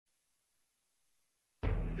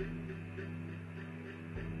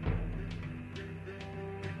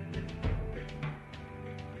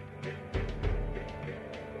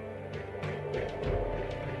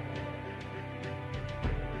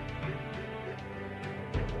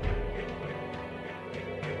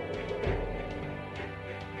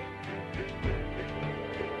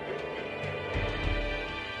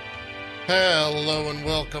Hello and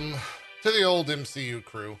welcome to the old MCU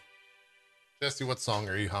crew. Jesse, what song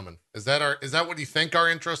are you humming? Is that what you think our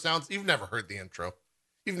intro sounds? You've never heard the intro.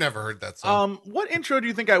 You've never heard that song. What intro do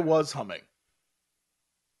you think I was humming?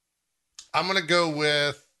 I'm gonna go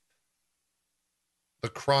with the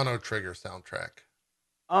Chrono Trigger soundtrack.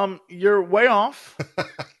 You're way off.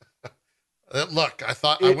 Look, I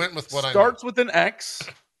went with what I know. Starts with an X,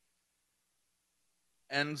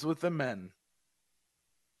 ends with a men.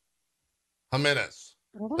 Jimenez.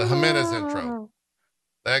 The Jimenez intro.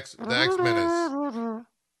 The X Jimenez.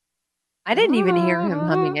 I didn't even hear him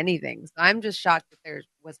humming anything, so I'm just shocked that there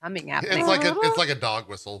was humming happening. It's like a dog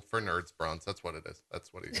whistle for nerds, Bronze. That's what it is.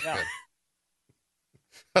 That's what he said.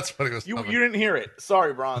 That's what he was. You didn't hear it.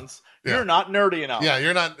 Sorry, Bronze. Yeah. You're not nerdy enough. Yeah,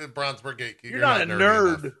 you're not Bronze. We're gatekeepers. You're not a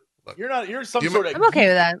nerd. Look, you're some sort of. I'm okay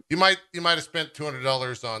with that. You might have spent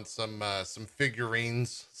 $200 on some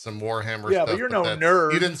figurines, some Warhammer stuff. Yeah, but you're no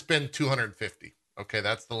nerd. You didn't spend $250. Okay,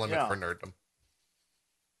 that's the limit for nerddom.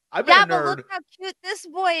 I've been a nerd. But look how cute this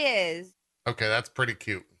boy is. Okay, that's pretty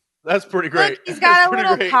cute. That's pretty great. Look, he's got a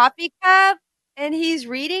little coffee cup, and he's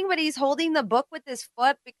reading, but he's holding the book with his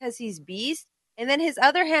foot because he's Beast. And then his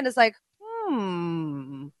other hand is like,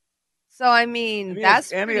 So I mean, he has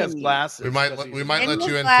glasses. We might let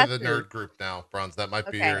you into the nerd group now, Bronze. That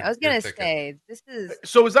might be your. I was gonna say this is.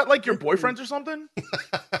 So is that like your boyfriend's or something?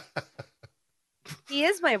 He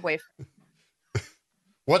is my boyfriend.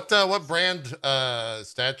 What brand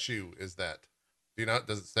statue is that? Do you know?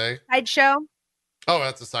 Does it say? Sideshow. Oh,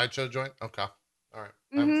 that's a Sideshow joint. Okay, all right.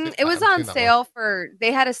 Mm-hmm. It was on sale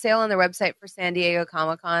they had a sale on their website for San Diego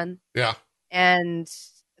Comic-Con. Yeah. And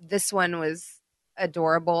this one was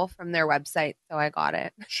adorable from their website, so I got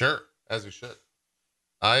it. Sure, as you should.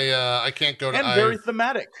 I can't go to and very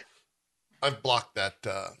thematic. I've blocked that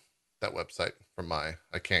website from my.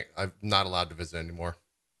 I'm not allowed to visit anymore.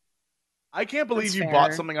 I can't believe you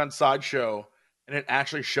bought something on Sideshow and it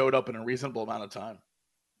actually showed up in a reasonable amount of time.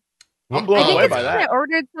 I'm blown away by that. I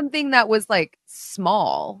ordered something that was like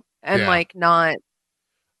small and like not.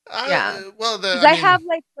 Well, I have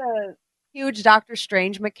like the huge Doctor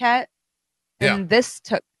Strange maquette, and this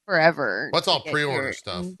took forever. What's all pre-order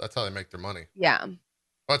stuff? That's how they make their money. Yeah.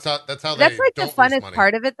 That's how they. That's like the funnest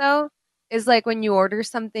part of it, though. Is like when you order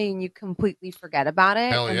something, you completely forget about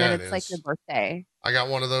it, and then it's like your birthday. I got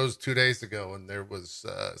one of those 2 days ago, and there was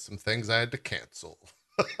some things I had to cancel.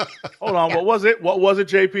 Hold on, what was it? What was it,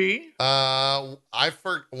 JP?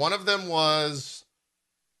 One of them was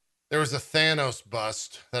there was a Thanos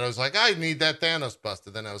bust that I was like, I need that Thanos bust,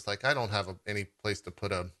 and then I was like, I don't have any place to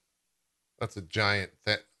put that's a giant.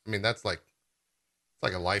 I mean, it's like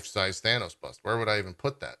a life-size Thanos bust. Where would I even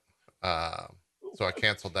put that? So I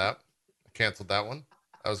canceled that. One.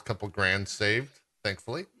 That was a couple grand saved,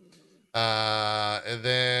 thankfully. And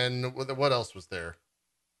then what else was there?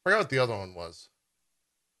 I forgot what the other one was.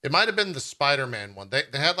 It might have been the Spider-Man one. They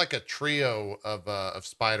had like a trio of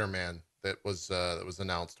Spider-Man that was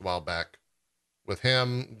announced a while back with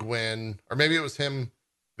him, Gwen, or maybe it was him,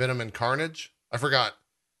 Venom, and Carnage. I forgot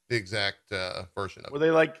the exact version of it. Were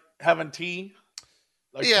they like having tea?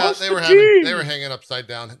 Like, yeah, they were hanging upside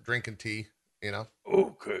down drinking tea. You know.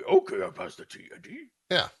 Okay, I passed the tea.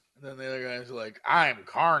 Yeah. And then the other guy's like, I'm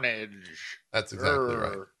Carnage. That's exactly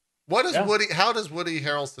right. What is Woody? How does Woody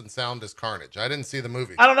Harrelson sound as Carnage? I didn't see the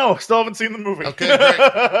movie. I don't know. Still haven't seen the movie. Okay, great.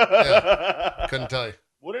 Yeah. Couldn't tell you.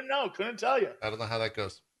 Wouldn't know. Couldn't tell you. I don't know how that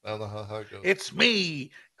goes. It's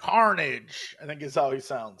me, Carnage. I think is how he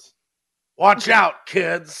sounds. Watch out,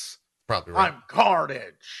 kids. Probably right. I'm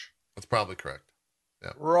Carnage. That's probably correct.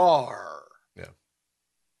 Yeah. Roar. Yeah.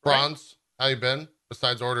 Bronze, how you been?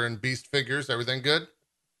 Besides ordering Beast figures, everything good?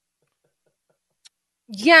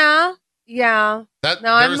 Yeah. I'm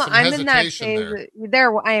in that phase.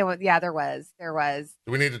 There was.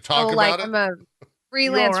 Do we need to talk about it? I'm a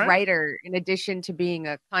freelance writer in addition to being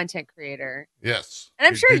a content creator. Yes. And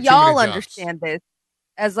I'm sure y'all understand this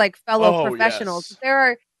as like fellow professionals. Yes. There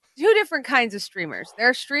are two different kinds of streamers. There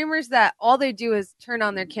are streamers that all they do is turn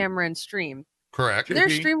on their camera and stream. Correct. There are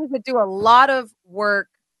streamers that do a lot of work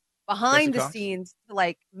behind the scenes to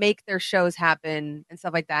like make their shows happen and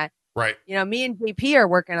stuff like that. Right. You know, me and JP are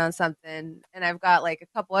working on something, and I've got like a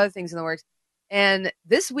couple other things in the works. And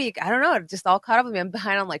this week, I don't know, it just all caught up with me. I'm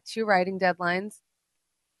behind on like 2 writing deadlines.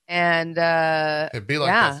 And it'd be like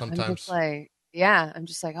that sometimes. I'm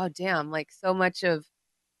just like, oh damn, like so much of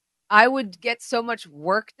I would get so much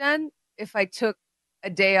work done if I took a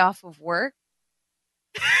day off of work.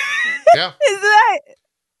 Yeah. Is that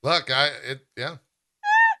Look, yeah.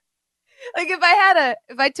 Like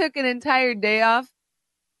if I took an entire day off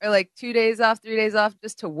or like 2 days off, 3 days off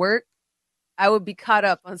just to work, I would be caught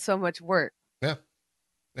up on so much work. Yeah.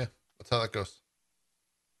 Yeah. That's how that goes.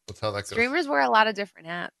 Streamers wear a lot of different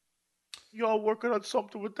hats. Y'all working on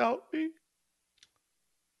something without me?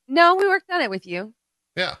 No, we worked on it with you.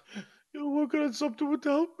 Yeah. You're working on something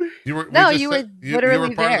without me? You were literally you were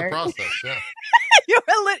part there. of the process, yeah.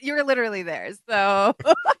 you were literally there, so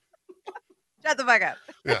shut the fuck up.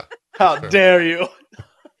 Yeah. How dare you?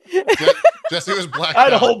 Jesse was blacked out. I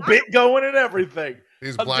had a whole bit going and everything.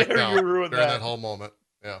 He's blacked out during that whole moment.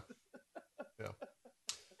 Yeah.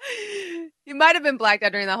 You might have been blacked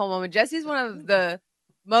out during that whole moment. Jesse's one of the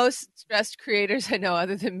most stressed creators I know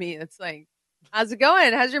other than me. It's like, how's it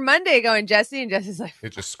going? How's your Monday going, Jesse? And Jesse's like, he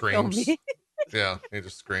just screams. Yeah, he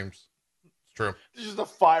just screams. It's true. There's just a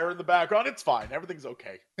fire in the background. It's fine. Everything's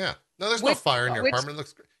okay. Yeah. No, there's no fire in your apartment. It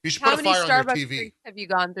looks great. You should put a fire on your TV. Have you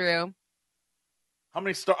gone through? How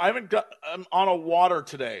many I haven't got. I'm on a water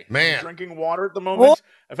today. Man, I'm drinking water at the moment.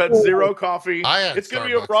 I've had zero coffee. It's gonna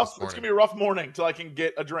be a rough morning till I can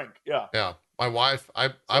get a drink. Yeah. Yeah. My wife.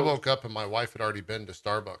 I woke up and my wife had already been to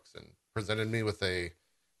Starbucks and presented me with a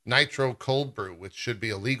nitro cold brew, which should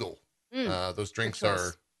be illegal. Those drinks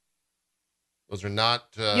are. Those are not.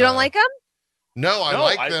 You don't like them? No, I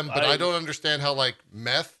like them, but I don't understand how like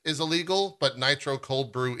meth is illegal, but nitro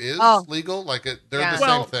cold brew is legal. Like they're the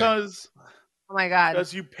same thing. Oh my god!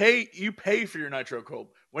 Because you pay for your nitro cold.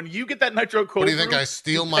 When you get that nitro cold, what do you think? I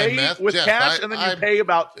steal my meth with cash, and then you pay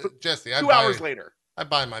about Jesse. 2 hours later. I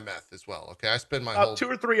buy my meth as well. Okay, I spend my whole 2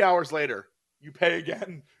 or 3 hours later. You pay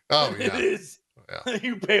again. Oh yeah, it is. Yeah.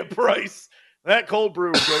 You pay a price. That cold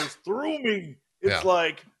brew goes through me. It's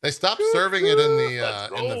like they stopped serving it in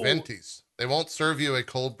the ventis. They won't serve you a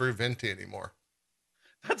cold brew venti anymore.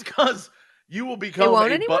 That's because you will become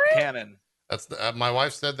a butt cannon. That's my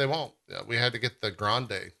wife said they won't. Yeah, we had to get the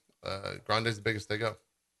grande. Grande's the biggest they go.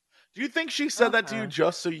 Do you think she said that to you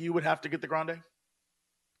just so you would have to get the grande?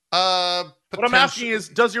 What I'm asking is,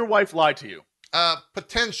 does your wife lie to you?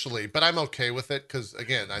 Potentially, but I'm okay with it because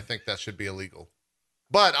again, I think that should be illegal.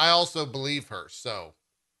 But I also believe her, so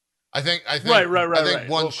I think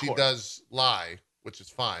right. She does lie, which is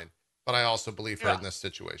fine. But I also believe her in this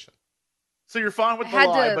situation. So you're fine with the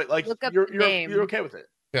lie, but like you're okay with it.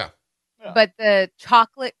 Yeah. But the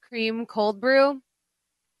chocolate cream cold brew,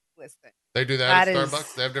 listen. They do that at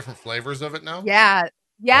Starbucks? They have different flavors of it now? Yeah.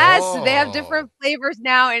 Yes, they have different flavors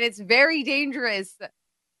now, and it's very dangerous.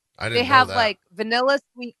 They have like vanilla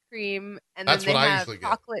sweet cream, and then they have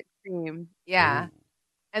chocolate cream. Yeah. Ooh.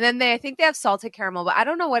 And then I think they have salted caramel, but I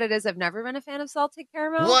don't know what it is. I've never been a fan of salted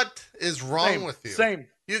caramel. What is wrong with you? Same.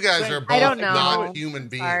 You guys are both not human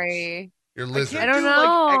beings. Sorry. You're lizards. I don't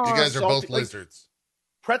know. You guys are both lizards.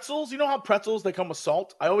 Pretzels, you know how pretzels, they come with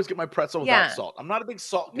salt? I always get my pretzel without salt. I'm not a big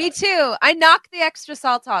salt guy. Me too. I knock the extra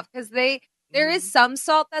salt off because there is some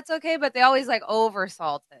salt that's okay, but they always like over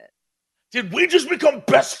salt it. Did we just become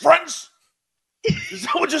best friends? Is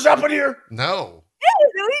that what just happened here? No.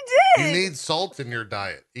 Yeah, we did. You need salt in your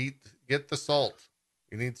diet. Get the salt.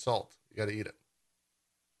 You need salt. You got to eat it.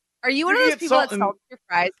 Are you one of those people that salts your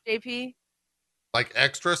fries, JP? Like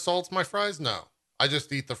extra salts my fries? No. I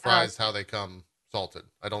just eat the fries how they come salted.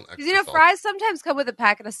 I don't extra salt. Fries sometimes come with a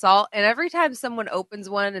packet of salt, and every time someone opens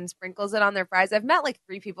one and sprinkles it on their fries, I've met like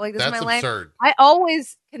 3 people like this in my life. That's absurd. I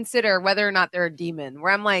always consider whether or not they're a demon,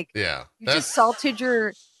 where I'm like, you just salted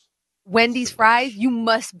your Wendy's fries, you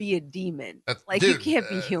must be a demon. You can't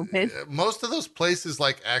be human. Most of those places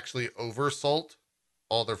like actually over salt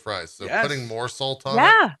all their fries. So putting more salt on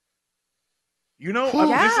it. You know,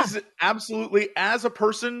 this is absolutely, as a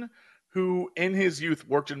person who in his youth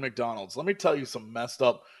worked in McDonald's, let me tell you some messed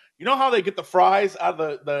up. You know how they get the fries out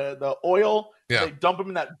of the oil? Yeah. They dump them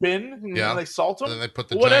in that bin and they salt them? And then they put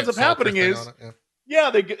the what ends up happening is,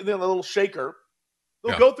 they get the little shaker.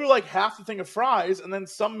 They'll go through like half the thing of fries, and then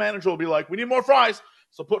some manager will be like, we need more fries.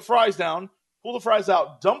 So put fries down, pull the fries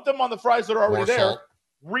out, dump them on the fries that are already there,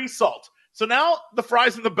 resalt. So now the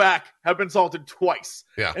fries in the back have been salted twice.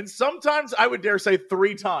 Yeah. And sometimes I would dare say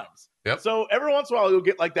 3 times. Yep. So every once in a while you'll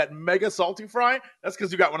get like that mega salty fry. That's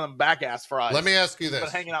because you got one of them back ass fries. Let me ask you this.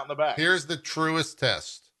 Hanging out in the back. Here's the truest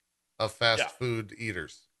test of fast food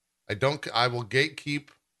eaters. I will gatekeep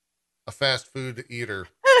a fast food eater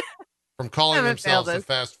from calling themselves a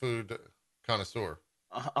fast food connoisseur.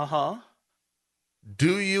 Uh-huh.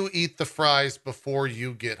 Do you eat the fries before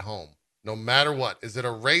you get home? No matter what. Is it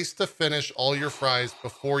a race to finish all your fries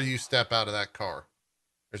before you step out of that car?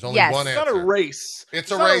 There's only one answer. It's not a race.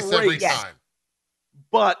 It's a race every time.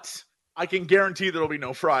 But I can guarantee there'll be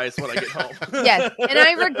no fries when I get home. Yes, and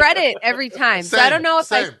I regret it every time. So I don't know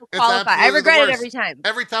if I qualify. I regret it every time.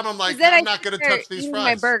 Every time I'm like, I'm not going to touch these fries.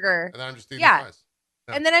 My burger. And then I'm just eating fries.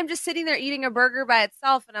 Yeah. And then I'm just sitting there eating a burger by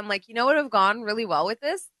itself, and I'm like, you know what would have gone really well with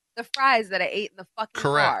this? The fries that I ate in the fucking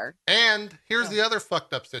car. And here's the other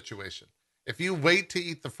fucked up situation. If you wait to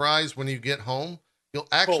eat the fries when you get home, you'll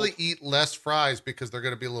actually eat less fries because they're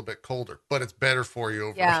going to be a little bit colder, but it's better for you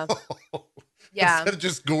overall. Yeah. Instead of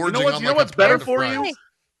just gorging you know what's better for you?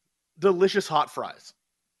 Delicious hot fries.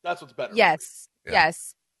 That's what's better. Yes.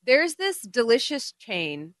 Yes. There's this delicious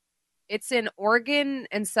chain. It's in Oregon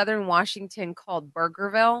and Southern Washington called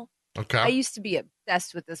Burgerville. Okay. I used to be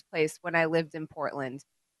obsessed with this place when I lived in Portland.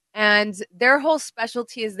 And their whole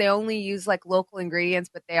specialty is they only use like local ingredients,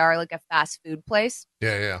 but they are like a fast food place.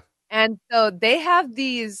 Yeah. And so they have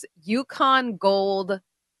these Yukon Gold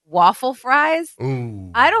waffle fries.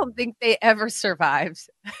 Ooh. I don't think they ever survived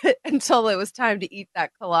until it was time to eat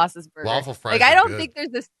that Colossus burger. Waffle fries. Like, I don't think there's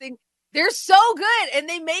this thing. They're so good. And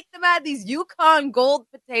they make them out of these Yukon Gold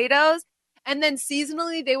potatoes. And then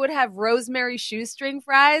seasonally, they would have rosemary shoestring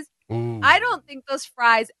fries. Ooh. I don't think those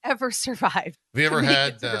fries ever survived. Have you ever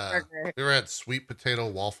had sweet potato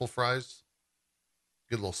waffle fries?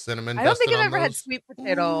 Good little cinnamon. I don't think I've ever had sweet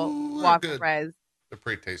potato waffle fries. They're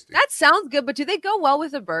pretty tasty. That sounds good, but do they go well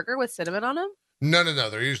with a burger with cinnamon on them? No.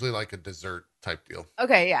 They're usually like a dessert type deal.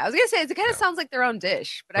 Okay, yeah. I was going to say, it kind of sounds like their own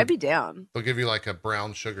dish, but I'd be down. They'll give you like a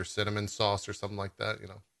brown sugar cinnamon sauce or something like that.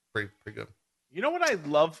 Pretty good. You know what I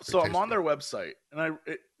love? So I'm on their website, and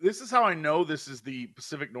this is how I know this is the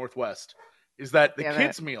Pacific Northwest, is that the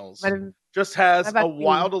kids' meals just has a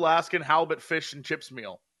wild Alaskan halibut fish and chips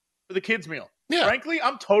meal for the kids' meal. Yeah. Frankly,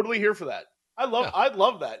 I'm totally here for that. I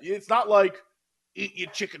love that. It's not like, eat your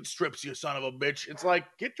chicken strips, you son of a bitch. It's like,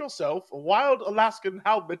 get yourself a wild Alaskan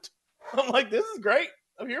halibut. I'm like, this is great.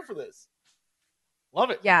 I'm here for this.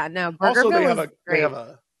 Love it. Yeah, no. Burgerville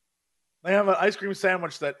They have an ice cream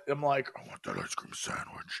sandwich that I'm like, I want that ice cream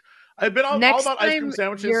sandwich. I've been all about ice cream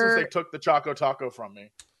sandwiches since they took the Choco Taco from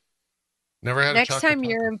me. Never had. Next time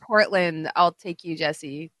you're in Portland, I'll take you,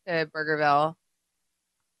 Jesse, to Burgerville.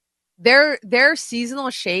 Their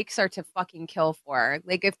seasonal shakes are to fucking kill for.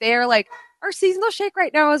 Like, if they are like, our seasonal shake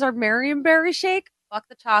right now is our Marionberry shake. Fuck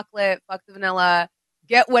the chocolate, fuck the vanilla.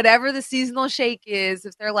 Get whatever the seasonal shake is.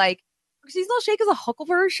 If they're like, our seasonal shake is a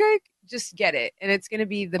huckleberry shake, just get it, and it's going to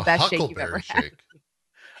be the best shake you've ever had.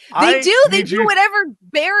 They do whatever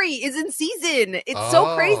berry is in season. It's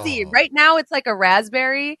so crazy. Right now, it's like a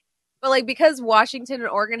raspberry, but like because Washington and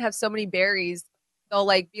Oregon have so many berries, they'll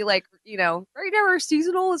like be like, right now our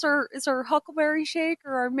seasonal is our huckleberry shake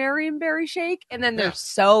or our Marionberry shake, and then they're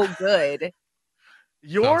so good.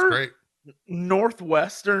 Your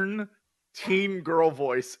Northwestern teen girl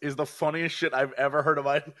voice is the funniest shit I've ever heard of.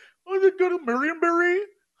 Oh, they go to Marionberry?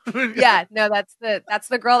 Yeah, no, that's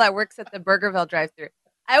the girl that works at the Burgerville drive-thru.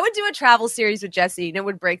 I would do a travel series with Jesse, and it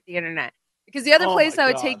would break the internet. Because the other place I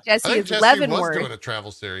would take Jesse is Leavenworth. Was doing a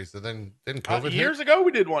travel series, and then didn't COVID years ago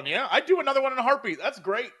we did one. Yeah, I'd do another one in a heartbeat. That's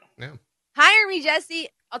great. Yeah, hire me, Jesse.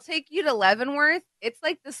 I'll take you to Leavenworth. It's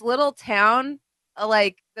like this little town,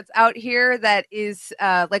 that's out here that is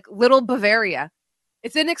like little Bavaria.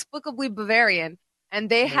 It's inexplicably Bavarian. And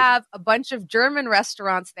they have a bunch of German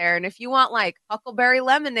restaurants there. And if you want like huckleberry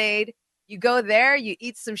lemonade, you go there, you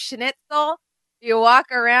eat some schnitzel, you walk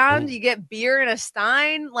around, you get beer in a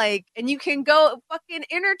stein, and you can go fucking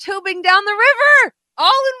inner tubing down the river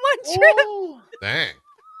all in one trip. Dang.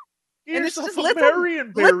 And it's just a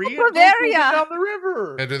Bavarian berry Bavaria down the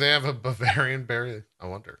river. And do they have a Bavarian berry? I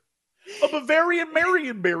wonder. A Bavarian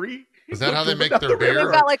Marionberry. Is that how they make their beer?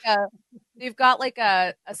 They've got like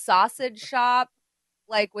a sausage shop,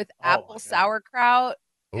 like with apple sauerkraut,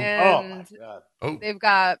 and they've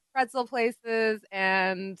got pretzel places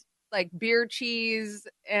and like beer cheese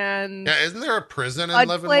and isn't there a prison in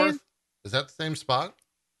Leavenworth? Is that the same spot?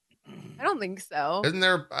 I don't think so. Isn't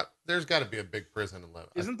there? There's got to be a big prison in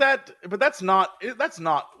Leavenworth. Isn't that? But that's not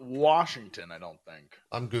Washington. I don't think.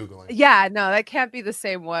 I'm googling. Yeah, no, that can't be the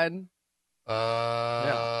same one.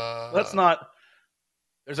 That's not.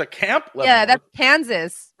 There's a camp. Leavenworth. Yeah, that's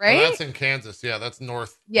Kansas, right? Oh, that's in Kansas. Yeah, that's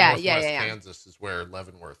northwest Kansas is where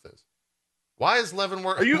Leavenworth is. Why is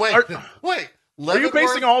Leavenworth? Wait. Are you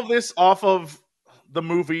basing all of this off of the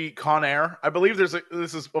movie Con Air? I believe this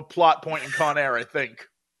is a plot point in Con Air, I think.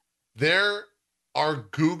 There are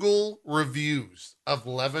Google reviews of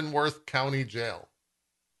Leavenworth County Jail.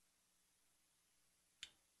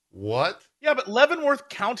 What? Yeah, but Leavenworth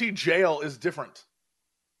County Jail is different.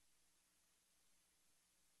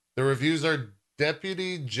 The reviews are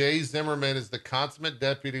Deputy Jay Zimmerman is the consummate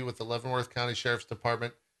deputy with the Leavenworth County Sheriff's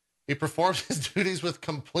Department. He performs his duties with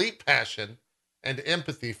complete passion and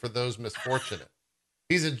empathy for those misfortunate.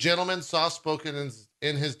 He's a gentleman, soft-spoken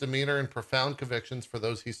in his demeanor, and profound convictions for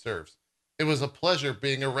those he serves. It was a pleasure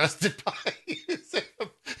being arrested by you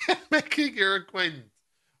and making your acquaintance.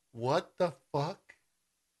 What the fuck?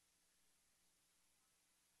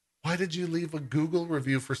 Why did you leave a Google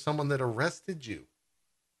review for someone that arrested you?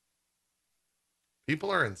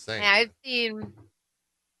 People are insane. Yeah, I've seen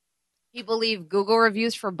people leave Google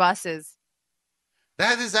reviews for buses.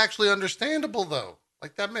 That is actually understandable, though.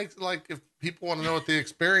 Like, that makes, like, if people want to know what the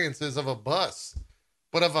experience is of a bus,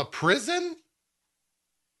 but of a prison?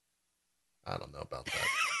 I don't know about that.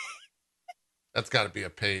 That's got to be a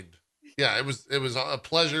paid. Yeah, it was a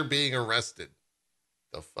pleasure being arrested.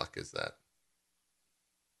 The fuck is that?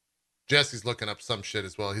 Jesse's looking up some shit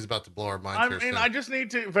as well. He's about to blow our minds here soon. I just need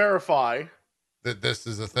to verify that this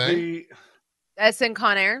is a thing. That's in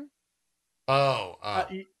Con Air. Oh,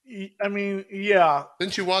 I mean, yeah.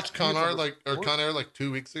 Didn't you watch Con Air like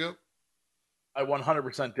 2 weeks ago? I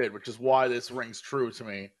 100% did, which is why this rings true to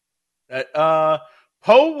me.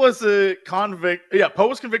 Poe was a convict. Yeah, Poe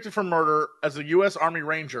was convicted for murder as a U.S. Army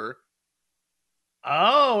Ranger.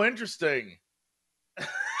 Oh, interesting.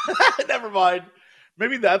 Never mind.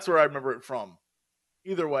 Maybe that's where I remember it from.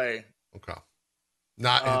 Either way. Okay. It's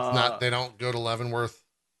not. They don't go to Leavenworth.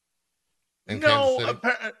 Kansas City?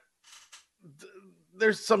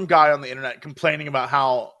 There's some guy on the internet complaining about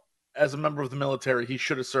how, as a member of the military, he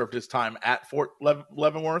should have served his time at Fort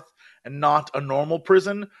Leavenworth and not a normal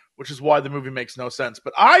prison, which is why the movie makes no sense.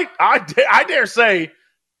 But I dare say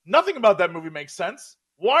nothing about that movie makes sense.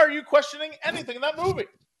 Why are you questioning anything in that movie?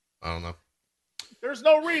 I don't know. There's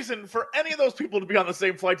no reason for any of those people to be on the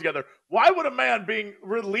same flight together. Why would a man being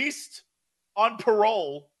released on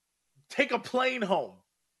parole take a plane home?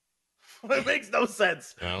 It makes no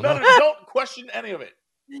sense. Don't question any of it.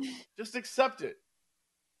 Just accept it.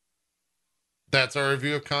 That's our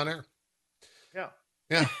review of Con Air.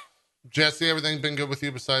 Yeah. Jesse, everything been good with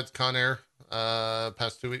you besides Con Air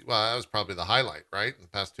past 2 weeks? Well, that was probably the highlight, right? In the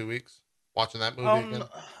past 2 weeks? Watching that movie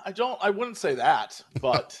again? I wouldn't say that,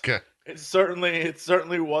 but okay. It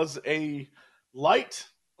certainly was a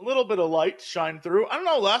little bit of light shine through. I don't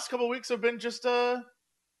know, last couple of weeks have been just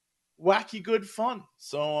wacky good fun.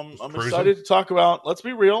 So I'm excited to talk about, let's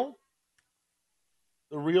be real,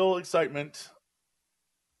 the real excitement.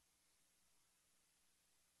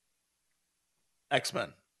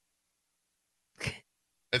 X-Men.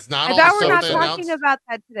 It's not. I thought we're not talking about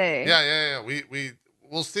that today. Yeah.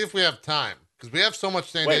 We'll see if we have time because we have so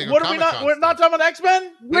much San Diego. What are we not? We're not talking about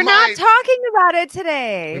X-Men. We're not talking about it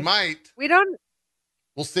today. We might. We don't.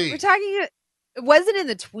 We'll see. We're talking. It wasn't in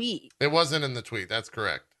the tweet. It wasn't in the tweet. That's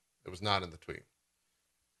correct. It was not in the tweet.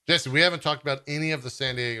 Jesse, we haven't talked about any of the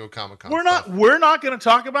San Diego Comic-Con. We're not going to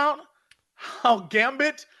talk about how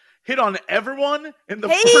Gambit hit on everyone in the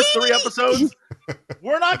first 3 episodes.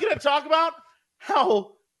 We're not going to talk about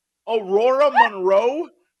how Aurora Monroe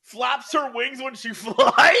flaps her wings when she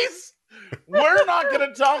flies. We're not going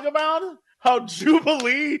to talk about how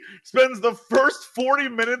Jubilee spends the first 40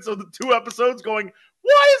 minutes of the 2 episodes going,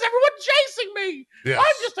 why is everyone chasing me? Yes.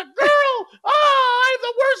 I'm just a girl. I'm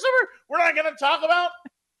the worst ever. We're not going to talk about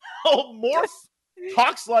how Morph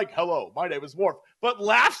talks like, hello, my name is Morph, but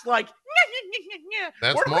laughs like,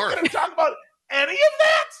 that's We're not going to talk about any of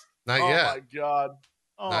that. Not yet.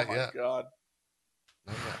 Oh, my God.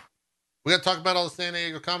 Not yet. We got to talk about all the San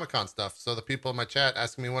Diego Comic-Con stuff. So the people in my chat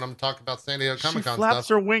asking me when I'm going to talk about San Diego Comic-Con stuff. She flaps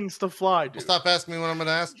her wings to fly, dude. Well, stop asking me when I'm going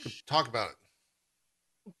to talk about it.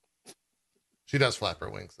 She does flap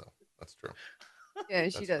her wings, though. That's true. Yeah,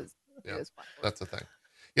 she does. Yeah, that's the thing.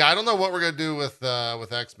 Yeah, I don't know what we're going to do with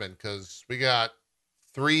X-Men because we got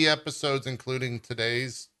 3 episodes, including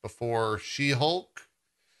today's, before She-Hulk.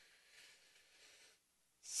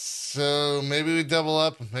 So maybe we double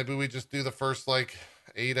up. Maybe we just do the first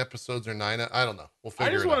 8 episodes or 9. I don't know. We'll figure it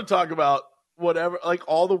out. I just want to talk about whatever,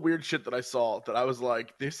 all the weird shit that I saw that I was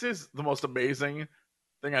like, this is the most amazing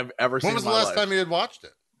thing I've ever seen. When was the last time you had watched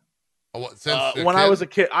it? When I was a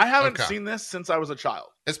kid. I haven't seen this since I was a child.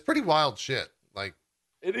 It's pretty wild shit.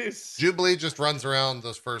 It is. Jubilee just runs around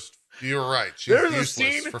those first. You were right. She's there's useless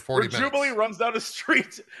a scene for 40 where minutes. Jubilee runs down the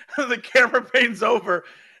street and the camera pans over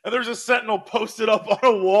and there's a sentinel posted up on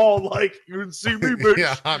a wall like, you can see me, bitch.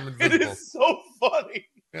 Yeah, I'm invisible. It is so funny.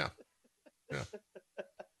 Yeah.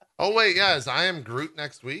 Oh, wait, yeah. Is I Am Groot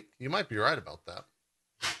next week? You might be right about that.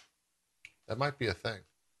 That might be a thing.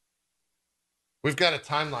 We've got a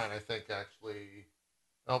timeline, I think, actually.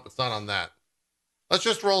 Nope, it's not on that. Let's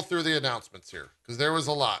just roll through the announcements here, because there was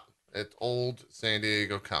a lot at Old San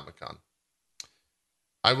Diego Comic-Con.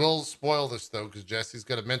 I will spoil this, though, because Jesse's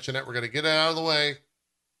going to mention it. We're going to get it out of the way.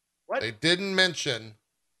 What? They didn't mention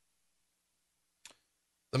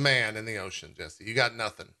the man in the ocean, Jesse. You got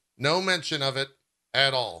nothing. No mention of it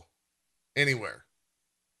at all. Anywhere.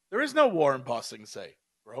 There is no war in Ba Sing Se,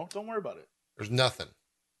 bro. Don't worry about it. There's nothing.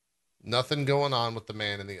 Nothing going on with the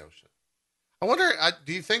man in the ocean. I wonder,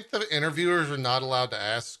 do you think the interviewers are not allowed to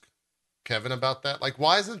ask Kevin about that? Like,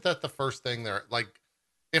 why isn't that the first thing they're, like,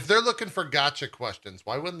 if they're looking for gotcha questions,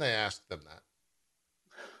 why wouldn't they ask them that?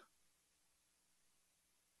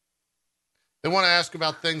 They want to ask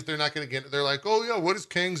about things they're not going to get. They're like, oh, yeah, what is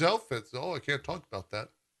Kang's outfits? Oh, I can't talk about that.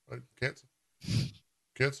 I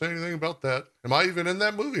can't say anything about that. Am I even in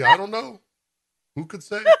that movie? I don't know. Who could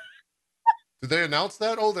say? Did they announce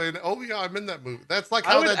that? Oh, yeah, I'm in that movie. That's like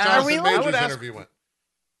how that Jonathan Majors interview went.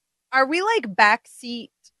 Are we like backseat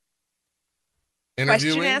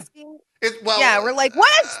interviewing? Question asking? Yeah, we're like,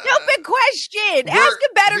 what a stupid question. Ask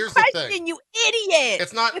a better question, you idiot.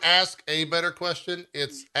 It's not ask a better question.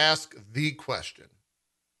 It's ask the question.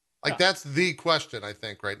 Like, that's the question, I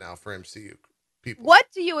think, right now for MCU people. What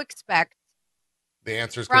do you expect? The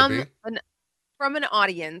answer's going to be? From an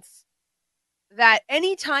audience that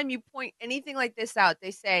anytime you point anything like this out,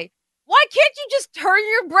 they say, why can't you just turn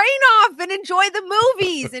your brain off and enjoy the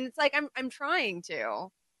movies? And it's like, I'm trying to,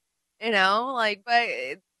 like,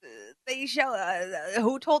 but they show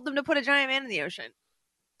who told them to put a giant man in the ocean?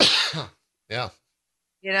 Yeah.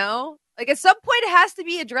 Like at some point it has to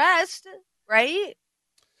be addressed, right?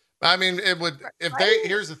 I mean, it would, if right?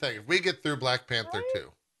 Here's the thing. If we get through Black Panther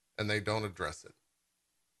 2 and they don't address it,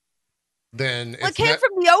 then it came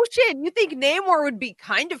from the ocean. You think Namor would be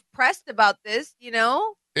kind of pressed about this,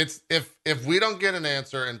 It's if we don't get an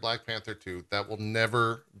answer in Black Panther 2, that will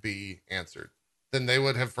never be answered. Then they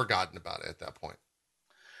would have forgotten about it at that point.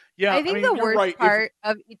 Yeah, I think the worst part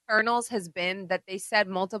of Eternals has been that they said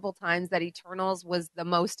multiple times that Eternals was the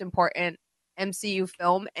most important MCU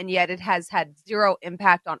film, and yet it has had zero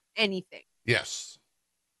impact on anything. Yes.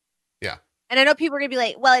 Yeah. And I know people are going to be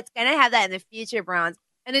like, well, it's going to have that in the future, Bronze.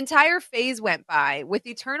 An entire phase went by with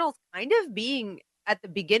Eternals kind of being at the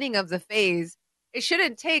beginning of the phase. It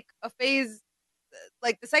shouldn't take a phase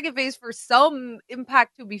like the second phase for some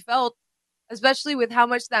impact to be felt, especially with how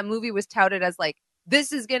much that movie was touted as like,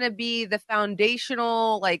 this is going to be the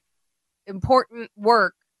foundational, like, important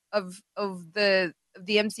work of the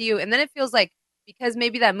MCU. And then it feels like because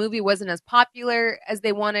maybe that movie wasn't as popular as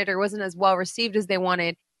they wanted or wasn't as well received as they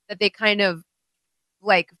wanted, that they kind of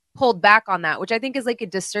like pulled back on that, which I think is like a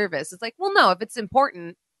disservice. It's like, well, no, if it's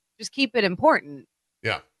important, just keep it important.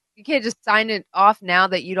 Yeah. You can't just sign it off now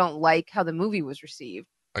that you don't like how the movie was received.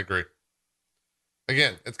 I agree.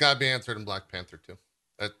 Again, it's got to be answered in Black Panther 2.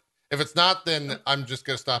 If it's not, then I'm just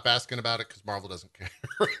going to stop asking about it because Marvel doesn't care.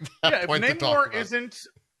 If Namor isn't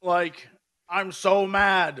like, I'm so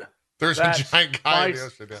mad. There's a giant guy in the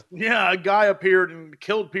ocean. Yeah, a guy appeared and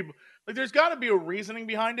killed people. Like, there's got to be a reasoning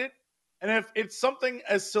behind it. And if it's something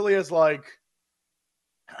as silly as, like,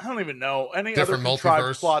 I don't even know, any different other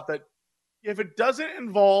contrived plot that, if it doesn't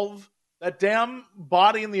involve that damn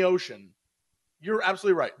body in the ocean, you're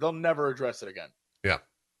absolutely right. They'll never address it again. Yeah.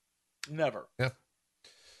 Never. Yeah.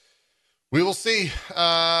 We will see.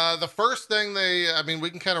 The first thing we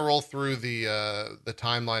can kind of roll through the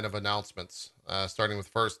timeline of announcements, starting with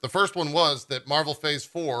first. The first one was that Marvel Phase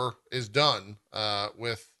 4 is done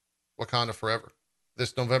with Wakanda Forever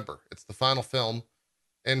this November. It's the final film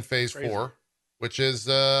in Phase 4, which is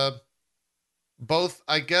both,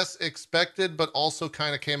 I guess, expected, but also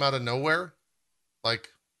kind of came out of nowhere. Like,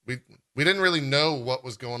 we didn't really know what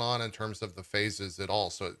was going on in terms of the phases at all.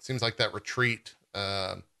 So it seems like that retreat,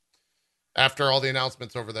 after all the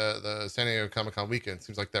announcements over the San Diego Comic-Con weekend,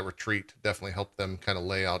 seems like that retreat definitely helped them kind of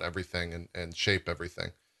lay out everything and shape everything.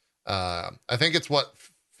 I think it's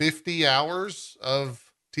 50 hours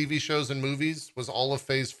of TV shows and movies was all of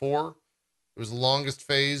Phase 4. It was the longest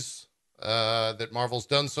phase that Marvel's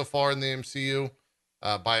done so far in the MCU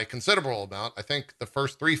by a considerable amount. I think the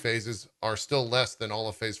first 3 phases are still less than all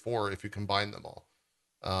of Phase 4 if you combine them all,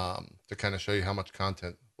 to kind of show you how much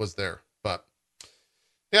content was there. But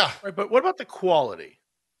yeah. Right, but what about the quality?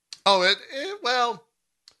 Oh, well,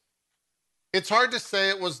 it's hard to say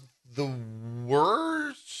it was the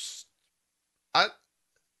worst.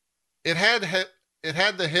 It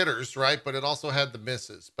had the hitters, right? But it also had the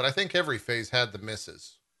misses. But I think every phase had the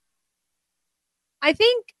misses. I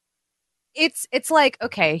think it's like,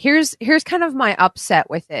 okay, here's kind of my upset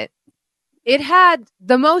with it. It had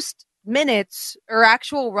the most minutes or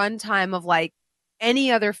actual runtime of like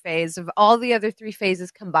any other phase of all the other 3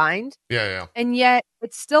 phases combined. Yeah. And yet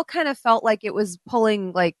it still kind of felt like it was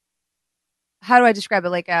pulling like, how do I describe it?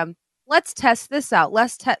 Like, let's test this out.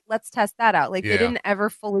 Let's test that out. Like they didn't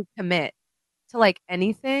ever fully commit to like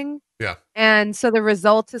anything. Yeah. And so the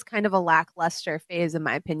result is kind of a lackluster phase, in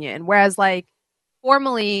my opinion. Whereas like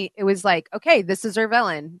formally, it was like, okay, this is our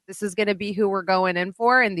villain. This is going to be who we're going in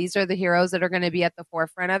for. And these are the heroes that are going to be at the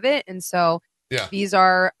forefront of it. And so these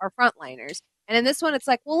are our frontliners. And in this one, it's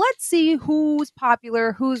like, well, let's see who's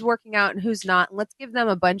popular, who's working out, and who's not. And let's give them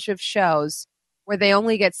a bunch of shows where they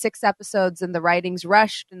only get 6 episodes and the writing's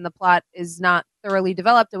rushed and the plot is not thoroughly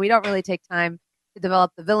developed. And we don't really take time to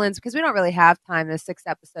develop the villains because we don't really have time in a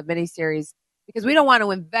 6-episode miniseries because we don't want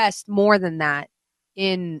to invest more than that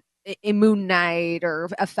in Moon Knight or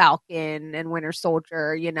a Falcon and Winter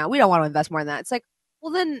Soldier. You know, we don't want to invest more than that. It's like,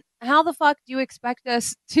 well, then how the fuck do you expect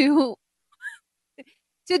us to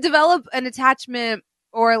develop an attachment?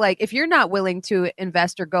 Or like, if you're not willing to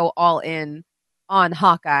invest or go all in on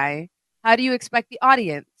Hawkeye, how do you expect the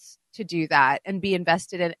audience to do that and be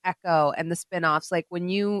invested in Echo and the spinoffs? Like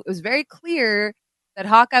it was very clear that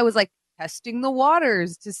Hawkeye was like testing the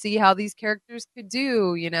waters to see how these characters could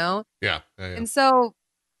do, you know? Yeah. And so,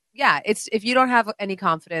 it's if you don't have any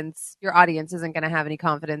confidence, your audience isn't going to have any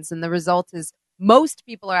confidence. And the result is most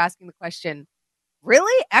people are asking the question,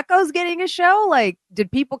 really? Echo's getting a show? Like,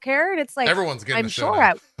 did people care? And it's like, everyone's getting a show.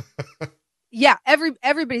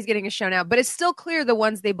 Everybody's getting a show now, but it's still clear the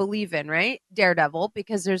ones they believe in, right? Daredevil,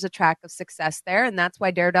 because there's a track of success there. And that's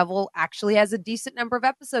why Daredevil actually has a decent number of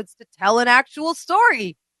episodes to tell an actual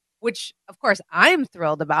story, which, of course, I'm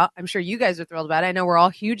thrilled about. I'm sure you guys are thrilled about it. I know we're all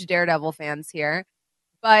huge Daredevil fans here.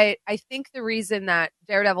 But I think the reason that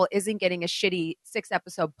Daredevil isn't getting a shitty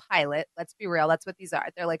 6-episode pilot, let's be real, that's what these are.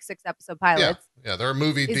 They're like 6-episode pilots. Yeah, they're a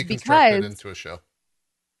movie deconstructed into a show.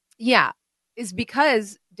 Yeah, is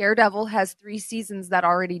because Daredevil has 3 seasons that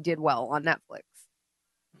already did well on Netflix.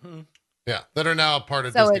 Mm-hmm. Yeah, that are now a part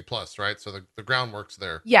of Disney Plus, right? So the groundwork's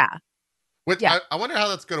there. Yeah. I wonder how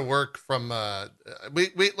that's going to work from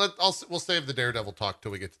we'll save the Daredevil talk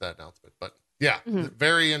till we get to that announcement. But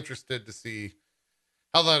very interested to see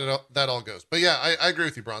how that all goes. But yeah, I agree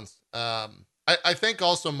with you, Bronze. I think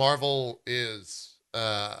also Marvel is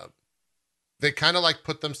they kind of like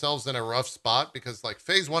put themselves in a rough spot because like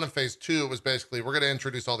phase 1 and phase 2 was basically we're going to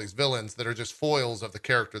introduce all these villains that are just foils of the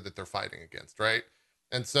character that they're fighting against, right?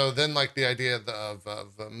 And so then like the idea of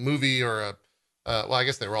a movie or well, I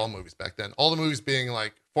guess they were all movies back then. All the movies being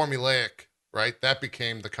like formulaic, right? That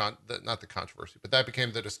became not the controversy, but that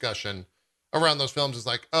became the discussion around those films is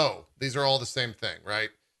like, oh, these are all the same thing, right?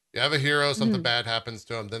 You have a hero, something bad happens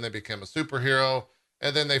to them, then they become a superhero,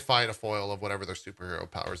 and then they fight a foil of whatever their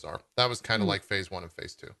superhero powers are. That was kind of like phase 1 and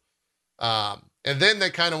phase 2. And then they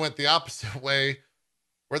kind of went the opposite way,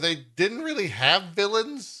 where they didn't really have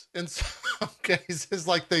villains in some cases,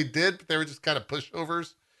 like they did, but they were just kind of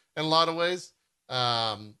pushovers in a lot of ways.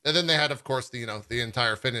 And then they had, of course, the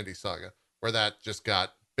entire Infinity Saga, where that just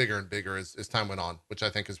got bigger and bigger as time went on, which I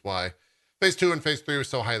think is why phase 2 and phase 3 were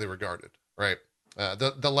so highly regarded, right?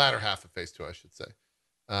 The latter half of phase 2, I should say.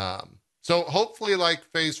 So hopefully like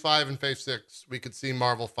phase 5 and phase 6, we could see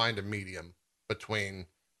Marvel find a medium between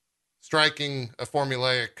striking a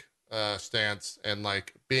formulaic stance and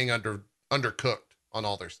like being undercooked on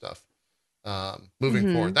all their stuff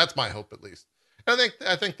moving forward. That's my hope, at least. And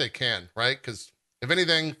I think they can, right? Because if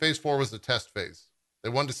anything, phase 4 was the test phase. They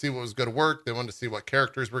wanted to see what was going to work. They wanted to see what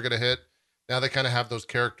characters were going to hit. Now they kind of have those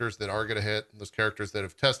characters that are going to hit, those characters that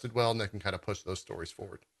have tested well, and they can kind of push those stories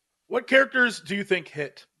forward. What characters do you think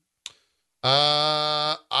hit?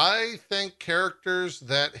 I think characters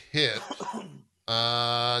that hit,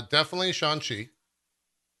 definitely Shang-Chi.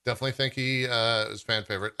 Definitely think he is fan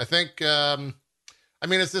favorite. I think,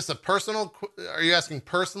 is this a personal, are you asking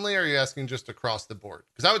personally, or are you asking just across the board?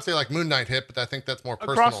 Because I would say like Moon Knight hit, but I think that's more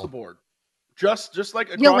personal. Across the board. Just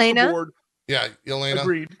like across the board. Yeah, Yelena.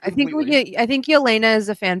 Agreed. I think Yelena is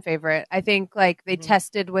a fan favorite. I think like they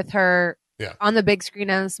tested with her on the big screen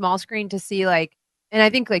and the small screen to see like, and I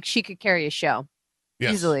think like she could carry a show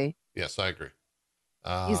easily. Yes, I agree.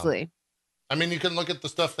 Easily. I mean, you can look at the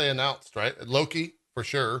stuff they announced, right? Loki, for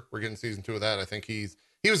sure. We're getting season 2 of that. I think he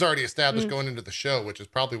was already established going into the show, which is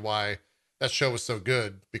probably why that show was so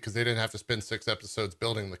good, because they didn't have to spend 6 episodes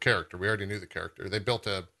building the character. We already knew the character. They built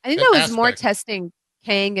I think that was more testing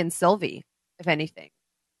Kang and Sylvie, if anything.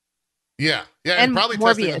 Yeah, and probably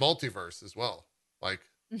Morbius. Testing the multiverse as well. Like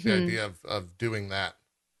the idea of doing that.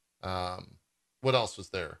 What else was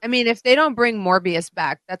there? I mean, if they don't bring Morbius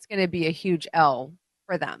back, that's going to be a huge L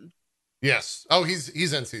for them. Yes. Oh, he's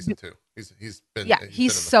in season 2. He's been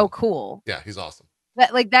he's so cool. Yeah, he's awesome.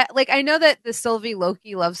 That I know that the Sylvie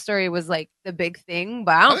Loki love story was like the big thing,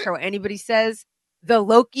 but I don't care what anybody says. The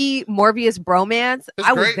Loki Morbius bromance,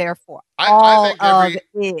 I was there for all of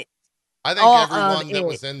it. I think everyone that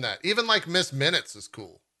was in that, even like Miss Minutes, is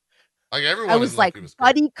cool. Like everyone, I was like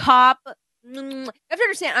buddy cop. You have to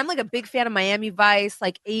understand, I'm like a big fan of Miami Vice,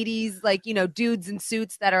 like 80s, like, you know, dudes in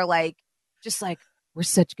suits that are like, just like, we're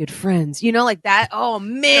such good friends, you know, like that. Oh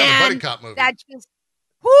man, the buddy cop movie. That just,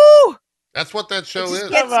 whoo! That's what that show is.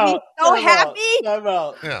 Gets me so happy. Time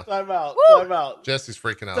out. Yeah. Time out. Jesse's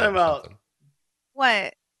freaking out. Time out.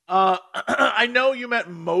 What? I know you meant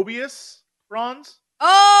Mobius, Franz.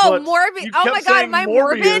 Oh, morbid. Oh my God, am I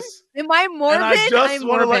morbid? Am I morbid? And I just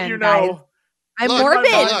want to let you know. Guys. I'm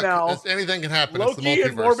morbid. Now. Anything can happen. Loki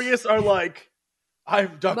and Morbius are like,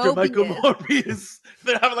 I'm Dr. Michael Morbius.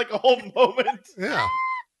 They're having like a whole moment. Yeah.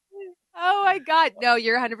 Oh my God. No,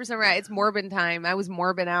 you're 100% right. It's Morbin time. I was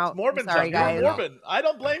Morbin out. Morbin sorry, time. Guys. Morbin. I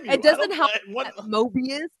don't blame you. It doesn't help.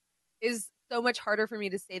 Mobius is so much harder for me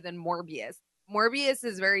to say than Morbius. Morbius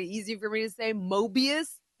is very easy for me to say. Mobius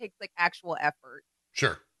takes like actual effort.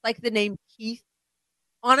 Sure. Like the name Keith.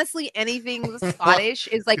 Honestly, anything Scottish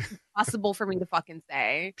is like impossible for me to fucking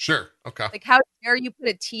say. Sure. Okay. Like, how dare you put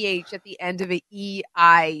a TH at the end of an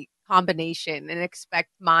EI combination and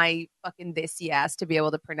expect my fucking this ass to be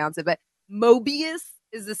able to pronounce it? But Mobius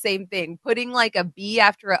is the same thing. Putting like a B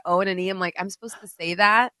after an O and an E, I'm like, I'm supposed to say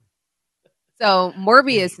that. So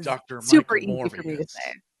Morbius is super easy for me to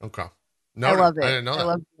say. Okay. No, I love it. I didn't know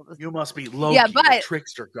that. You must be Loki, the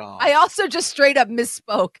trickster god. I also just straight up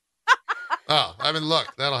misspoke. Oh, I mean, look,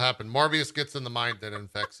 that'll happen. Morbius gets in the mind that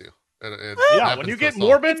infects you. It when you get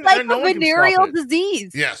morbid, it's like a venereal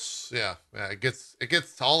disease. Yes, yeah. It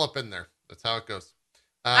gets all up in there. That's how it goes.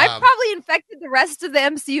 I've probably infected the rest of the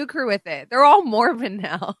MCU crew with it. They're all morbid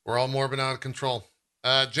now. We're all morbid out of control.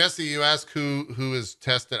 Jesse, you ask who is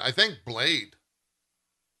tested. I think Blade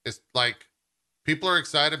is like, people are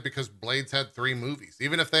excited because Blade's had 3 movies,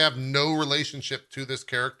 even if they have no relationship to this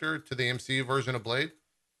character, to the MCU version of Blade.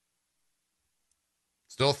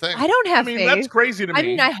 Still a thing. I don't have faith. That's crazy to me. I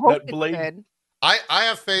mean, I hope it's good. I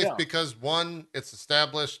have faith because 1, it's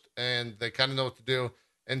established and they kind of know what to do.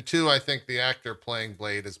 And 2, I think the actor playing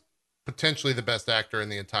Blade is potentially the best actor in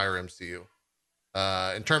the entire MCU.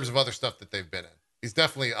 In terms of other stuff that they've been in. He's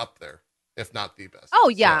definitely up there, if not the best. Oh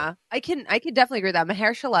yeah. So, I can definitely agree with that.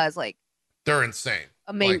 Mahershala is like, they're insane.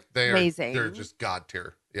 Amazing. They're just god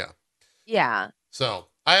tier. Yeah. Yeah. So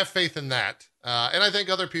I have faith in that. And I think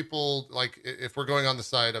other people, like if we're going on the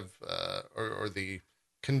side of, or the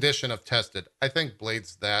condition of tested, I think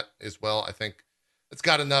Blade's that as well. I think it's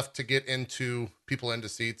got enough to get people into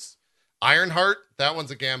seats. Ironheart, that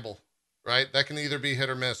one's a gamble, right? That can either be hit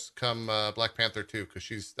or miss come Black Panther 2,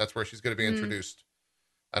 because that's where she's going to be introduced.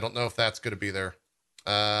 I don't know if that's going to be there.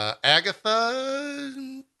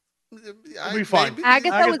 Agatha, will be fine.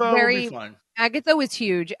 Agatha was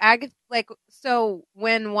huge. So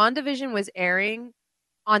when WandaVision was airing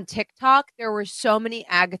on TikTok, there were so many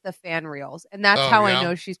Agatha fan reels, and that's how I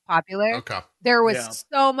know she's popular. Okay. There was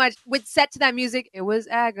so much with set to that music. It was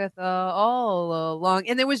Agatha all along,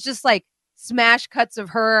 and there was just like smash cuts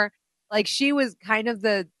of her. Like she was kind of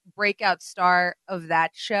the breakout star of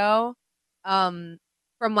that show.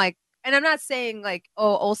 From like, and I'm not saying like,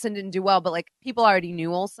 oh, Olsen didn't do well, but like people already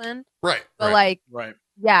knew Olsen, right? But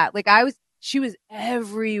yeah, like she was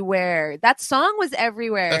everywhere. That song was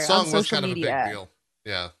everywhere. That song on was social kind media. of a big deal.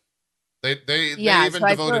 Yeah. They even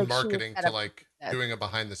devoted marketing to like doing a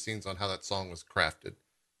behind the scenes on how that song was crafted.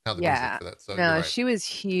 How the music for that. So no, she was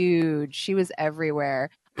huge. She was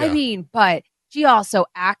everywhere. Yeah. I mean, but she also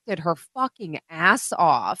acted her fucking ass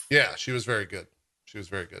off. Yeah, she was very good. She was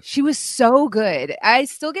very good. She was so good. I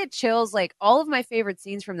still get chills. Like all of my favorite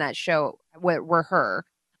scenes from that show were her.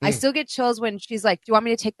 I still get chills when she's like, "Do you want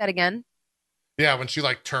me to take that again?" Yeah, when she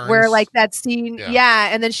like turns. Where like that scene,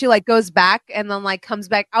 and then she like goes back and then like comes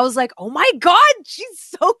back. I was like, "Oh my God, she's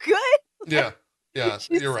so good!" Yeah,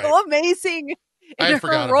 she's you're right. So amazing in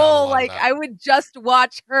her role. Like I would just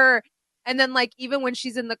watch her, and then like even when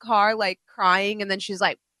she's in the car like crying, and then she's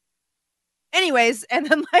like, anyways, and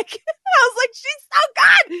then like I was like, she's so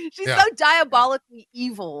good. She's so diabolically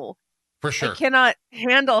evil. For sure. I cannot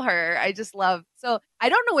handle her. I just love. So I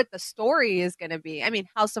don't know what the story is going to be. I mean,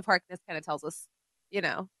 House of Harkness kind of tells us,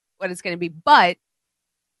 what it's going to be, but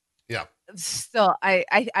still, I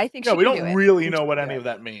think we don't really know what any of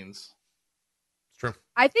that means. It's true.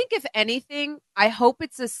 I think if anything, I hope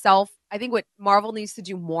it's I think what Marvel needs to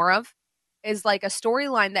do more of is like a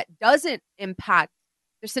storyline that doesn't impact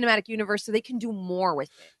their cinematic universe, so they can do more with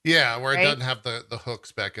it. Yeah, where it doesn't have the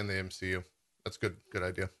hooks back in the MCU. That's good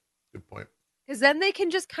idea. Good point. Because then they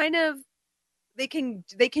can just kind of they can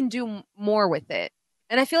do more with it.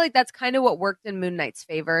 And I feel like that's kind of what worked in Moon Knight's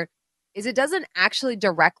favor, is it doesn't actually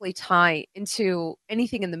directly tie into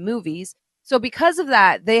anything in the movies. So because of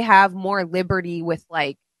that, they have more liberty with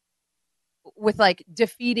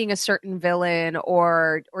defeating a certain villain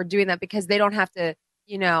or doing that, because they don't have to,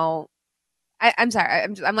 I'm sorry,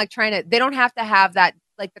 I'm like trying to, they don't have to have that,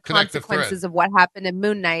 like the consequences of what happened in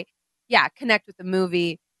Moon Knight. Yeah, connect with the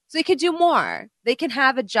movie. So they could do more. They can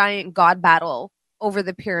have a giant god battle over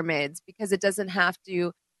the pyramids because it doesn't have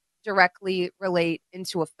to directly relate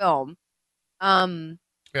into a film.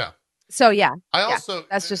 Yeah. So yeah.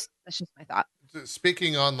 That's just my thought.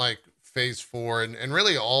 Speaking on like phase 4 and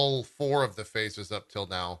really all 4 of the phases up till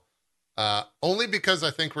now, only because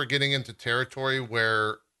I think we're getting into territory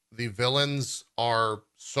where the villains are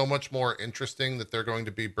so much more interesting that they're going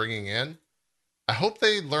to be bringing in. I hope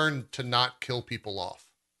they learn to not kill people off.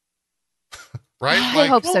 Right? I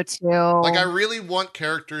hope so too. Like, I really want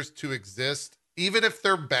characters to exist, even if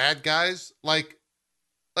they're bad guys. Like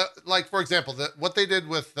for example, what they did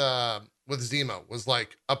with Zemo was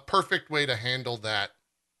like a perfect way to handle that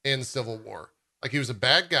in Civil War. Like, he was a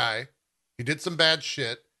bad guy, he did some bad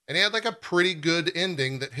shit, and he had like a pretty good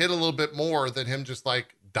ending that hit a little bit more than him just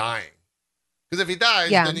like dying. Because if he dies,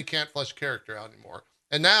 then you can't flesh character out anymore.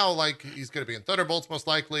 And now, like, he's going to be in Thunderbolts most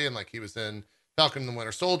likely, and like he was in Falcon and the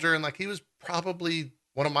Winter Soldier, and like he was probably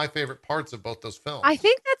one of my favorite parts of both those films. I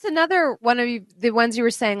think that's another one of the ones you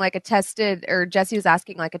were saying, like a tested, or Jesse was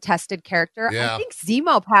asking, like a tested character. Yeah. I think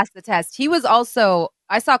Zemo passed the test. He was also,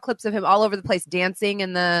 I saw clips of him all over the place dancing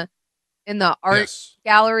in the art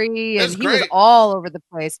gallery, and he was all over the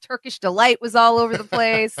place. Turkish Delight was all over the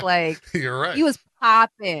place. Like, you're right. He was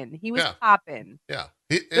popping. He was popping. Yeah.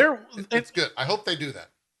 It's good. I hope they do that.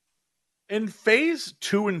 In phase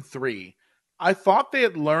 2 and 3, I thought they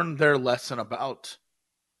had learned their lesson about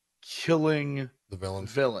killing the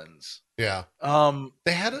villains. Yeah.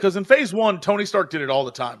 They had because in phase 1, Tony Stark did it all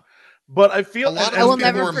the time. But I feel I will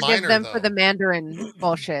never forgive them for the Mandarin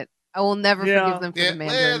bullshit. I will never forgive them for the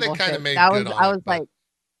Mandarin they bullshit. Kind of made I was like,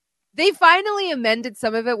 they finally amended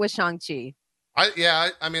some of it with Shang-Chi.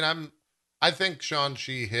 I think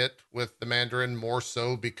Shang-Chi hit with the Mandarin more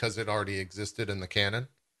so because it already existed in the canon.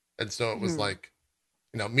 And so it was like,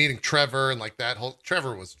 meeting Trevor and like that whole,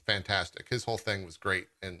 Trevor was fantastic. His whole thing was great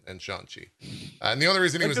in Shang-Chi. And the only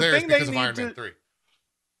reason he was there is because of Iron Man 3.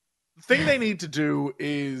 The thing they need to do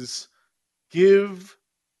is give,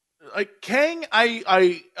 like, Kang,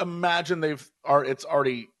 I imagine it's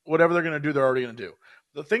already, whatever they're going to do, they're already going to do.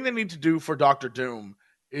 The thing they need to do for Doctor Doom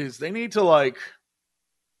is they need to, like,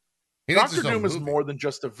 Doctor Doom is more than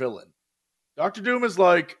just a villain. Doctor Doom is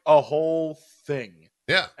like a whole thing.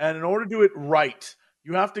 Yeah. And in order to do it right,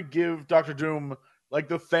 you have to give Doctor Doom like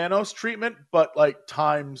the Thanos treatment, but like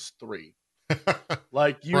times 3.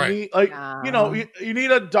 Like you need, like, you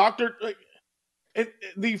need a doctor. Like,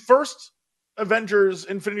 the first Avengers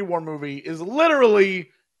Infinity War movie is literally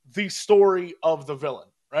the story of the villain,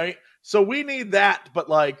 right? So we need that, but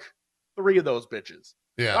like 3 of those bitches.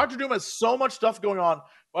 Yeah. Doctor Doom has so much stuff going on.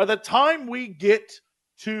 By the time we get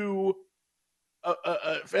to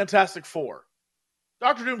Fantastic Four,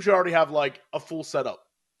 Doctor Doom should already have like a full setup.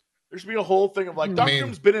 There should be a whole thing of like, Doctor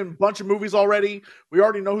Doom's been in a bunch of movies already. We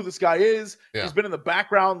already know who this guy is. Yeah. He's been in the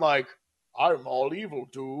background like, I'm all evil,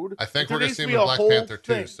 dude. I think we're going to see him in Black Panther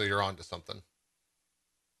too, so you're on to something.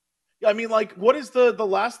 Yeah, I mean, like, what is the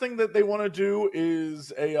last thing that they want to do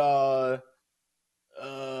is the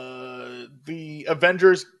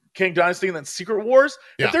Avengers King Dynasty and then Secret Wars.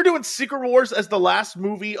 Yeah. If they're doing Secret Wars as the last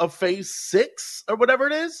movie of phase 6 or whatever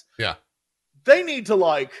it is, they need to,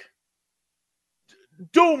 like,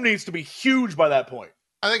 Doom needs to be huge by that point.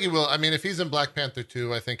 I think he will. I mean, if he's in Black Panther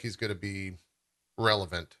 2, I think he's going to be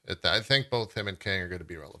relevant at that. I think both him and Kang are going to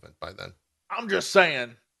be relevant by then. I'm just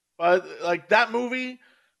saying. But, like, that movie,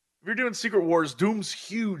 if you're doing Secret Wars, Doom's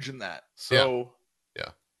huge in that. So...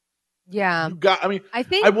 Yeah. You got, I mean,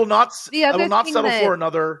 I will not settle for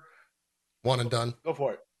another one and done. Go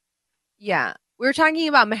for it. Yeah. We were talking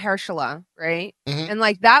about Mahershala, right? Mm-hmm. And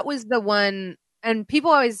like that was the one, and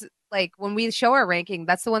people always, like, when we show our ranking,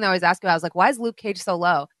 that's the one I always ask about. I was like, why is Luke Cage so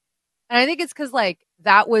low? And I think it's because, like,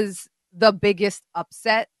 that was the biggest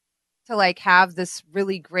upset to, like, have this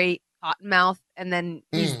really great Cottonmouth, and then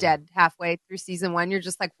he's dead halfway through season 1. You're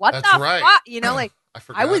just like, what the fuck? You know, like,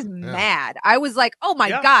 I was mad. I was like, oh my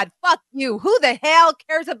God, fuck you. Who the hell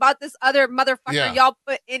cares about this other motherfucker y'all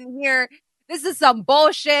put in here? This is some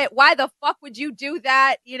bullshit. Why the fuck would you do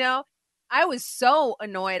that? You know? I was so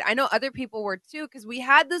annoyed. I know other people were too, because we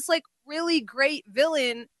had this like really great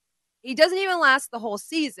villain. He doesn't even last the whole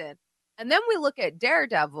season. And then we look at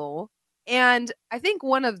Daredevil, and I think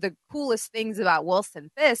one of the coolest things about Wilson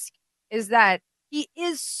Fisk is that he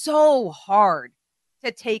is so hard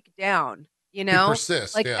to take down, you know? He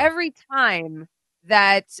persists, like every time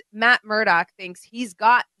that Matt Murdock thinks he's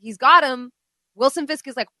got him, Wilson Fisk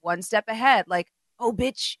is like one step ahead. Like, oh,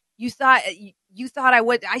 bitch, you thought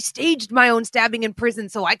I staged my own stabbing in prison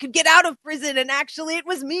so I could get out of prison, and actually it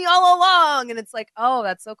was me all along. And it's like, oh,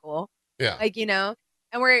 that's so cool. Yeah. Like, you know,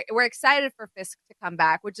 and we're excited for Fisk to come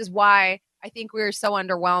back, which is why I think we were so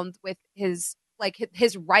underwhelmed with his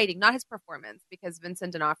writing, not his performance, because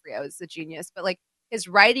Vincent D'Onofrio is a genius, but like his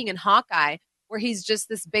writing in Hawkeye, where he's just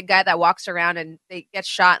this big guy that walks around and they get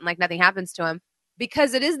shot and like nothing happens to him,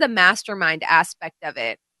 because it is the mastermind aspect of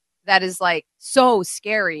it that is like so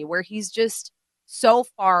scary, where he's just so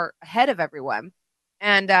far ahead of everyone.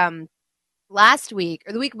 And last week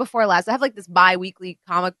or the week before last, I have like this bi-weekly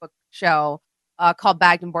comic book show called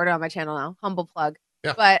Bagged and Boarded on my channel now. Humble plug.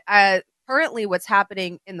 Yeah. But currently what's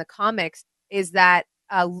happening in the comics is that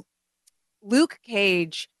Luke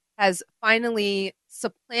Cage has finally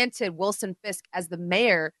supplanted Wilson Fisk as the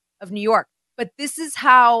mayor of New York. But this is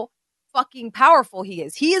how fucking powerful he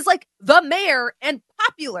is. He is like the mayor and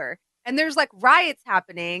popular. And there's like riots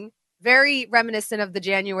happening, very reminiscent of the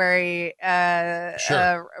January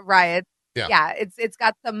riots. Yeah, it's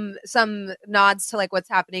got some nods to like what's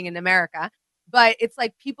happening in America. But it's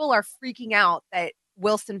like people are freaking out that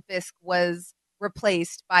Wilson Fisk was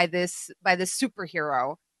replaced by this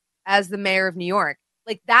superhero as the mayor of New York.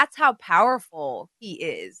 Like, that's how powerful he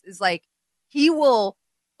is. Is like he will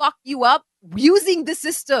fuck you up using the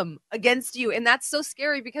system against you. And that's so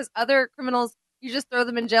scary, because other criminals, you just throw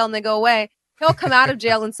them in jail and they go away. He'll come out of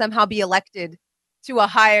jail and somehow be elected to a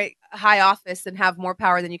high office and have more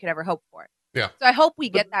power than you could ever hope for. Yeah. So I hope we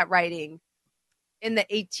get that writing in the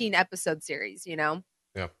 18 episode series, you know?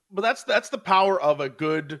 Yeah. But that's the power of a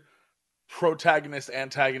good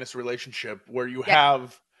protagonist-antagonist relationship, where you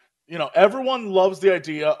have, you know, everyone loves the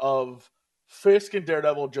idea of Fisk and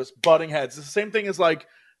Daredevil just butting heads. It's the same thing as like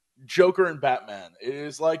Joker and Batman. It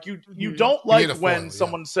is like you don't like when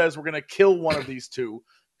someone says we're going to kill one of these two,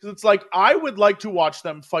 because it's like, I would like to watch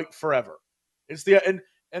them fight forever. It's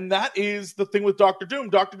and that is the thing with Dr. Doom.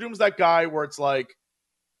 Dr. Doom's that guy where it's like,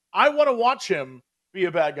 I want to watch him be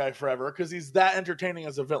a bad guy forever because he's that entertaining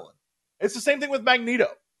as a villain. It's the same thing with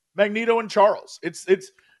Magneto and Charles. It's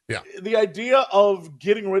the idea of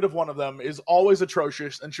getting rid of one of them is always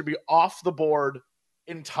atrocious and should be off the board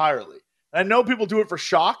entirely. And I know people do it for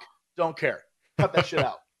shock. Don't care. Cut that shit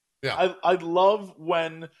out. Yeah. I love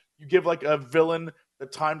when you give like a villain the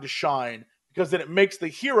time to shine, because then it makes the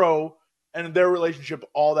hero and their relationship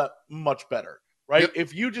all that much better, right? Yep.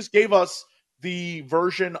 If you just gave us the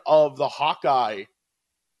version of the Hawkeye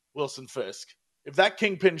Wilson Fisk, if that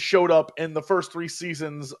Kingpin showed up in the first 3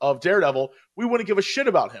 seasons of Daredevil, we wouldn't give a shit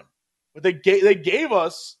about him. But they gave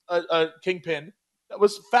us a Kingpin that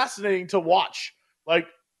was fascinating to watch. Like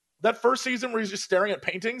that first season where he's just staring at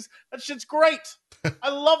paintings, that shit's great. I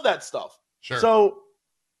love that stuff. Sure. So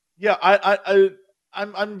yeah,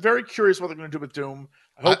 I'm very curious what they're going to do with Doom.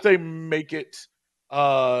 I hope they make it.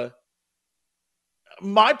 My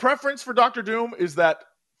preference for Dr. Doom is that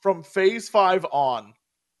from Phase 5 on,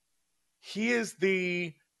 he is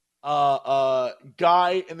the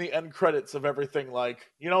guy in the end credits of everything.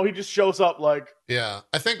 Like, you know, he just shows up like, yeah,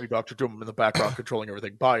 I think Dr. Doom in the background controlling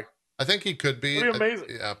everything. Bye. I think he could be. Pretty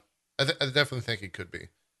amazing. I definitely think he could be.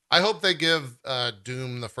 I hope they give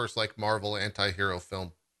Doom the first like Marvel anti-hero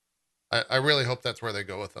film. I really hope that's where they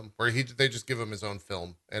go with him, where they just give him his own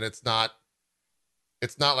film, and it's not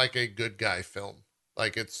like a good guy film.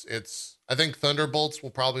 Like it's I think Thunderbolts will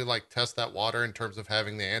probably like test that water in terms of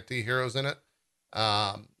having the anti-heroes in it.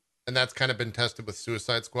 And that's kind of been tested with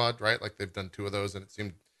Suicide Squad, right? Like they've done 2 of those and it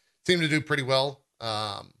seemed to do pretty well.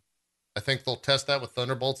 I think they'll test that with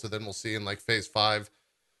Thunderbolts, and then we'll see in like Phase 5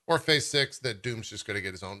 or Phase 6 that Doom's just going to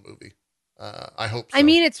get his own movie. I hope so. I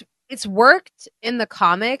mean, it's worked in the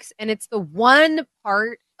comics, and it's the one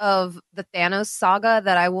part of the Thanos saga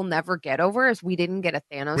that I will never get over, is we didn't get a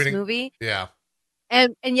Thanos movie. Yeah.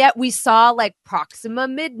 And yet we saw like Proxima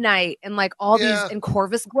Midnight and like all these, and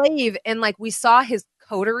Corvus Glaive, and like we saw his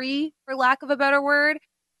coterie, for lack of a better word.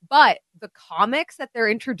 But the comics that they're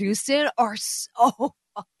introduced in are so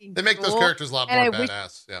fucking They make cool. those characters a lot more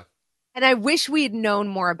badass. Yeah. And I wish we'd known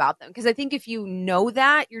more about them, because I think if you know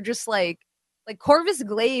that, you're just like Corvus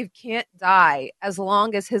Glaive can't die as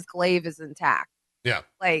long as his glaive is intact. Yeah.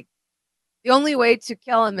 Like the only way to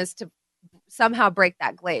kill him is to somehow break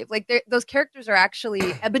that glaive. Like those characters are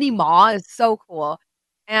actually Ebony Maw is so cool.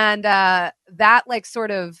 And that like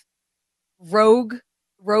sort of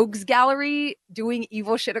rogues gallery doing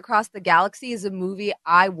evil shit across the galaxy is a movie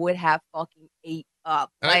I would have fucking ate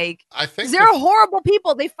up. Like I think they're horrible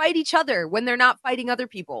people. They fight each other when they're not fighting other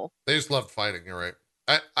people. They just love fighting. You're right.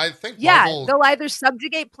 I think Marvel... they'll either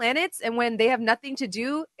subjugate planets, and when they have nothing to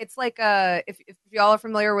do, it's like if y'all are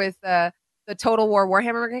familiar with the Total War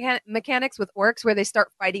Warhammer mechanics with orcs, where they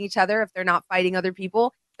start fighting each other if they're not fighting other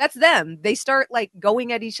people. That's them. They start like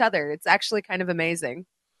going at each other. It's actually kind of amazing.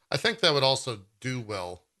 I think that would also do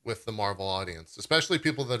well with the Marvel audience, especially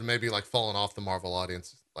people that maybe like fallen off the Marvel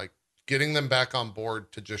audience, like getting them back on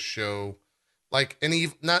board to just show like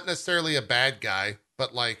not necessarily a bad guy,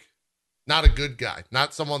 but like not a good guy,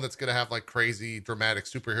 not someone that's going to have like crazy dramatic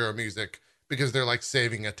superhero music because they're like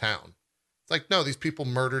saving a town. It's like, no, these people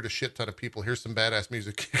murdered a shit ton of people. Here's some badass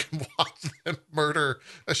music. You can watch them murder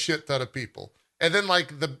a shit ton of people. And then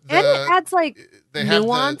like and it adds like they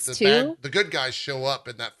nuance have too. The good guys show up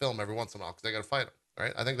in that film every once in a while because they got to fight them.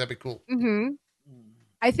 Right? I think that'd be cool. Mm-hmm.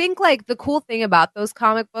 I think like the cool thing about those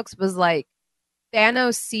comic books was like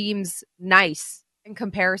Thanos seems nice in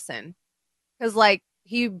comparison because like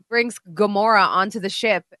he brings Gamora onto the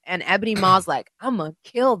ship and Ebony Maw's like, I'm gonna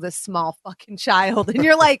kill this small fucking child, and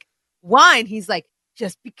you're like, why? And he's like,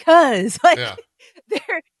 just because. Like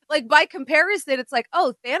they're like, by comparison, it's like,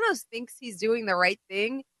 oh, Thanos thinks he's doing the right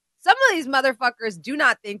thing. Some of these motherfuckers do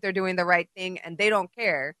not think they're doing the right thing, and they don't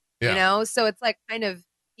care. You know, so it's like kind of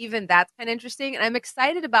even that's kind of interesting. And I'm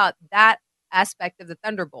excited about that aspect of the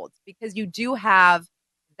Thunderbolts because you do have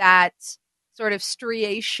that sort of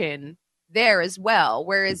striation there as well.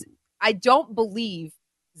 Whereas I don't believe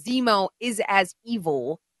Zemo is as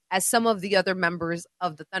evil as some of the other members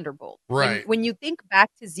of the Thunderbolts. Right. When you think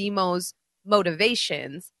back to Zemo's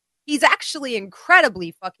motivations, he's actually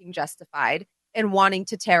incredibly fucking justified in wanting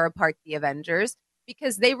to tear apart the Avengers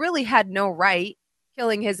because they really had no right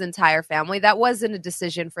killing his entire family. That wasn't a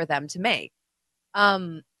decision for them to make.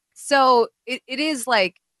 So it is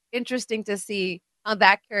like interesting to see how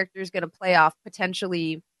that character is going to play off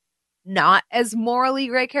potentially not as morally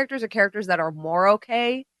great characters or characters that are more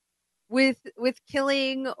okay with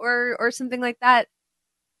killing or something like that.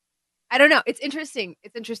 I don't know. It's interesting.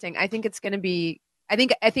 I think it's going to be I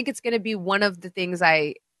think it's going to be one of the things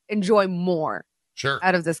I enjoy more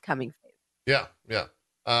out of this coming phase. Yeah.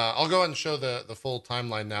 I'll go ahead and show the full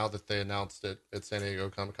timeline now that they announced it at San Diego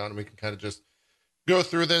Comic-Con, and we can kind of just go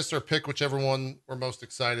through this or pick whichever one we're most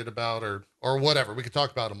excited about or whatever. We could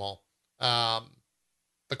talk about them all.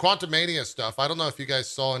 The Quantumania stuff, I don't know if you guys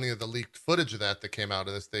saw any of the leaked footage of that came out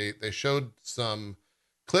of this. They showed some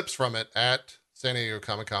clips from it at San Diego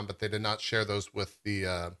Comic-Con, but they did not share those with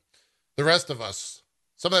the rest of us.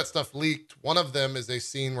 Some of that stuff leaked. One of them is a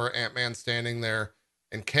scene where Ant-Man's standing there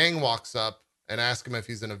and Kang walks up and asks him if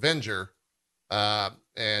he's an Avenger.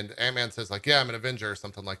 And Ant-Man says like, yeah, I'm an Avenger or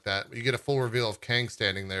something like that. You get a full reveal of Kang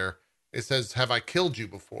standing there. It says, have I killed you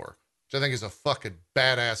before? Which I think is a fucking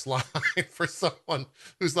badass line for someone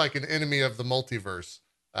who's like an enemy of the multiverse,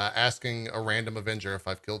 asking a random Avenger if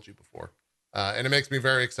I've killed you before. And it makes me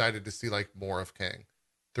very excited to see like more of Kang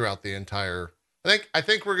throughout the entire. I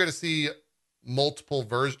think we're going to see multiple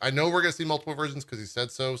versions. I know we're going to see multiple versions because he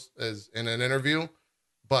said so as in an interview,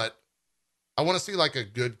 but I want to see like a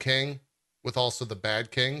good King with also the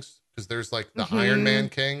bad Kings, because there's like the Iron Man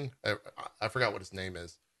King. I forgot what his name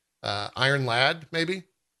is. Iron Lad, maybe?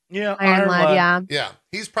 Yeah, Iron Lad, yeah. Yeah,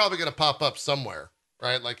 he's probably going to pop up somewhere,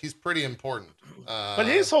 right? Like he's pretty important. But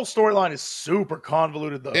his whole storyline is super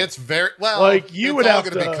convoluted, though. It's very, well, like you would have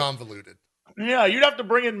to be convoluted. Yeah, you'd have to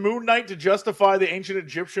bring in Moon Knight to justify the ancient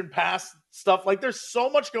Egyptian past stuff. Like there's so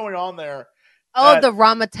much going on there. Oh, the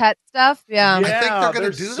Ramatet stuff? Yeah. I think they're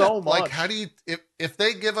going to do so that. Like, how do you, if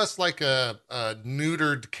they give us like a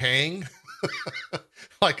neutered Kang,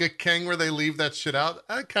 like a Kang where they leave that shit out,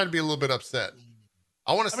 I'd kind of be a little bit upset.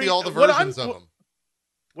 I want to see all the versions of them.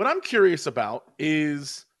 What I'm curious about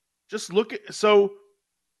is just look at, so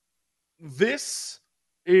this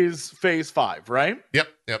is phase 5, right? Yep.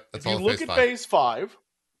 That's all. If you look at phase 5,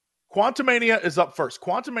 Quantumania is up first.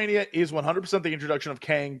 Quantumania is 100% the introduction of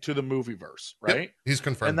Kang to the movieverse, right? Yep, he's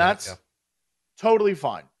confirmed. And that's totally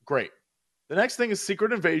fine. Great. The next thing is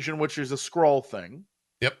Secret Invasion, which is a Skrull thing.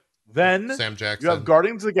 Yep. Then Sam Jackson. You have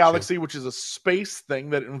Guardians of the Galaxy, which is a space thing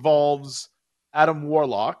that involves Adam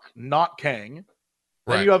Warlock, not Kang.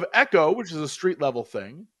 Right. Then you have Echo, which is a street level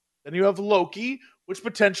thing. Then you have Loki, which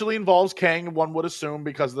potentially involves Kang, one would assume,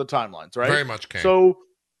 because of the timelines, right? Very much Kang. So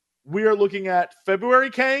we are looking at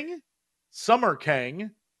February Kang, Summer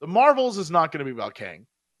Kang. The Marvels is not going to be about Kang.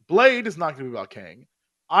 Blade is not going to be about Kang.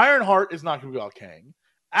 Ironheart is not going to be about Kang.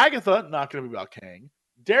 Agatha, not going to be about Kang.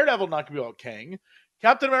 Daredevil, not going to be about Kang.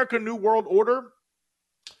 Captain America New World Order,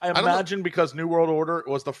 I imagine because New World Order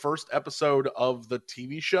was the first episode of the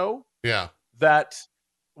TV show. Yeah. That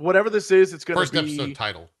whatever this is, it's going to be... First episode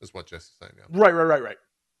title is what Jesse's saying. Yeah. Right.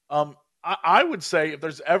 I would say if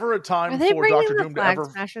there's ever a time for Doctor Doom to ever...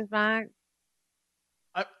 Smashers back?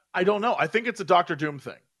 I don't know. I think it's a Doctor Doom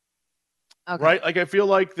thing. Okay. Right? Like, I feel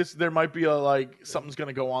like there might be something's going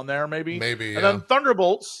to go on there, maybe. Maybe, And then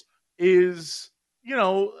Thunderbolts is,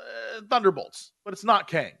 Thunderbolts, but it's not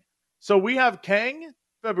Kang. So we have Kang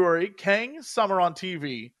February, Kang summer on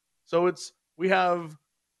TV. So we have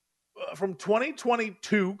from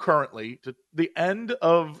 2022 currently to the end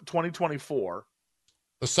of 2024.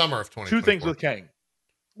 The summer of 2024. 2 things with Kang.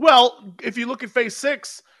 Well, if you look at Phase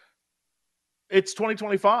 6, it's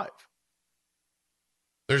 2025.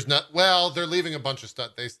 There's not. Well, they're leaving a bunch of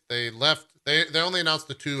stuff. They left. They only announced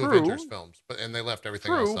the 2 Avengers films, and they left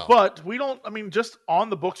everything else out. But we don't. I mean, just on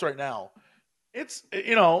the books right now, it's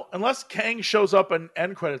unless Kang shows up in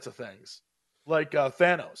end credits of things like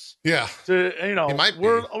Thanos. Yeah.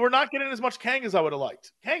 We're not getting as much Kang as I would have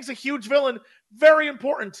liked. Kang's a huge villain, very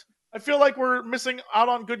important. I feel like we're missing out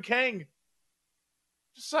on good Kang.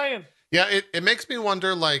 Just saying. Yeah, it makes me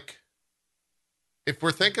wonder, if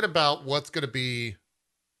we're thinking about what's going to be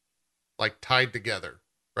tied together,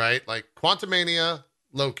 right? Like Quantumania,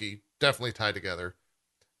 Loki, definitely tied together.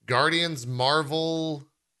 Guardians, Marvel,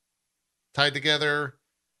 tied together.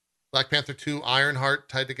 Black Panther 2, Ironheart,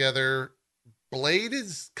 tied together. Blade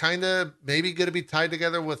is kind of maybe going to be tied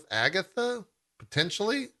together with Agatha,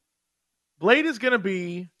 potentially. Blade is going to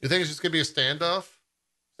be... You think it's just going to be a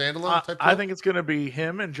standalone type? I think it's going to be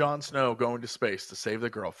him and Jon Snow going to space to save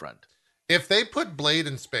the girlfriend. If they put Blade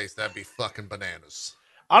in space, that'd be fucking bananas.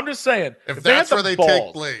 I'm just saying. If that's where they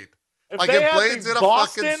take Blade. If Blade's in a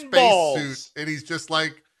fucking spacesuit and he's just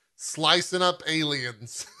slicing up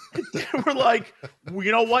aliens. We're like, you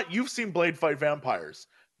know what? You've seen Blade fight vampires.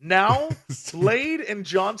 Now, Blade and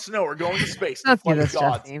Jon Snow are going to space. I'd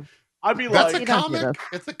be that's a comic.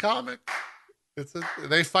 It's a comic.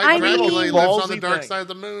 They fight Dracula. He lives on the dark side of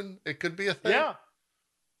the moon. It could be a thing. Yeah.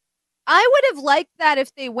 I would have liked that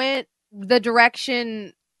if they went the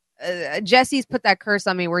direction... Jesse's put that curse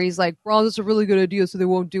on me where he's like, bro, this is a really good idea, so they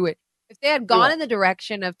won't do it. If they had gone in the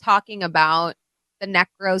direction of talking about the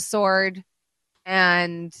Necro sword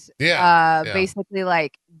and basically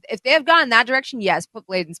if they have gone in that direction, yes, put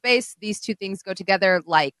Blade in space. These 2 things go together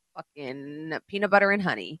like fucking peanut butter and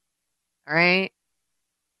honey. All right.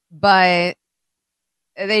 But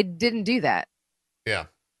they didn't do that. Yeah.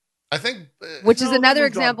 I think. Which is another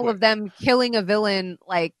example of them killing a villain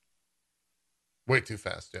way too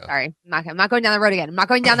fast, yeah. Sorry, I'm not going down the road again. I'm not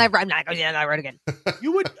going down that road again.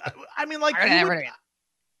 You would, I mean, a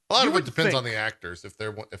lot of it depends on the actors if they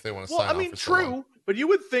want to sign off. Well, I mean, true, but you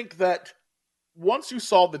would think that once you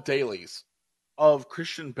saw the dailies of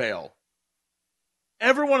Christian Bale,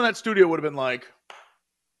 everyone in that studio would have been like,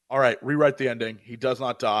 all right, rewrite the ending. He does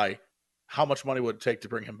not die. How much money would it take to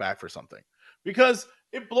bring him back for something? Because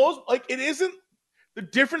it blows, it isn't the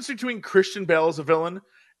difference between Christian Bale as a villain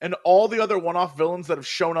and all the other one-off villains that have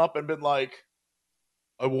shown up and been like,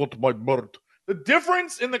 I want my bird. The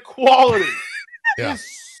difference in the quality is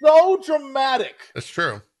so dramatic. It's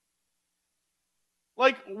true.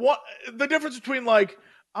 What the difference between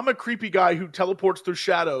I'm a creepy guy who teleports through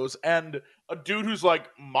shadows and a dude who's like,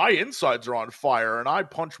 my insides are on fire and I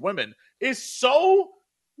punch women is so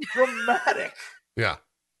dramatic. Yeah.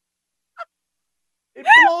 It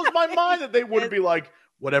blows my mind that they wouldn't be like,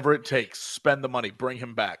 whatever it takes, spend the money, bring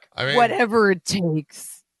him back. I mean, whatever it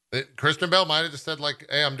takes. Christian Bale might have just said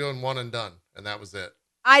hey, I'm doing one and done, and that was it.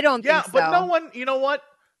 I don't think so. But no one, you know what?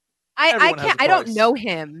 I can't. I don't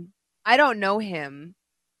know him.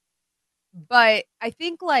 But I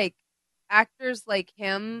think actors like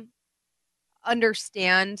him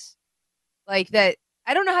understand that.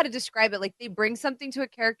 I don't know how to describe it. They bring something to a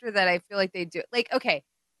character that I feel like they do. Okay,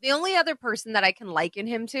 the only other person that I can liken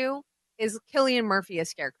him to is Cillian Murphy as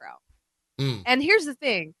Scarecrow. And here's the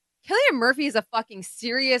thing. Cillian Murphy is a fucking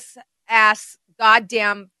serious ass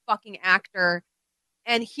goddamn fucking actor.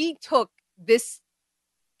 And he took this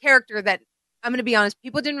character that, I'm going to be honest,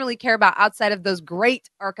 people didn't really care about outside of those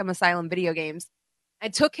great Arkham Asylum video games,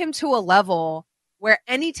 and took him to a level where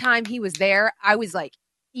anytime he was there, I was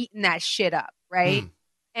eating that shit up. Right.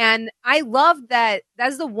 And I love that.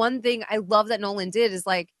 That's the one thing I love that Nolan did is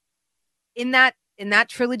in that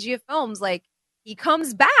trilogy of films, he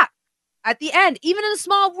comes back at the end, even in a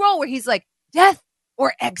small role where he's like, death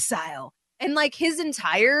or exile. And like his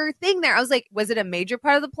entire thing there, I was like, was it a major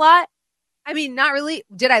part of the plot? I mean, not really.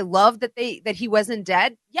 Did I love that he wasn't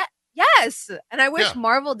dead? Yeah, yes. And I wish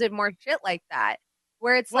Marvel did more shit like that,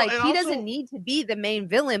 where it's like he doesn't need to be the main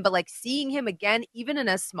villain, but like seeing him again, even in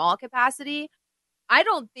a small capacity, I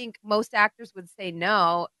don't think most actors would say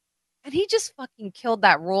no. And he just fucking killed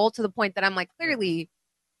that role to the point that I'm like, clearly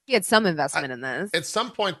he had some investment in this. At some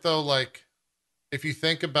point, though, like if you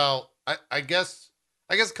think about, I guess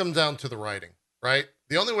it comes down to the writing, right?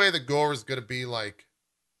 The only way that Gore is going to be like,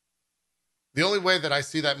 the only way that I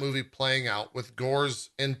see that movie playing out with Gore's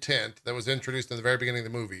intent that was introduced in the very beginning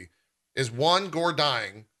of the movie is one, Gore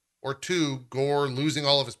dying, or two, Gore losing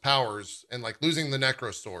all of his powers and like losing the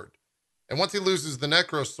Necro Sword. And once he loses the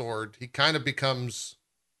Necro Sword, he kind of becomes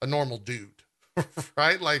a normal dude,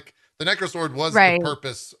 right? Like the Necro Sword was the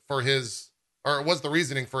purpose for his, or it was the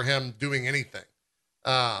reasoning for him doing anything.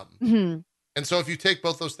 And so if you take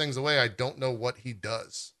both those things away, I don't know what he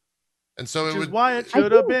does. And so which is why it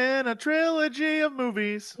should have been a trilogy of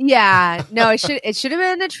movies. Yeah, no, it should have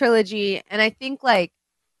been a trilogy. And I think like,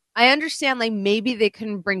 I understand like maybe they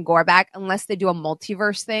couldn't bring Gore back unless they do a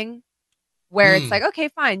multiverse thing. Where it's like, okay,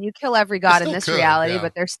 fine, you kill every god in this reality,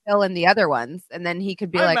 but they're still in the other ones, and then he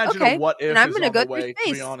could be like, okay, and I'm going to go through space.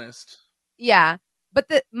 To be honest, yeah.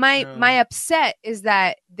 But my upset is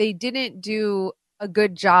that they didn't do a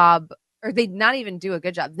good job, or they not even do a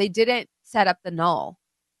good job. They didn't set up the null.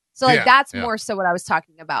 So like that's more so what I was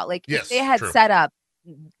talking about. Like if they had set up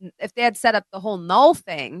the whole null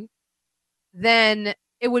thing, then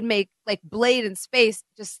it would make like Blade in space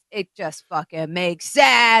it just fucking makes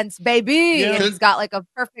sense, baby. Yeah. And he's got like a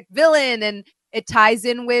perfect villain and it ties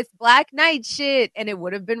in with Black Knight shit and it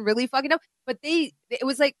would have been really fucking dope. But it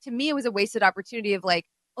was like, to me, it was a wasted opportunity of like,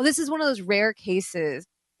 oh, this is one of those rare cases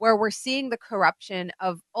where we're seeing the corruption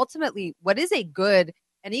of ultimately what is a good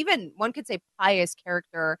and even one could say pious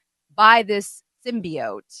character by this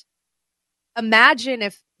symbiote. Imagine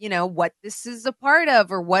if, what this is a part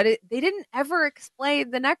of or they didn't ever explain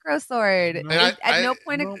the Necro Sword. At no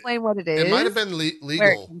point explain what it is. It might have been legal.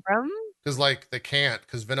 Where it came from. Because like they can't,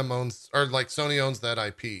 because Venom owns, or like Sony owns that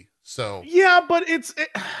IP. So yeah, but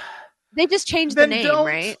they just changed the name,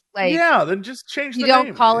 right? Like, yeah, then just change the name. You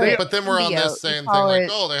don't call it. But then we're on this same thing, like,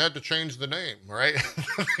 they had to change the name, right?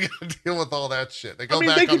 They got to deal with all that shit. They go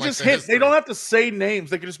back they could on, just hint. They don't have to say names.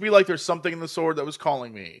 They could just be like, "There's something in the sword that was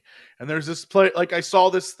calling me," and there's this play. Like I saw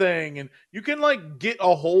this thing, and you can like get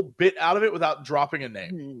a whole bit out of it without dropping a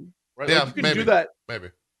name, right? Yeah, like, you can do that. Maybe.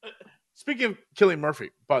 Speaking of Cillian Murphy,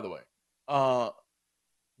 by the way, a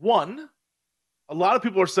lot of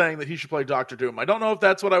people are saying that he should play Dr. Doom. I don't know if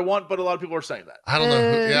that's what I want, but a lot of people are saying that. I don't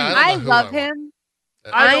know. I love him.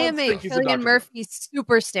 I am a Cillian Murphy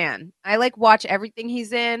super stan. I like watch everything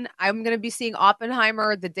he's in. I'm going to be seeing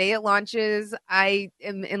Oppenheimer the day it launches. I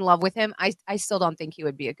am in love with him. I still don't think he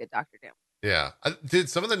would be a good Dr. Doom. Yeah.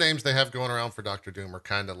 Some of the names they have going around for Dr. Doom are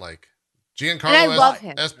kind of like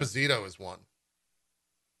Giancarlo Esposito is one.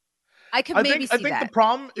 I think the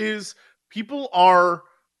problem is people are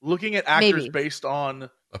looking at actors based on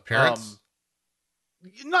appearance.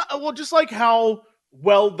 Just like how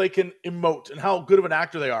well they can emote and how good of an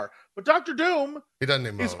actor they are. But Dr. Doom, he doesn't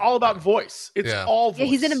emote. It's all about voice. It's all voice. Yeah,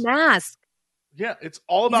 he's in a mask. Yeah, it's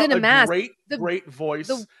all about a great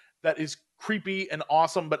voice that is creepy and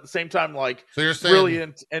awesome, but at the same time, like, so you're saying,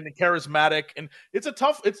 brilliant and charismatic. And it's a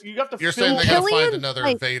tough. You have to. You're saying they got to find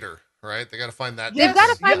another Vader, right? They got to find that. They've got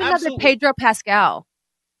to find another Pedro Pascal.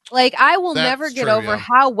 Like, I will never get over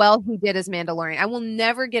how well he did as Mandalorian. I will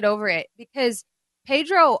never get over it because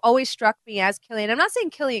Pedro always struck me as Cillian. I'm not saying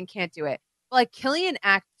Cillian can't do it, but like Cillian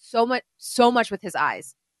acts so much with his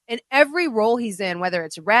eyes. In every role he's in, whether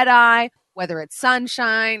it's Red Eye, whether it's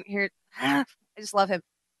Sunshine, I just love him.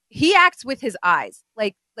 He acts with his eyes.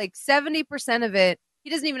 Like 70% of it, he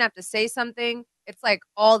doesn't even have to say something. It's like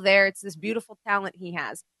all there. It's this beautiful talent he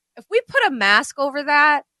has. If we put a mask over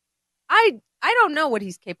that, I don't know what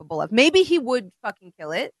he's capable of. Maybe he would fucking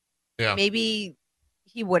kill it. Yeah. Maybe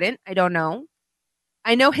he wouldn't. I don't know.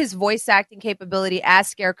 I know his voice acting capability as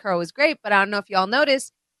Scarecrow is great, but I don't know if y'all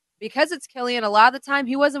noticed, because it's Cillian, a lot of the time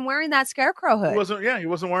he wasn't wearing that Scarecrow hood. He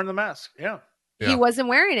wasn't wearing the mask. Yeah. He wasn't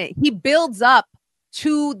wearing it. He builds up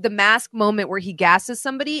to the mask moment where he gasses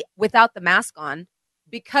somebody without the mask on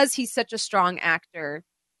because he's such a strong actor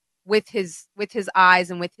with his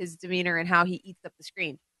eyes and with his demeanor and how he eats up the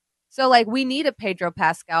screen. So, like, we need a Pedro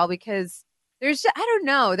Pascal because I don't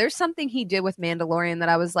know, there's something he did with Mandalorian that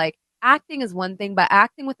I was like, acting is one thing, but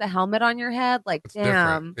acting with the helmet on your head, like, it's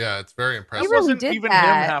damn. Different. Yeah, it's very impressive. It wasn't even him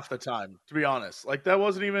half the time, to be honest. Like, that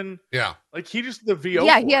wasn't even... Yeah. Like, he just, the VO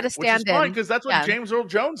he had to stand in. Because that's what James Earl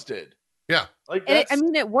Jones did. Yeah. Like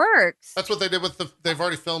it works. That's what they did with they've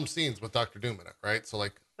already filmed scenes with Dr. Doom in it, right? So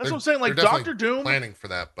like that's what I'm saying. Like Dr. Doom planning for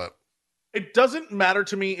that, but it doesn't matter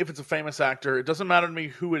to me if it's a famous actor. It doesn't matter to me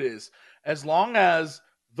who it is, as long as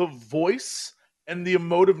the voice and the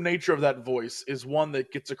emotive nature of that voice is one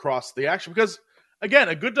that gets across the action. Because again,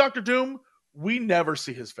 a good Dr. Doom, we never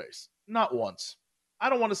see his face, not once. I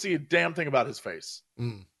don't want to see a damn thing about his face.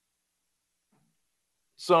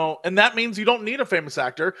 So, and that means you don't need a famous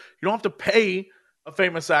actor. You don't have to pay a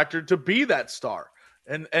famous actor to be that star.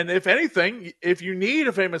 And if anything, if you need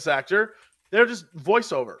a famous actor, they're just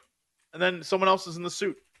voiceover. And then someone else is in the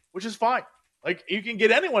suit, which is fine. Like, you can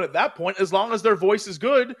get anyone at that point as long as their voice is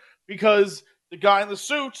good, because the guy in the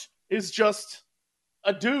suit is just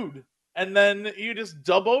a dude. And then you just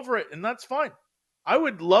dub over it, and that's fine. I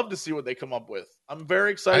would love to see what they come up with. I'm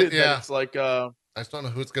very excited that it's like... I just don't know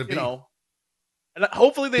who it's going to be. And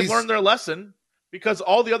hopefully they've learned their lesson, because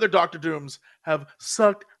all the other Dr. Dooms have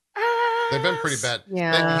sucked ass. They've been pretty bad.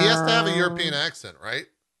 Yeah. He has to have a European accent, right?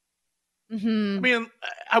 Mm-hmm. I mean,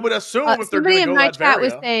 I would assume if they're somebody going to go in my that chat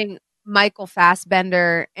area. was saying Michael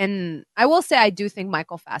Fassbender, and I will say I do think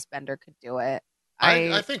Michael Fassbender could do it.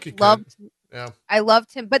 I think he could. Yeah, I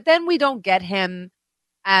loved him, but then we don't get him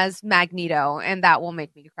as Magneto, and that will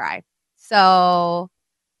make me cry. So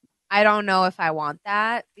I don't know if I want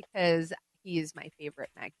that, because he is my favorite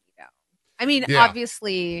Magneto. I mean,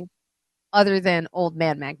 obviously, other than old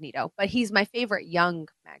man Magneto, but he's my favorite young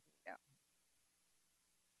Magneto.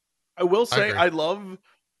 I will say I love...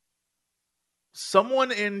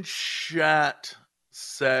 Someone in chat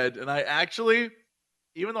said, and I actually,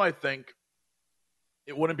 even though I think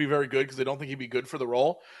it wouldn't be very good because I don't think he'd be good for the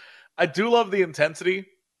role, I do love the intensity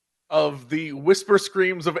of the whisper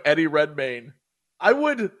screams of Eddie Redmayne. I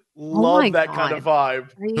would love that kind of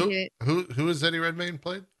vibe. Who is Eddie Redmayne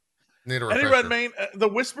played? Eddie Redmayne, the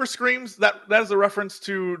whisper screams, that is a reference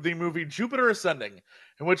to the movie Jupiter Ascending,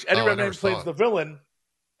 in which Eddie Redmayne plays the villain.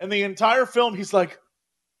 And the entire film, he's like,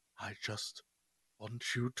 I just want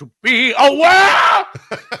you to be aware.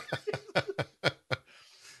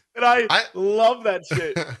 And I love that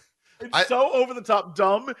shit. It's so over the top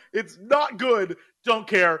dumb. It's not good. Don't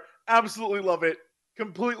care. Absolutely love it.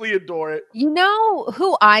 Completely adore it. You know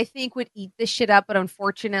who I think would eat this shit up, but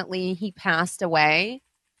unfortunately he passed away?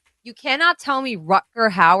 You cannot tell me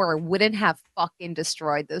Rutger Hauer wouldn't have fucking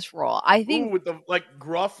destroyed this role. I think with the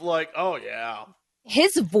gruff, oh yeah.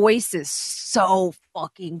 His voice is so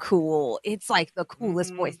fucking cool. It's like the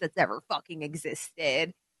coolest voice that's ever fucking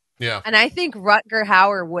existed. Yeah. And I think Rutger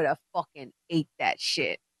Hauer would have fucking ate that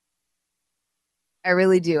shit. I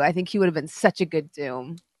really do. I think he would have been such a good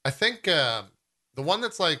Doom. I think the one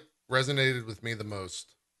that's resonated with me the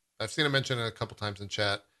most, I've seen him mention it a couple times in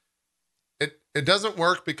chat. It doesn't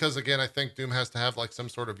work because, again, I think Doom has to have some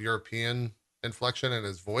sort of European inflection in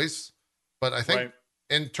his voice. But I think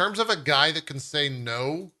in terms of a guy that can say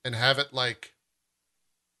no and have it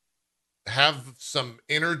have some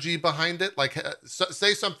energy behind it,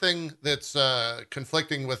 say something that's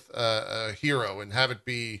conflicting with a hero and have it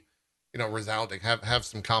be, resounding, have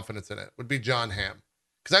some confidence in it, would be John Hamm.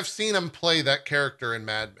 Because I've seen him play that character in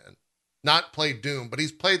Mad Men. Not play Doom, but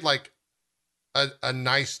he's played a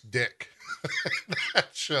nice dick. That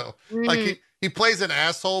show. He plays an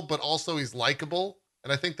asshole, but also he's likable.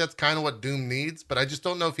 And I think that's kind of what Doom needs, but I just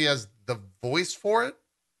don't know if he has the voice for it.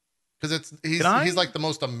 Because he's the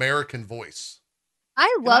most American voice.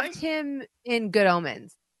 I loved him in Good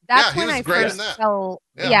Omens. That's when I first fell.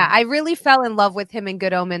 Yeah, I really fell in love with him in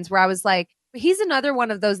Good Omens, where I was like, he's another one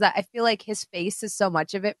of those that I feel like his face is so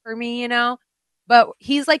much of it for me, But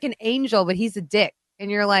he's like an angel, but he's a dick. And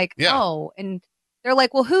you're like, oh. And they're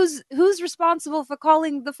like, well, who's responsible for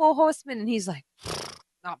calling the Four Horsemen? And he's like,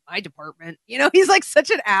 not my department. He's like such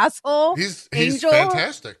an asshole. He's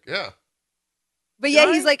fantastic. Yeah. But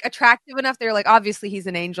he's attractive enough. They're like, obviously he's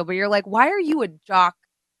an angel, but you're like, why are you a jock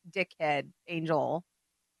dickhead angel?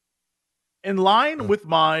 In line with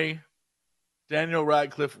my Daniel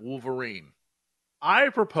Radcliffe Wolverine, I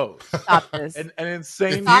propose an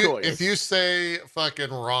insane choice. If you say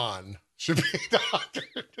fucking Ron should be Dr.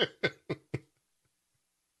 Doom.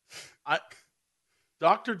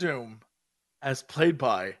 Dr. Doom, as played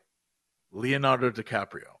by Leonardo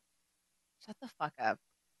DiCaprio. Shut the fuck up.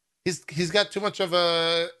 He's got too much of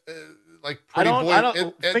a pretty boy. I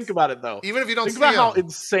don't think about it though. Even if you don't think about how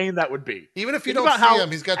insane that would be. Even if you don't see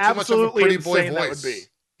him, he's got too much of a pretty boy voice. That would be.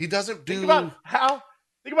 He doesn't do. Think about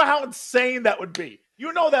how insane that would be.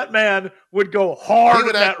 That man would go hard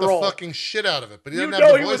in that role. He would act the fucking shit out of it, but he doesn't have the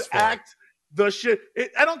voice. He would act the shit.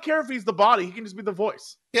 I don't care if he's the body; he can just be the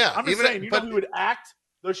voice. Yeah, I'm just saying. He would act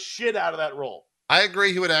the shit out of that role. I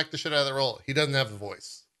agree he would act the shit out of the role. He doesn't have the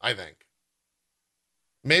voice, I think.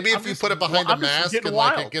 Maybe if you put it behind a mask and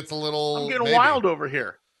like it gets a little... I'm getting wild over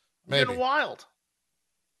here. Maybe. Getting wild.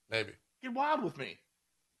 Maybe. Get wild with me.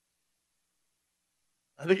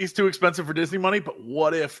 I think he's too expensive for Disney money, but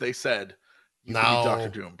what if they said, you can be Dr.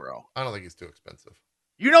 Doom, bro? I don't think he's too expensive.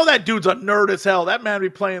 You know that dude's a nerd as hell. That man be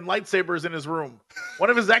playing lightsabers in his room.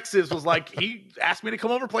 One of his exes was like, he asked me to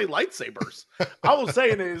come over and play lightsabers. All I was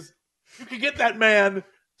saying is, you could get that man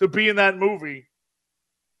to be in that movie.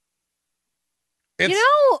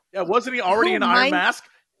 Yeah, wasn't he already in Iron Mask?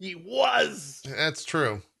 He was. That's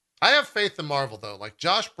true. I have faith in Marvel, though. Like,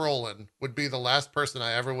 Josh Brolin would be the last person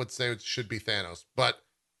I ever would say should be Thanos, but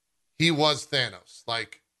he was Thanos.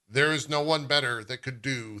 Like, there is no one better that could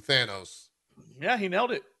do Thanos. Yeah, he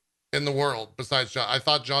nailed it. In the world, besides Josh. I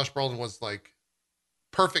thought Josh Brolin was, like,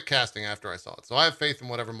 perfect casting after I saw it. So I have faith in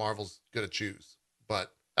whatever Marvel's going to choose.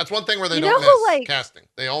 But that's one thing where they don't miss casting.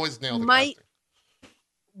 They always nail the casting.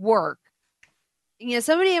 Work.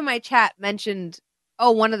 Somebody in my chat mentioned,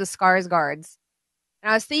 one of the Skarsgårds.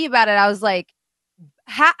 And I was thinking about it. I was like,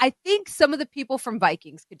 I think some of the people from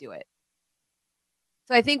Vikings could do it.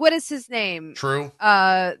 So I think, what is his name? True.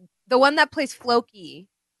 The one that plays Floki.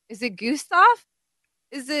 Is it Gustav?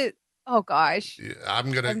 Is it? Oh gosh. Yeah,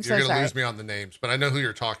 you're gonna lose me on the names, but I know who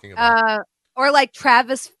you're talking about. Or like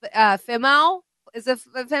Travis Fimmel. Is it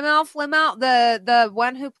Flimmel? The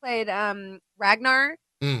one who played Ragnar.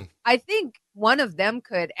 I think one of them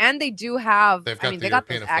could, and they do have. They got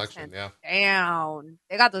those accents down.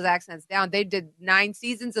 They got those accents down. They did 9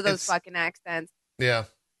 seasons of those fucking accents. Yeah,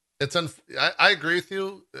 I agree with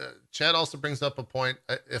you. Chad also brings up a point.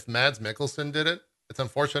 If Mads Mikkelsen did it, it's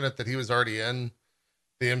unfortunate that he was already in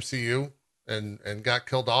the MCU and got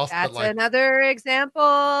killed off. That's another example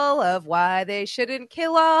of why they shouldn't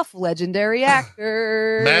kill off legendary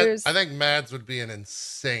actors. I think Mads would be an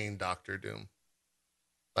insane Doctor Doom.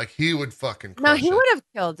 Like, he would fucking crush he would have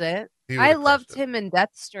killed it. I loved him in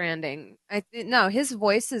Death Stranding. His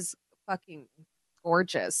voice is fucking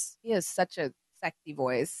gorgeous. He has such a sexy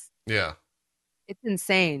voice. Yeah. It's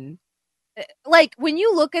insane. Like, when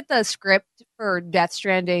you look at the script for Death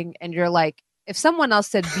Stranding and you're like, if someone else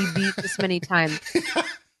said be beat this many times,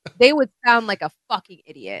 they would sound like a fucking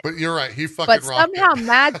idiot. But you're right. He fucking But somehow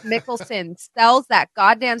Mads Mikkelsen sells that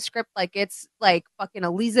goddamn script like it's like fucking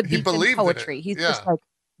Elizabethan poetry. He's just like,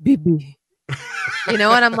 BB. And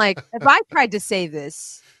I'm like, if I tried to say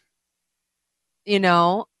this,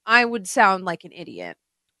 I would sound like an idiot.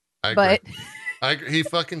 I agree. He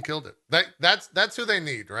fucking killed it. That's who they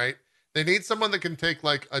need, right? They need someone that can take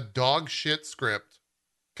like a dog shit script,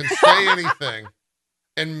 can say anything,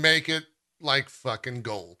 and make it like fucking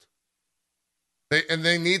gold.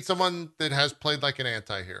 They need someone that has played like an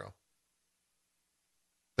anti-hero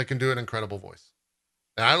that can do an incredible voice.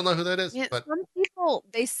 And I don't know who that is, but some people,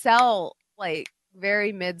 they sell like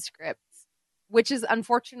very mid scripts, which is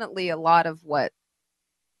unfortunately a lot of what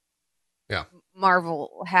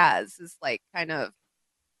Marvel has, is like kind of,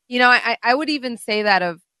 I would even say that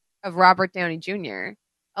of Robert Downey Jr.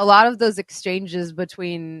 A lot of those exchanges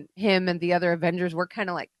between him and the other Avengers were kind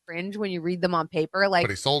of like cringe when you read them on paper, like, but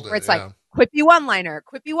he sold it, where it's like quippy one-liner,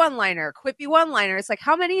 quippy one-liner, quippy one-liner. It's like,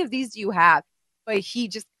 how many of these do you have? But he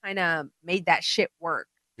just kind of made that shit work.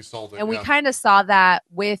 He sold it. And we kind of saw that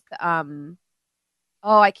with,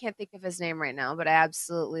 I can't think of his name right now, but I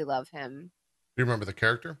absolutely love him. Do you remember the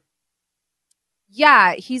character?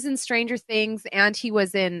 Yeah, he's in Stranger Things, and he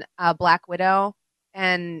was in Black Widow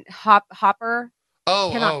and Hopper.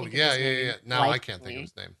 Yeah. Now I can't think of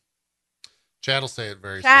his name. Chad will say it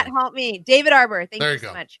very Chat, soon. help me. David Arbor. Thank you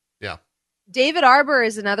so much. Yeah. David Arbor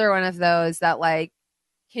is another one of those that like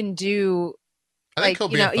can do, like,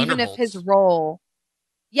 even if his role,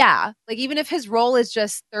 even if his role is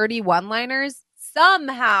just 30 one-liners,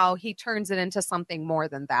 somehow he turns it into something more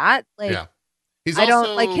than that. Like,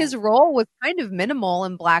 his role was kind of minimal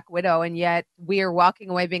in Black Widow, and yet we are walking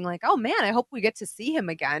away being like, oh man, I hope we get to see him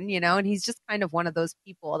again, and he's just kind of one of those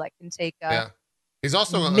people that can take he's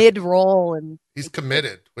also mid-roll, and he's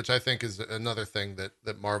committed, which I think is another thing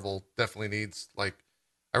that Marvel definitely needs. Like,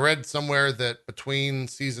 I read somewhere that between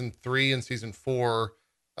season 3 and season 4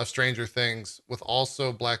 of Stranger Things, with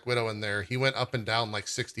also Black Widow in there, he went up and down like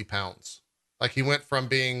 60 pounds. Like, he went from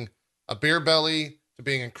being a beer belly to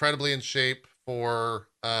being incredibly in shape for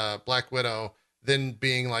Black Widow, then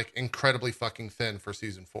being like incredibly fucking thin for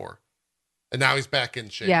season 4. And now he's back in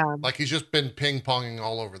shape. Yeah. Like, he's just been ping-ponging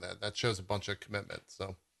all over that. That shows a bunch of commitment.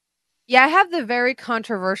 So, yeah, I have the very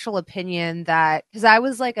controversial opinion that, because I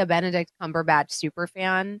was like a Benedict Cumberbatch super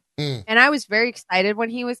fan, and I was very excited when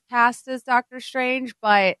he was cast as Doctor Strange,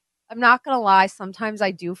 but I'm not gonna lie. Sometimes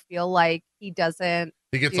I do feel like he doesn't.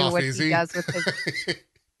 He gets off easy. He does with his.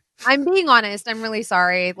 I'm being honest. I'm really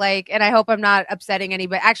sorry. Like, and I hope I'm not upsetting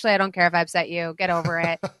anybody. Actually, I don't care if I upset you. Get over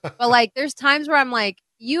it. But like, there's times where I'm like,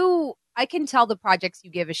 I can tell the projects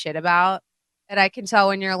you give a shit about, and I can tell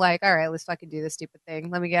when you're like, all right, let's fucking do this stupid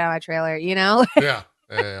thing. Let me get out my trailer. You know?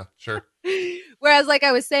 Yeah, sure. Whereas, like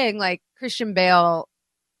I was saying, like Christian Bale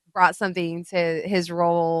brought something to his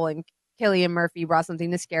role, and Cillian Murphy brought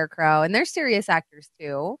something to Scarecrow, and they're serious actors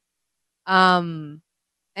too. And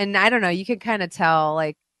I don't know, you can kind of tell,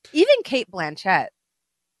 like, even Cate Blanchett,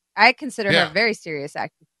 I consider her a very serious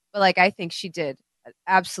actor, but like I think she did an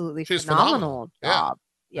absolutely phenomenal job.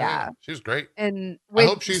 Yeah, she was great. And with, I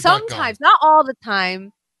hope she's sometimes, not all the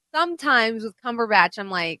time, sometimes with Cumberbatch, I'm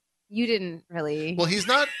like, you didn't really. Well, he's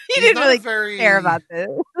not. He didn't really care about this.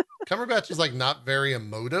 Cumberbatch is like not very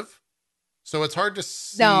emotive, so it's hard to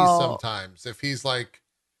see sometimes if he's like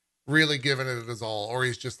really giving it his all, or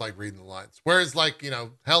he's just like reading the lines. Whereas, like, you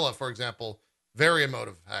know, Hela, for example, very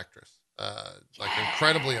emotive actress, like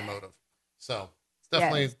incredibly emotive. So it's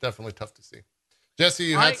definitely tough to see. Jesse,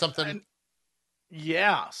 you had something.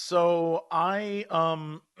 Yeah. So I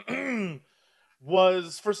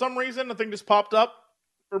was, for some reason, a thing just popped up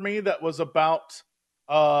for me that was about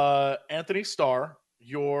Anthony Starr,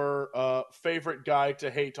 your favorite guy to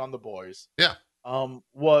hate on The Boys. Yeah.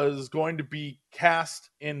 Was going to be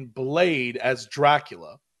cast in Blade as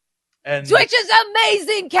Dracula. Which is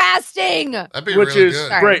amazing casting. That'd be really is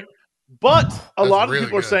good. Great. But a lot of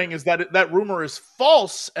people are saying is that that rumor is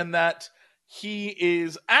false, and that he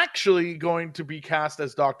is actually going to be cast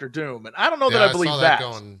as Doctor Doom. And I don't know that I believe that.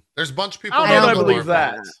 There's a bunch of people. I don't know that I believe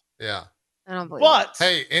that. Yeah. I don't believe but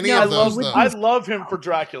hey, of those though. I love him for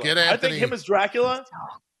Dracula. Get Anthony. I think him as Dracula.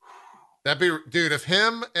 That'd be, dude, if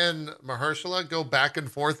him and Mahershala go back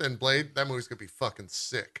and forth in Blade, that movie's gonna be fucking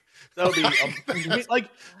sick. That would be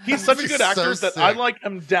like, he's such a good actor that I like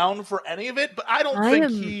him down for any of it, but I don't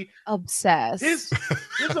think he obsessed. His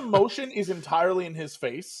emotion is entirely in his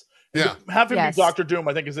face. Yeah. Have him be Doctor Doom,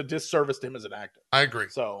 I think, is a disservice to him as an actor. I agree.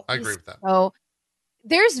 So I agree with that. So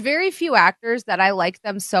there's very few actors that I like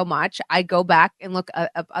them so much. I go back and look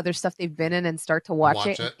up other stuff they've been in and start to watch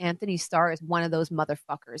it. And Anthony Starr is one of those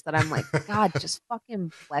motherfuckers that I'm like, God, just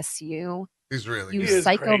fucking bless you. He's really you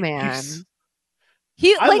psycho man. I said,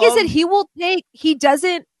 he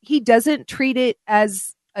doesn't treat it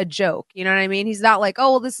as a joke. You know what I mean? He's not like,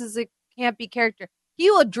 oh, well, this is a campy character. He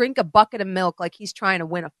will drink a bucket of milk like he's trying to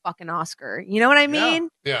win a fucking Oscar. You know what I mean?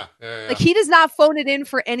 Yeah. Like, he does not phone it in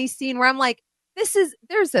for any scene where I'm like,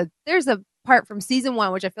 there's a part from season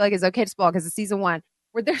 1, which I feel like is okay to spoil because it's season 1,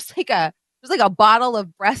 where there's like a bottle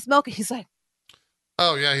of breast milk, and he's like,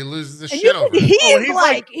 oh yeah, he loses his shit over it. He is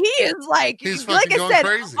like he's like I said,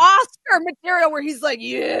 crazy. Oscar material, where he's like,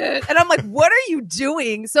 yeah, and I'm like, what are you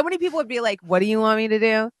doing? So many people would be like, what do you want me to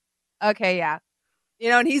do? Okay, yeah, you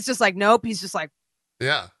know, and he's just like, nope. He's just like,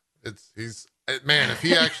 yeah, man. If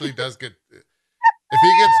he actually does get, if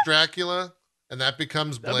he gets Dracula and that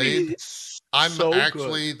becomes Blade,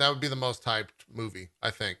 that would be the most hyped movie, I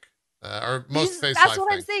think, or most face. That's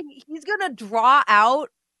what I'm saying. He's gonna draw out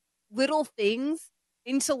little things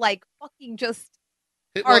into like fucking just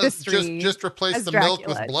artistry. Just replace the milk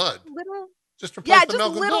with blood. Just milk with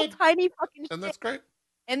little blood. Tiny fucking and that's great.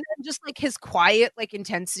 And then just like his quiet like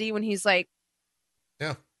intensity when he's like,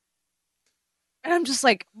 yeah. And I'm just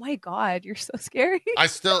like, oh my God, you're so scary. I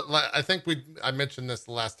think I mentioned this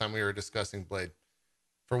the last time we were discussing Blade.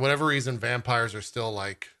 For whatever reason, vampires are still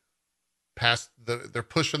like they're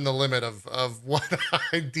pushing the limit of what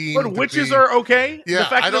I deem. But witches are okay. Yeah, the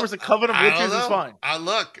fact that there was a coven of witches is fine.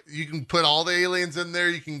 Look, you can put all the aliens in there.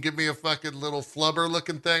 You can give me a fucking little flubber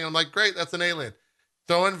looking thing. I'm like, great, that's an alien.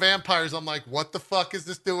 Throw in vampires. I'm like, what the fuck is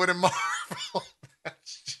this doing in Marvel?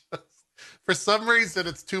 For some reason,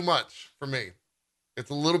 it's too much for me. It's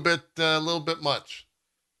a little bit much.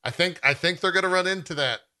 I think they're gonna run into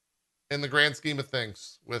that in the grand scheme of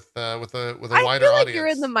things with a wider audience. You're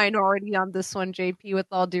in the minority on this one, JP, with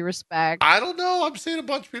all due respect. I don't know. I'm seeing a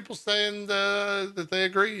bunch of people saying that they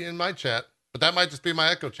agree in my chat, but that might just be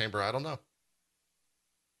my echo chamber. I don't know.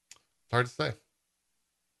 It's hard to say.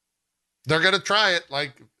 They're going to try it.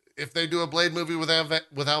 Like, if they do a Blade movie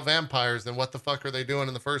without vampires, then what the fuck are they doing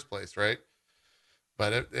in the first place, right?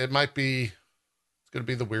 But it might be, it's going to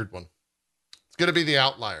be the weird one. It's going to be the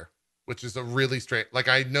outlier, which is a really straight, like,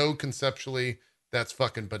 I know conceptually that's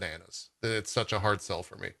fucking bananas, that it's such a hard sell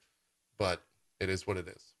for me, but it is what it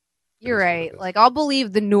is. You're right. Like, I'll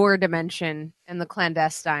believe the newer dimension and the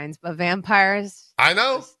clandestines, but vampires. I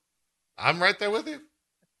know. I'm right there with you.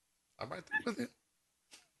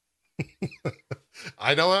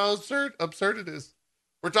 I know how absurd it is.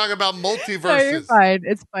 We're talking about multiverses. No, you're fine.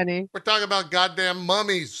 It's funny. We're talking about goddamn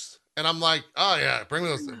mummies. And I'm like, oh yeah, bring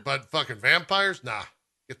those. But fucking vampires? Nah.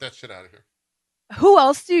 Get that shit out of here. Who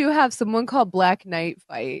else do you have someone called Black Knight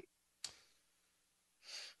fight?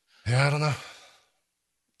 Yeah, I don't know.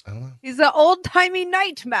 He's an old-timey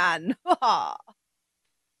knight man. I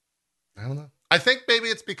don't know. I think maybe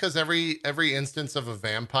it's because every instance of a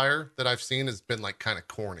vampire that I've seen has been like kind of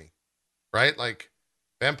corny, right? Like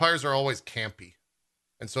vampires are always campy.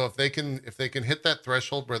 And so if they can hit that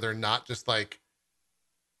threshold where they're not just like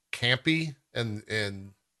campy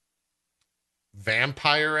and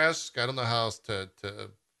vampire-esque, I don't know how else to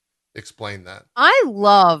explain that. I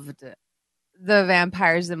loved the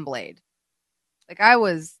vampires in Blade. Like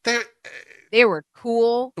they were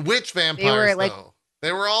cool. Which vampires though?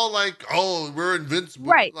 They were all like, oh, we're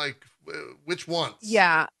invincible. Right. Like which ones?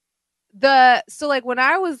 Yeah. So like when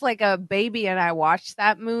I was like a baby and I watched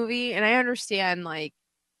that movie, and I understand like,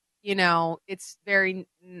 you know, it's very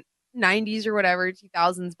 90s or whatever,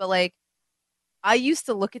 2000s, but like I used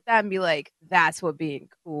to look at that and be like, that's what being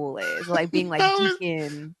cool is. Like being like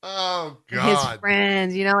Deacon. Oh God. And his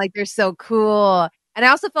friends, you know, like they're so cool. And I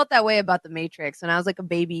also felt that way about The Matrix when I was like a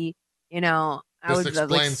baby, you know. I was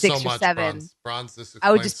like 6 or 7. Bronze,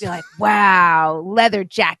 I would just be like, wow, leather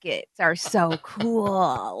jackets are so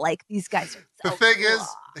cool. Like these guys are so The thing cool. is,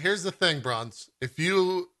 here's the thing, Bronze. If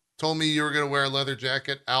you told me you were going to wear a leather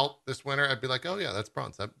jacket out this winter, I'd be like, oh yeah, that's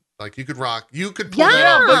Bronze. Like you could pull that off. You could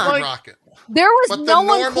rock it. There was no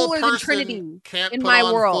one cooler than Trinity in my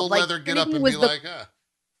world. Like leather, get up and be like,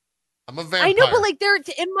 I'm a vampire. I know, but like they're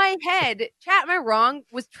in my head. Chat, am I wrong?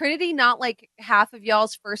 Was Trinity not like half of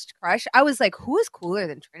y'all's first crush? I was like, who is cooler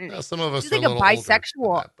than Trinity? Some of us she's like a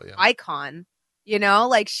bisexual icon. You know,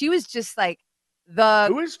 like she was just like the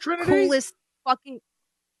who is Trinity? Coolest fucking.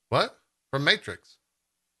 What? From Matrix.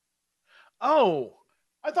 Oh,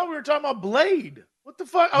 I thought we were talking about Blade. What the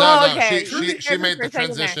fuck? No, okay. She made the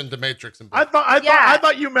transition to Matrix and Blade. I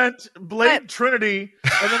thought you meant Blade Trinity,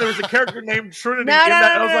 and then there was a character named Trinity in that.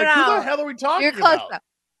 And I was like, who the hell are we talking about? You're close though.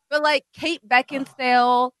 But like Kate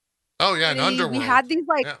Beckinsale. Oh yeah, Trinity, Underworld. We had these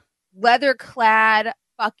like leather clad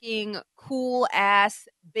fucking cool ass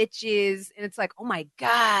bitches, and it's like, oh my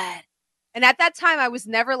God. And at that time, I was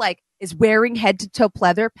never like, is wearing head to toe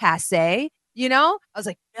pleather passe? You know, I was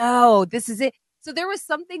like, no, this is it. So there was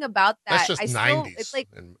something about that. That's just 90s. It's like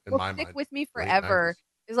in will my stick mind. with me forever.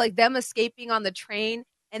 Is like them escaping on the train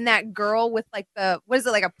and that girl with like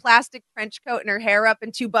like a plastic trench coat and her hair up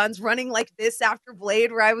and 2 buns running like this after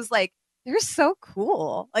Blade. Where I was like, they're so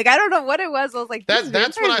cool. Like I don't know what it was. I was like,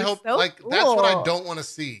 that's what I hope. So like cool. That's what I don't want to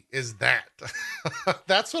see. Is that?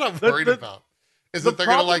 That's what I'm worried about. Is that they're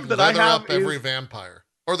gonna like leather up every vampire,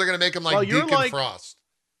 or they're gonna make them like Deacon Frost.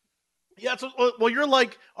 Yeah, well, you're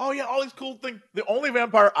like, oh yeah, all these cool things. The only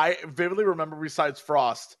vampire I vividly remember besides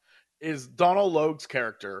Frost is Donald Logue's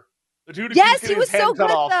character. The dude who he was so good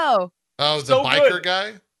though. Oh, the biker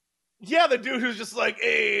guy? Yeah, the dude who's just like,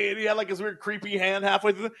 hey, and he had like his weird creepy hand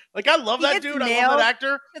halfway through. Like, I love that dude. I love that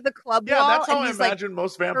actor. To the club yeah, wall, that's how I imagine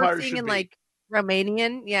most vampires should be. Like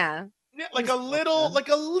Romanian, yeah, like a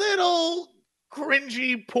little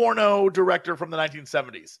cringy porno director from the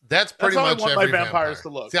 1970s. That's pretty much how I want every my vampires to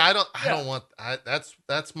look. See, I don't want.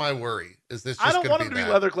 That's my worry. Is this? Just I don't want him to be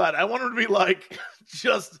leather clad. I want him to be like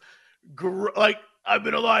just like I've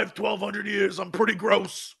been alive 1,200 years. I'm pretty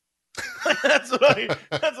gross. That's what I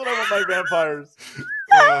want my vampires.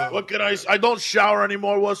 What can I don't shower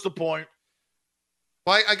anymore. What's the point?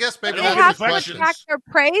 Well, I guess maybe they have to attack their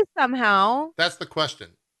prey somehow. That's the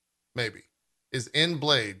question. Maybe is in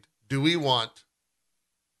Blade. Do we want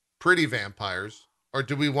pretty vampires or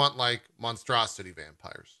do we want like monstrosity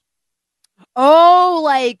vampires? Oh,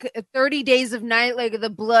 like 30 Days of Night, like the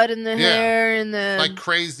blood in the hair and the like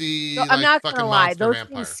crazy. So, I'm not gonna lie, those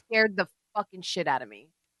vampire. Things scared the fucking shit out of me.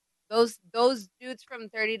 Those dudes from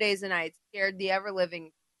 30 Days of Night scared the ever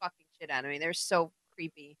living fucking shit out of me. They're so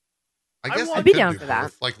creepy. I guess I'd be down for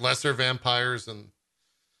that. Like lesser vampires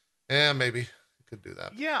and maybe could do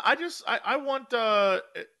that. Yeah, I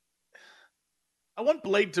want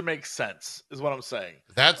Blade to make sense, is what I'm saying.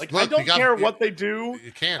 That's like I don't care what they do.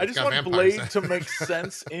 You can't. I just want Blade to make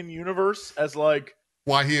sense in universe as like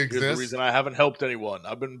why he exists. Here's the reason I haven't helped anyone.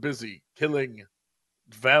 I've been busy killing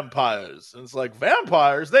vampires. And it's like,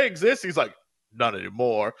 vampires, they exist. He's like, not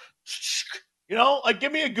anymore. You know, like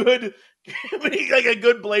give me a good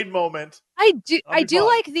Blade moment. I do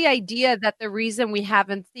like the idea that the reason we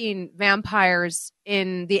haven't seen vampires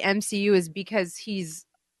in the MCU is because he's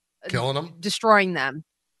killing them, destroying them.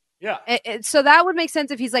 Yeah. So that would make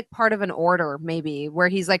sense if he's like part of an order, maybe, where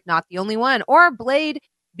he's like not the only one. Or Blade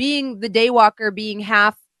being the Daywalker, being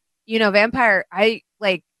half, vampire.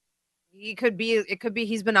 It could be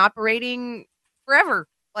he's been operating forever.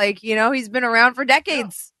 Like, he's been around for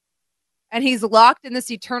decades. Yeah. And he's locked in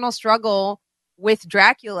this eternal struggle with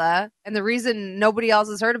Dracula. And the reason nobody else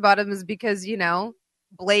has heard about him is because,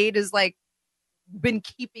 Blade has like been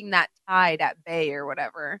keeping that tide at bay or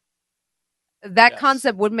whatever. That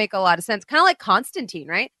concept would make a lot of sense. Kind of like Constantine,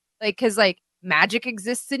 right? Like, because like magic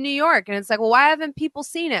exists in New York, and it's like, well, why haven't people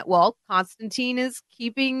seen it? Well, Constantine is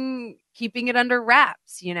keeping it under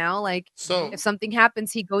wraps, Like, so if something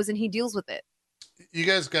happens, he goes and he deals with it. You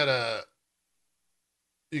guys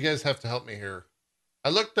have to help me here. I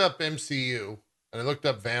looked up MCU and I looked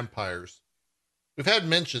up vampires. We've had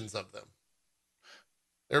mentions of them.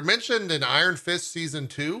 They're mentioned in Iron Fist season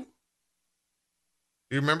 2.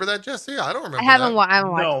 Do you remember that, Jesse? I don't remember. I haven't watched it.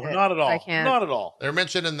 No, not at all. I can't. Not at all. They were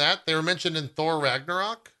mentioned in that. They were mentioned in Thor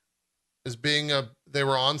Ragnarok as being they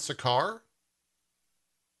were on Sakaar.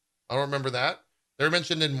 I don't remember that. They were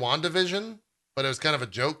mentioned in WandaVision, but it was kind of a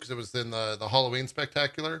joke because it was in the Halloween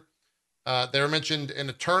Spectacular. They were mentioned in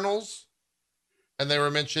Eternals, and they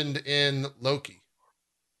were mentioned in Loki.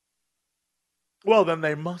 Well, then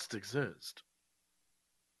they must exist.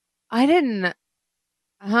 I didn't know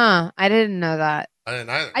that. I didn't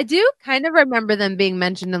either. I do kind of remember them being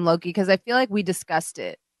mentioned in Loki because I feel like we discussed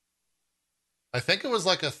it. I think it was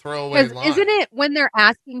like a throwaway line. Isn't it when they're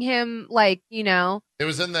asking him, like, It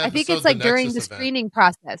was in that. I think it's like during the screening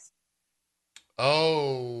process.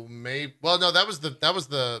 Oh, maybe. Well, no, that was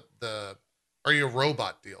the are you a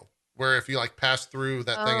robot deal, where if you like pass through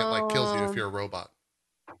that thing, it like kills you if you're a robot.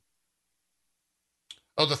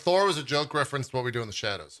 Oh, the Thor was a joke reference to What We Do in the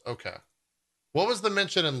Shadows. Okay. What was the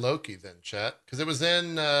mention in Loki then, chat? Because it was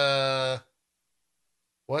in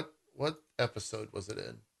what episode was it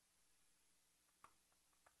in?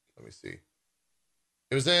 Let me see.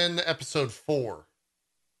 It was in episode 4,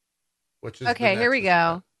 which is okay. Here we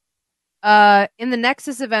go. In the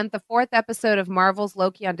Nexus event, the 4th episode of Marvel's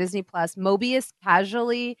Loki on Disney Plus, Mobius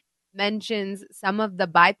casually mentions some of the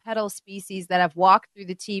bipedal species that have walked through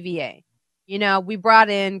the TVA. We brought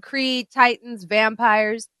in Kree, Titans,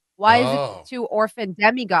 vampires. Why is it the 2 orphan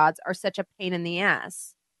demigods are such a pain in the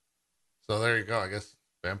ass? So there you go. I guess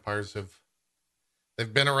vampires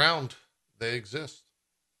they've been around. They exist.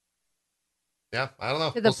 Yeah, I don't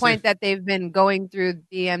know. To the point that they've been going through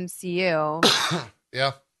the MCU.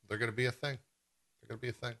 Yeah, they're going to be a thing.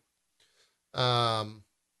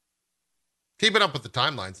 Keeping up with the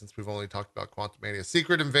timeline since we've only talked about Quantumania.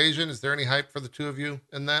 Secret Invasion, is there any hype for the 2 of you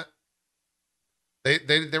in that?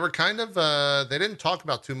 They were kind of they didn't talk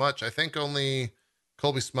about too much. I think only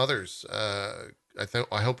Colby Smuthers,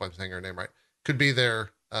 I hope I'm saying her name right, could be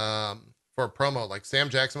there for a promo. Like Sam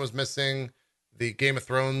Jackson was missing. The Game of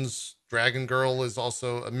Thrones Dragon Girl is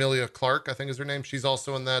also Emilia Clarke, I think is her name. She's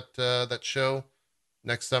also in that show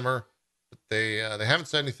next summer. But they haven't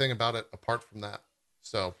said anything about it apart from that.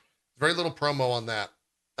 So very little promo on that.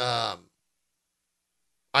 I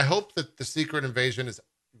hope that the Secret Invasion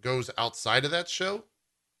goes outside of that show.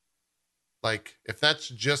 Like if that's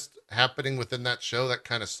just happening within that show, that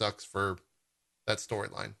kind of sucks for that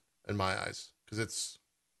storyline in my eyes, because it's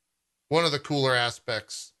one of the cooler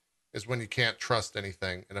aspects is when you can't trust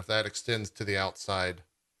anything, and if that extends to the outside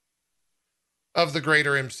of the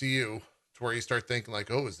greater MCU to where you start thinking like,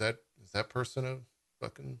 oh, is that person a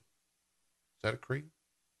fucking, is that a Kree?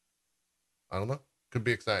 I don't know. Could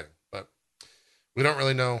be exciting, but we don't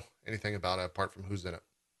really know anything about it apart from who's in it.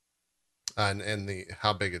 And the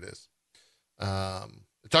how big it is. They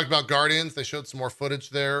talked about Guardians. They showed some more footage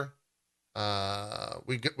there.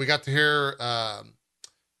 We got to hear.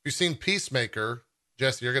 If you've seen Peacemaker,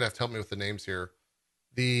 Jesse, you're gonna have to help me with the names here.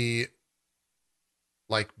 The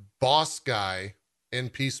like boss guy in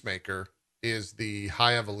Peacemaker is the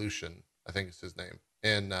High Evolution, I think is his name,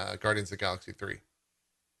 in Guardians of the Galaxy 3.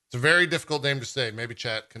 It's a very difficult name to say. Maybe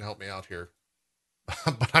chat can help me out here,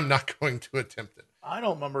 but I'm not going to attempt it. I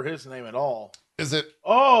don't remember his name at all. Is it?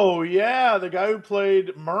 Oh, yeah. The guy who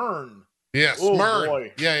played Myrn. Yes, Myrn.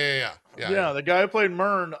 Boy. Yeah. The guy who played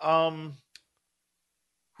Myrn.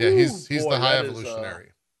 He's the High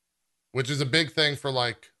Evolutionary, which is a big thing for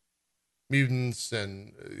like mutants,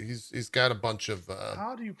 and he's got a bunch of.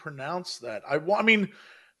 How do you pronounce that? I mean,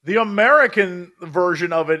 the American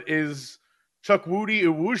version of it is Chukwudi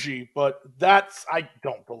Iwuji, but I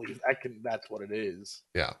don't believe that's what it is.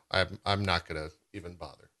 Yeah, I'm not gonna even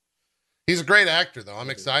bother. He's a great actor though. I'm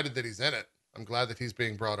excited that he's in it. I'm glad that he's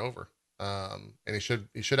being brought over. and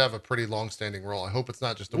he should have a pretty long-standing role. I hope it's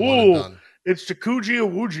not just a one and done. It's Chikuji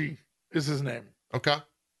Iwuji is his name. Okay,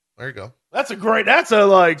 there you go. That's a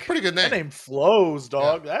pretty good name. That name flows,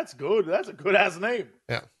 dog. Yeah. That's good. That's a good ass name.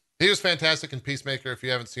 Yeah, he was fantastic in Peacemaker. If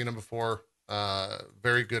you haven't seen him before,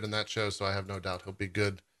 very good in that show. So I have no doubt he'll be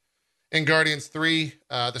good in Guardians 3.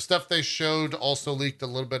 The stuff they showed also leaked a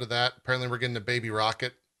little bit of that. Apparently, we're getting a Baby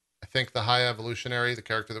Rocket. I think the High Evolutionary, the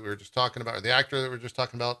character that we were just talking about, or the actor that we were just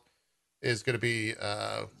talking about, is going to be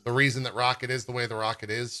the reason that Rocket is the way the Rocket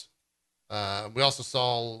is. We also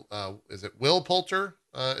saw, is it Will Poulter?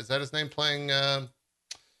 Is that his name? Playing yes.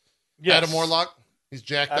 Adam Warlock. He's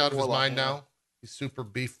jacked out of his mind now. He's super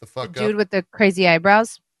beefed the fuck up. Dude with the crazy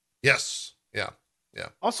eyebrows? Yes. Yeah.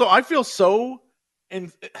 Also, I feel so...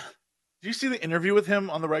 Did you see the interview with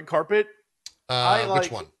him on the red carpet?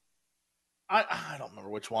 Which one? I don't remember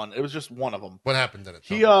which one. It was just one of them. What happened in it?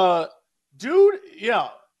 Dude, yeah.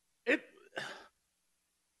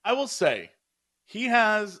 I will say, he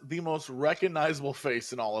has the most recognizable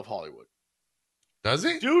face in all of Hollywood. Does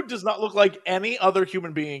he? Dude does not look like any other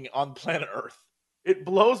human being on planet Earth. It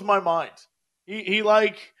blows my mind. He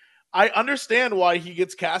I understand why he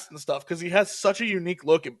gets cast and stuff, because he has such a unique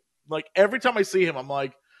look. Like, every time I see him, I'm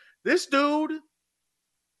like, this dude,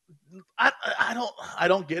 I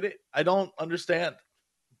don't get it. I don't understand.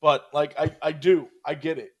 But, like, I do. I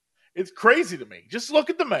get it. It's crazy to me. Just look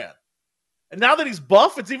at the man. And now that he's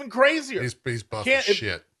buff, it's even crazier. He's buff as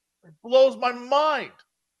shit. It blows my mind.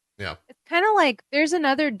 Yeah. It's kind of like, there's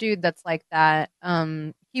another dude that's like that.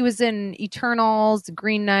 He was in Eternals,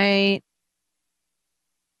 Green Knight.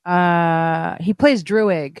 He plays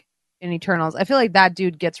Druig in Eternals. I feel like that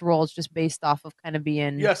dude gets roles just based off of kind of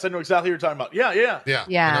being... Yes, I know exactly what you're talking about.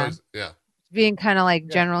 Yeah. Being kind of like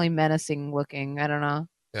generally menacing looking. I don't know.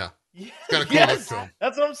 Yeah. Got a cool look to him.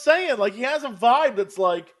 That's what I'm saying. Like, he has a vibe that's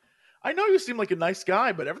like, I know you seem like a nice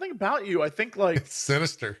guy, but everything about you, I think, like, it's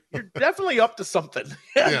sinister. You're definitely up to something.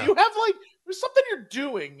 You have like, there's something you're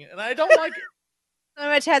doing, and I don't like it.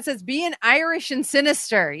 My chat says being Irish and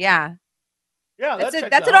sinister. Yeah, that's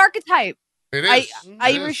an archetype. It is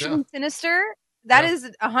Irish and sinister. That is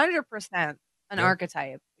 100% an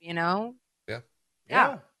archetype. You know.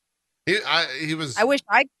 Yeah. He was. I wish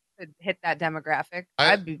I could hit that demographic.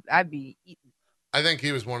 I'd be eaten. I think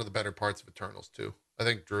he was one of the better parts of Eternals too. I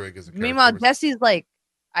think Druig is a character. Meanwhile, Jesse's like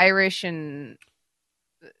Irish and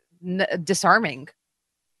disarming.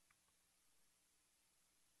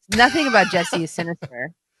 Nothing about Jesse is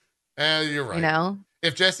sinister. You're right. You know?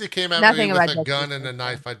 If Jesse came at me with a gun and a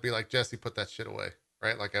knife, I'd be like, Jesse, put that shit away.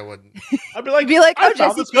 Right? Like, I wouldn't. I'd be like, oh,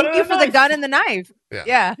 Jesse, thank you for the gun and the knife.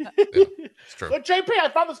 Yeah. It's true. But JP, I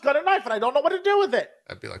found this gun and knife and I don't know what to do with it.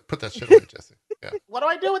 I'd be like, put that shit away, Jesse. Yeah. What do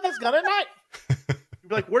I do with this gun and knife? You'd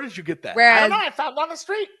be like, where did you get that? Whereas, I don't know. I found it on the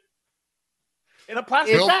street. In a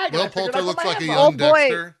plastic bag. Will Poulter looks like a young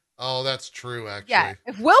Dexter. Oh, that's true, actually. Yeah.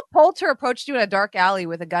 If Will Poulter approached you in a dark alley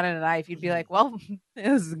with a gun and a knife, you'd be like, well, it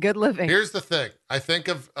was good living. Here's the thing. I think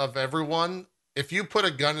of everyone, if you put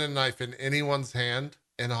a gun and a knife in anyone's hand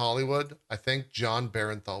in Hollywood, I think John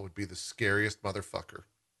Barenthal would be the scariest motherfucker.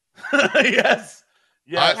 Yes.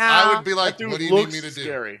 I would be like, what do you need me to do?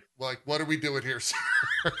 Scary. Like, what are we doing here, sir?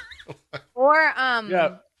 Or,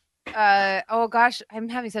 oh gosh, I'm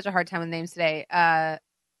having such a hard time with names today.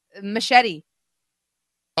 Machete.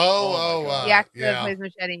 The actor that plays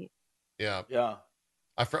Machete. Yeah.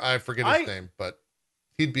 I forget his name, but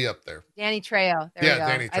he'd be up there. Danny Trejo. There we go.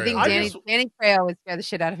 Danny Trejo. I think Danny Trejo would scare the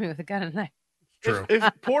shit out of me with a gun and knife. True. If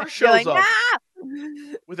Porter shows up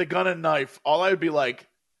with a gun and knife, all I would be like,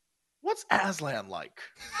 what's Aslan like?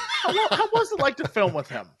 How was it like to film with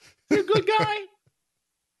him? Is he a good guy?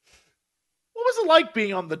 What was it like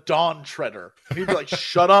being on the Dawn Treader? And he'd be like,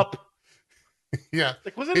 shut up. Yeah.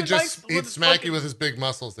 Like, he'd smack you with his big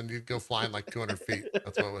muscles and you'd go flying like 200 feet.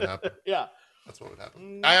 That's what would happen. Yeah. That's what would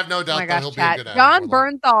happen. I have no doubt that he'll be a good actor. John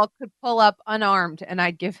Bernthal could pull up unarmed and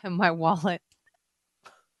I'd give him my wallet.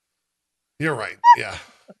 You're right. Yeah.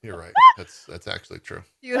 You're right. That's actually true.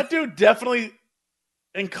 That dude definitely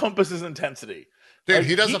encompasses intensity.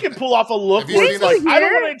 Dude, like, he can pull off a look where it's like, I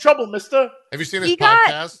don't want any trouble, mister. Have you seen his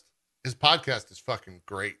podcast? His podcast is fucking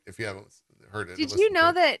great if you haven't heard it. Did you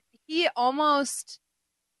know that he almost,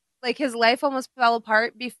 like, his life almost fell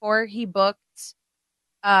apart before he booked,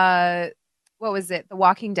 what was it? The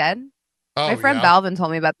Walking Dead? My friend Balvin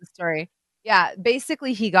told me about the story. Yeah,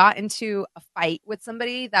 basically he got into a fight with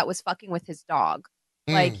somebody that was fucking with his dog.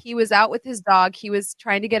 Like, he was out with his dog. He was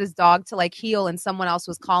trying to get his dog to, like, heal, and someone else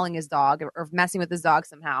was calling his dog or messing with his dog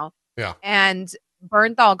somehow. Yeah. And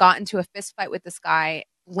Bernthal got into a fist fight with this guy,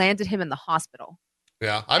 landed him in the hospital.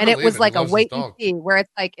 Yeah, and it was like a wait and see, where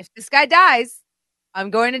it's like, if this guy dies, I'm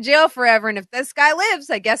going to jail forever, and if this guy lives,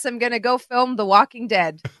 I guess I'm going to go film The Walking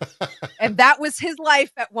Dead. And that was his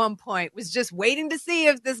life at one point, was just waiting to see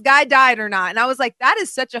if this guy died or not. And I was like, that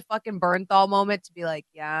is such a fucking Bernthal moment to be like,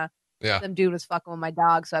 yeah, some dude was fucking with my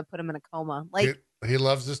dog, so I put him in a coma. Like, he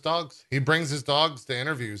loves his dogs. He brings his dogs to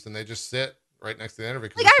interviews, and they just sit right next to the interview.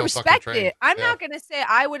 Like, I respect it. I'm not gonna say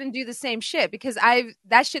I wouldn't do the same shit, because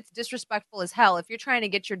that shit's disrespectful as hell. If you're trying to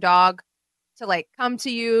get your dog to like come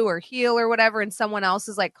to you or heal or whatever, and someone else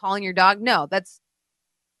is like calling your dog, no, that's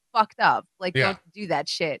fucked up. Like, don't do that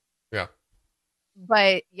shit. Yeah.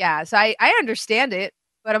 But yeah, so I understand it,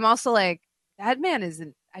 but I'm also like, that man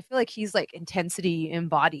isn't. I feel like he's like intensity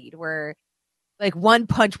embodied, where like one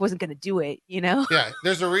punch wasn't going to do it, you know? Yeah,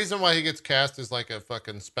 there's a reason why he gets cast as like a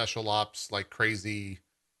fucking special ops, like crazy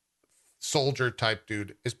soldier type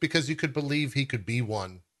dude. Is because you could believe he could be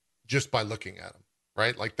one just by looking at him,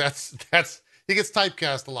 right? Like that's he gets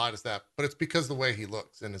typecast a lot as that, but it's because of the way he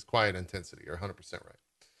looks and his quiet intensity. You're 100% right.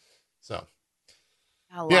 So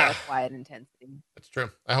a lot of quiet intensity. That's true.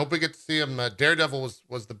 I hope we get to see him. Daredevil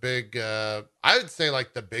was the big, I would say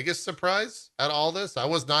like the biggest surprise at all this. I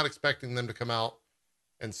was not expecting them to come out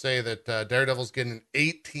and say that Daredevil's getting an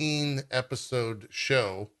 18 episode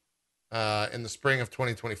show in the spring of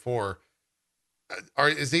 2024.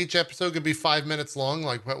 Is each episode going to be 5 minutes long?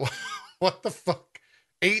 Like what the fuck?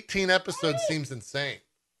 18 episodes seems insane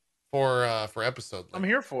for episode length. I'm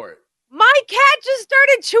here for it. My cat just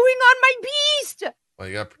started chewing on my beast. Well,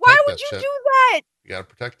 you gotta protect Why would you do that? You gotta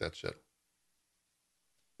protect that shit.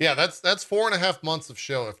 Yeah, that's 4.5 months of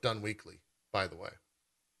show if done weekly, by the way.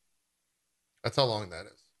 That's how long that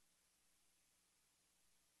is.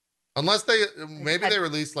 Unless they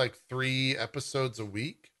release like 3 episodes a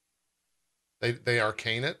week. They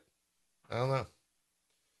arcane it. I don't know.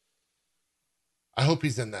 I hope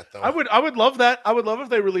he's in that though. I would love that. I would love if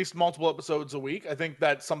they released multiple episodes a week. I think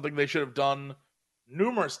that's something they should have done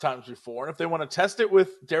numerous times before. And if they want to test it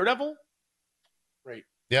with Daredevil, great.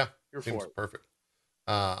 Yeah, seems perfect.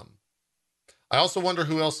 I also wonder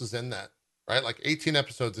who else is in that, right? Like 18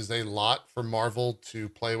 episodes is a lot for Marvel to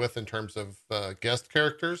play with in terms of guest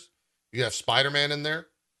characters. You have Spider-Man in there.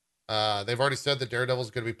 They've already said that Daredevil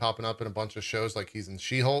is going to be popping up in a bunch of shows, like he's in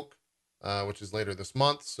She-Hulk, which is later this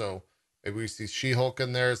month. So maybe we see She-Hulk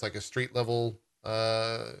in there as like a street level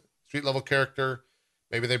character.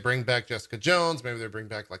 Maybe they bring back Jessica Jones. Maybe they bring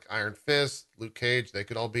back like Iron Fist, Luke Cage. They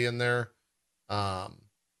could all be in there.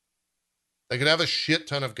 They could have a shit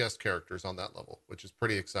ton of guest characters on that level, which is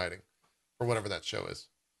pretty exciting for whatever that show is.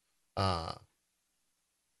 I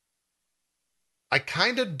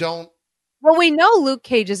kind of don't. Well, we know Luke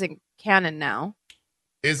Cage isn't canon now.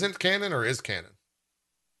 Isn't canon or is canon?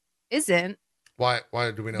 Isn't. Why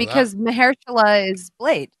do we know because that? Because Mahershala is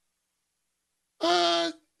Blade.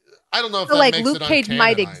 I don't know if so that like makes Luke Cage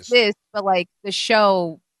might exist, but like the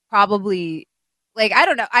show probably, like, I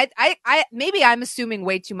don't know. I maybe I'm assuming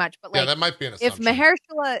way too much, but like, that might be an assumption. If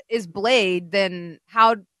Mahershala is Blade, then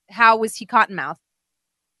how was he Cottonmouth?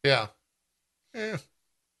 Yeah.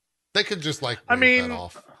 They could just like that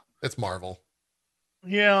off. It's Marvel.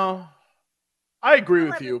 Yeah, I agree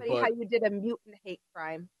with you. But how you did a mutant hate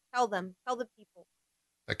crime? Tell the people.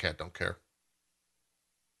 That cat don't care.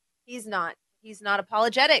 He's not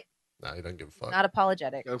apologetic. No, he doesn't give a fuck. Not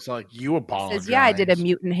apologetic. It's like, you apologize. He says, yeah, I did a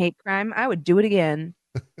mutant hate crime. I would do it again.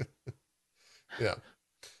 Yeah.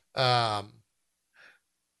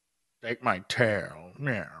 Take my tail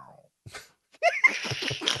now.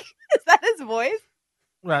 Is that his voice?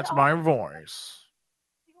 That's my voice.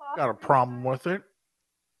 Got a problem with it?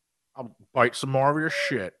 I'll bite some more of your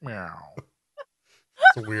shit. Meow.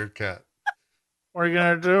 It's a weird cat. What are you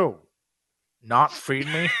gonna do? Not feed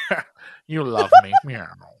me? You love me. Meow.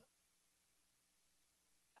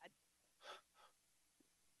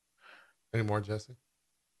 Any more, Jesse?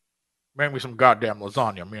 Make me some goddamn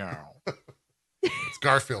lasagna. Meow. It's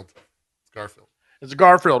Garfield. It's a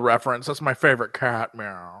Garfield reference. That's my favorite cat.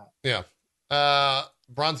 Meow. Yeah.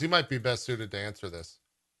 Bronze, you might be best suited to answer this.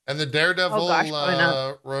 And the Daredevil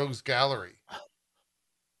Rogues Gallery.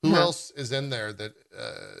 Who else is in there that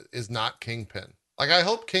is not Kingpin? Like, I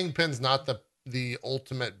hope Kingpin's not the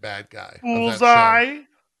ultimate bad guy. Bullseye.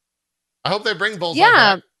 I hope they bring Bullseye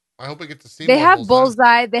back. I hope we get to see. They have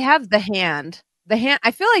Bullseye. They have the Hand. The Hand.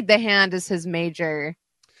 I feel like the Hand is his major.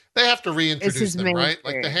 They have to reintroduce them, right?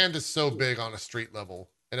 Like, the Hand is so big on a street level,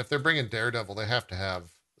 and if they're bringing Daredevil, they have to have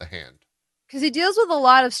the Hand. Because he deals with a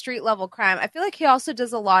lot of street level crime. I feel like he also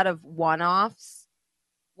does a lot of one-offs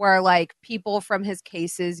where like people from his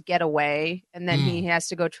cases get away and then he has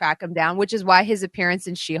to go track them down, which is why his appearance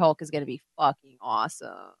in She-Hulk is going to be fucking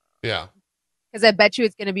awesome. Yeah. Because I bet you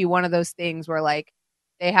it's going to be one of those things where like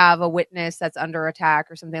they have a witness that's under attack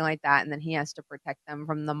or something like that, and then he has to protect them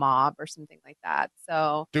from the mob or something like that.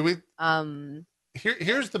 So do we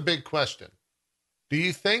here's the big question. Do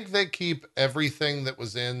you think they keep everything that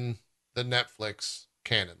was in the Netflix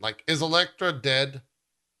canon? Like, is Elektra dead?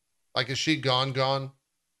 Like, is she gone?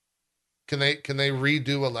 Can they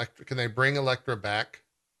redo Elektra? Can they bring Elektra back?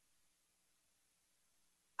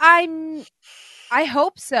 I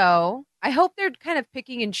hope so. I hope they're kind of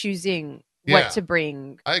picking and choosing what to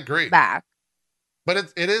bring. I agree. Back.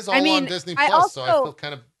 But it is all on Disney Plus, so I feel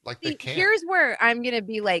kind of like they can't. Here's where I'm gonna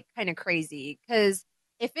be like kind of crazy, because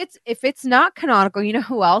if it's not canonical, you know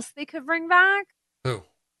who else they could bring back?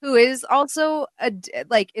 Who is also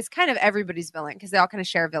it's kind of everybody's villain, because they all kind of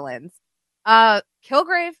share villains.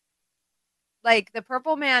 Kilgrave. Like, the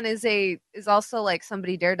Purple Man is also like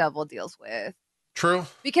somebody Daredevil deals with. True.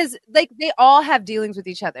 Because like they all have dealings with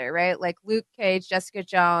each other, right? Like Luke Cage, Jessica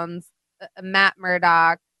Jones, Matt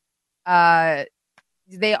Murdock,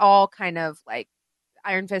 they all kind of like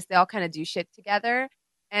Iron Fist, they all kind of do shit together.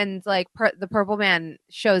 And like the Purple Man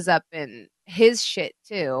shows up in his shit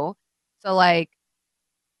too. So like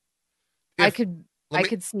I could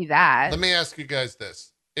see that. Let me ask you guys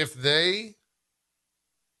this. If they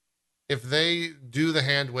do the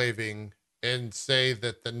hand waving and say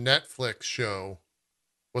that the Netflix show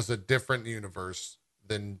was a different universe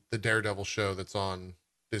than the Daredevil show that's on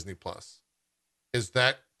Disney Plus, is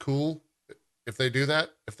that cool if they do that?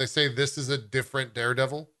 If they say this is a different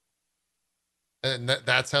Daredevil and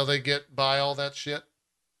that's how they get by all that shit?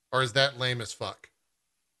 Or is that lame as fuck?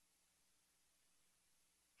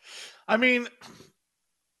 I mean,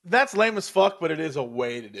 that's lame as fuck, but it is a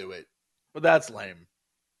way to do it. But that's lame.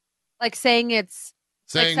 Like saying it's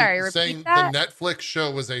saying that? The Netflix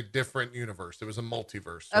show was a different universe. It was a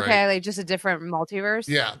multiverse. Okay, right? like just a different multiverse.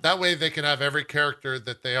 Yeah, that way they can have every character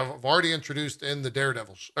that they have already introduced in the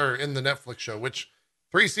Daredevil or in the Netflix show. Which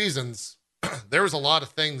 3 seasons, there was a lot of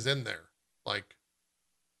things in there. Like,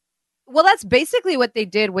 well, that's basically what they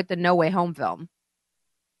did with the No Way Home film,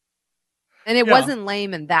 and it wasn't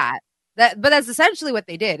lame in that. But that's essentially what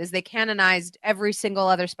they did. Is they canonized every single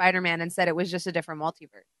other Spider-Man and said it was just a different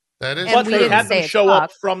multiverse. That is, but they had them show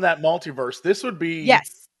up from that multiverse. This would be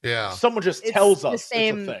someone just tells us it's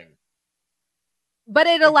a thing. But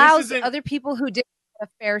it allows other people who didn't get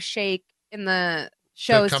a fair shake in the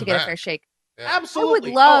shows to get a fair shake. Yeah.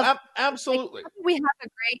 Absolutely. I would love, absolutely. Like, we have a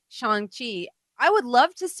great Shang-Chi. I would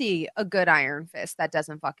love to see a good Iron Fist that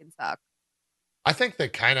doesn't fucking suck. I think they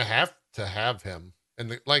kind of have to have him.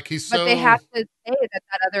 And like he's but they have to say that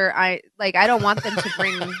other I don't want them to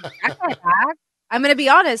bring that guy back. I'm going to be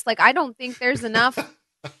honest. Like, I don't think there's enough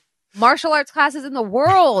martial arts classes in the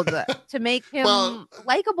world to make him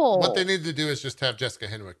likable. What they need to do is just have Jessica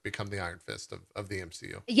Henwick become the Iron Fist of the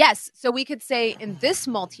MCU. Yes. So we could say in this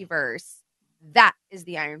multiverse, that is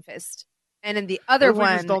the Iron Fist. And in the other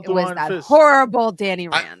one, it was that horrible Danny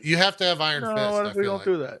Rand. You have to have Iron Fist. What if we don't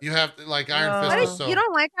do that? You have to, like, Iron Fist. You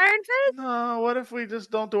don't like Iron Fist? No, what if we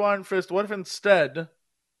just don't do Iron Fist? What if instead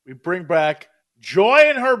we bring back Joy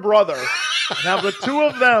and her brother and have the two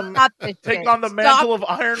of them take on the mantle of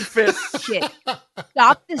Iron Fist? Shit.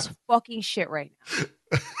 Stop this fucking shit right now.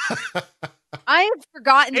 I have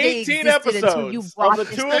forgotten 18 episodes you brought of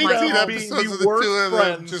the two of them. 18 episodes of the two of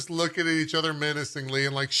them just looking at each other menacingly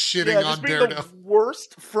and like shitting on Daredevil. The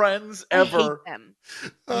worst friends ever.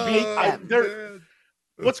 I hate them.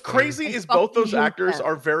 What's crazy is both those actors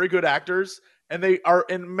are very good actors, and they are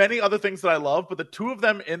in many other things that I love, but the two of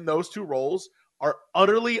them in those two roles are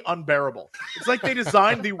utterly unbearable. It's like they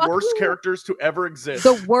designed the worst characters to ever exist.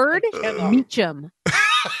 The word Meachum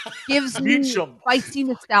gives me spicy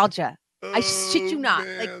nostalgia. I shit you not.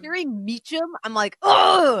 Man. Like, hearing Meachum, I'm like,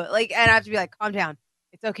 oh, like, and I have to be like, calm down.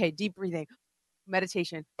 It's okay. Deep breathing,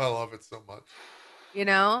 meditation. I love it so much. You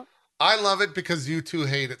know, I love it because you two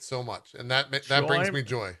hate it so much, and that brings me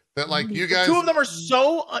joy. That like you guys, the two of them are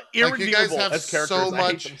so irredeemable. Like, you guys have as characters. so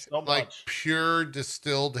much like pure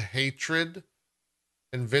distilled hatred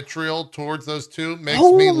and vitriol towards those two. Makes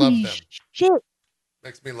me love them. Shit.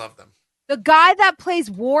 Makes me love them. The guy that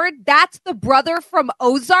plays Ward, that's the brother from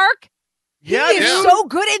Ozark. Yeah, he is so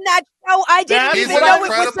good in that show. I didn't even know it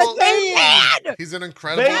was the same man. He's an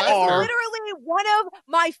incredible actor. That's literally one of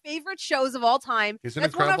my favorite shows of all time. He's an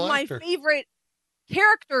That's incredible one of actor. My favorite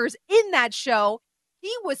characters in that show.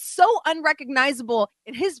 He was so unrecognizable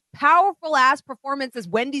in his powerful ass performance as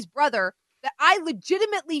Wendy's brother that I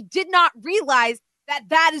legitimately did not realize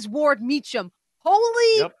that is Ward Meachum.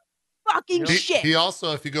 Holy fucking shit. He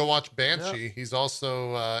also, if you go watch Banshee, he's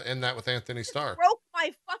also in that with Anthony Starr. Broke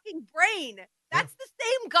my fucking brain. That's the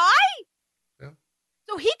same guy? Yeah.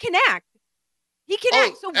 So he can act. He can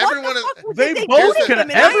act. So everyone what the fuck they both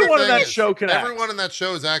can. Everyone in that show can act. Everyone in that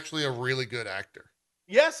show is actually a really good actor.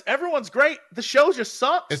 Yes, everyone's great. The show just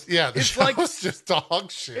sucks. The show's just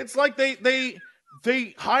dog shit. It's like they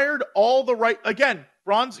hired all the right. Again,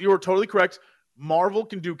 Bronze, you are totally correct. Marvel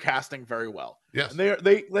can do casting very well. Yes, and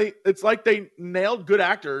they it's like they nailed good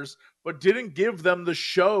actors, but didn't give them the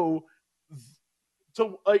show.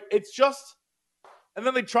 So like it's just, and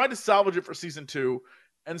then they tried to salvage it for season 2,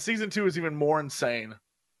 and season 2 is even more insane.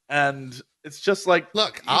 And it's just like,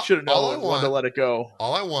 look, you should have known when to let it go.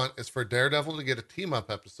 All I want is for Daredevil to get a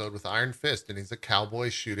team-up episode with Iron Fist, and he's a cowboy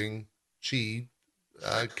shooting chi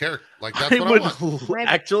character. Like, that's what I want.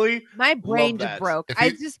 Actually, my brain just broke.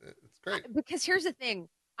 It's great. Because here's the thing.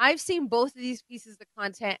 I've seen both of these pieces of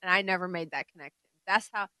content, and I never made that connection. That's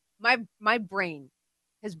how my brain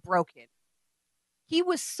has broken. He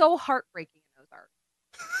was so heartbreaking in those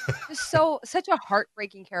arcs. Just such a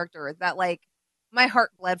heartbreaking character that, like, my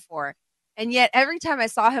heart bled for. And yet every time I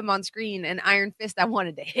saw him on screen in Iron Fist, I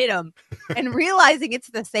wanted to hit him. And realizing it's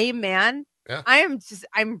the same man, I'm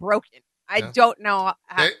broken. I don't know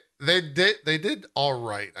how. They did all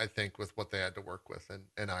right, I think, with what they had to work with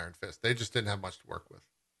in Iron Fist. They just didn't have much to work with,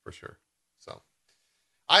 for sure. So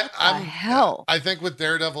I think with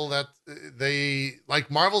Daredevil that they,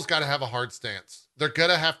 like, Marvel's got to have a hard stance. They're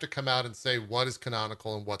gonna have to come out and say what is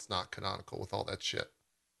canonical and what's not canonical with all that shit.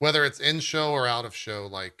 Whether it's in show or out of show,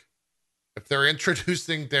 like, if they're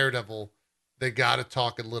introducing Daredevil, they got to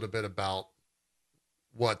talk a little bit about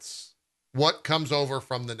what comes over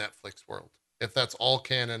from the Netflix world. If that's all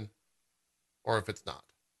canon or if it's not,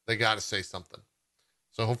 they got to say something.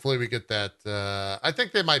 So hopefully we get that. I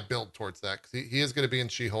think they might build towards that because he is going to be in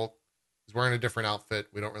She-Hulk. He's wearing a different outfit.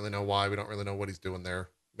 We don't really know why. We don't really know what he's doing there.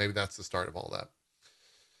 Maybe that's the start of all that.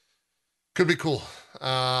 Could be cool.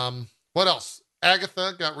 What else?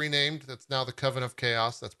 Agatha got renamed. That's now the Coven of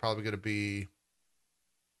Chaos. That's probably going to be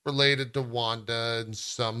related to Wanda in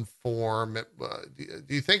some form. Do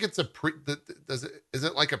you think it's is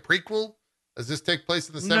it like a prequel? Does this take place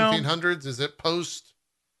in the 1700s? Is it post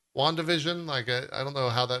WandaVision? Like, I don't know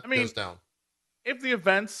how that goes down. If the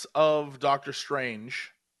events of Doctor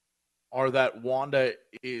Strange are that Wanda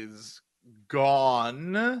is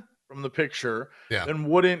gone from the picture, then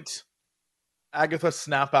wouldn't Agatha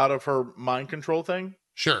snap out of her mind control thing?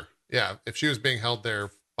 Sure. Yeah. If she was being held there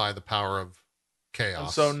by the power of chaos.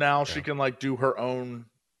 And so now she can, like, do her own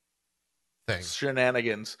thing,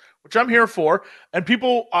 shenanigans, which I'm here for. And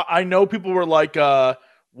people, I know people were like,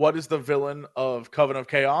 what is the villain of Coven of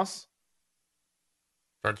Chaos?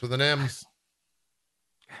 Starts with an M.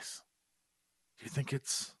 Yes. Do you think it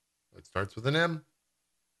starts with an M?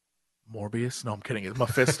 Morbius? No, I'm kidding. It's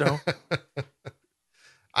Mephisto.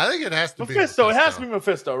 I think it has to be Mephisto. It has to be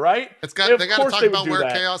Mephisto, right? They got to talk about where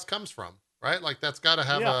chaos comes from, right? Like, that's got to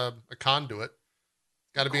have a conduit.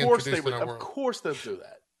 It's got to be introduced in our world. Of course they'll do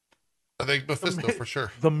that. I think Mephisto for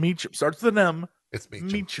sure. The Meachum starts with an M. It's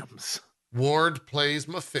Meachum. Meachums. Ward plays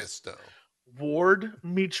Mephisto. Ward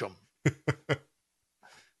Meachum.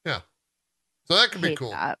 Yeah. So that could be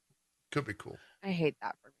cool. That. Could be cool. I hate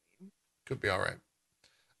that for me. Could be all right.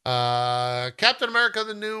 Captain America: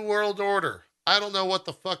 The New World Order. I don't know what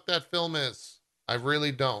the fuck that film is. I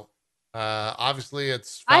really don't. Obviously,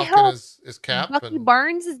 it's Falcon is Cap. Bucky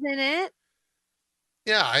Barnes is in it.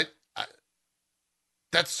 Yeah, I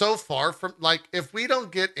that's so far from, like, if we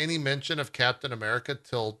don't get any mention of Captain America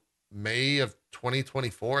till May of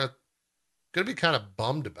 2024, I'm going to be kind of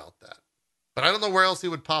bummed about that. But I don't know where else he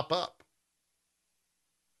would pop up.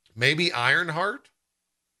 Maybe Ironheart?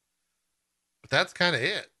 But that's kind of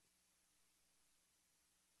it.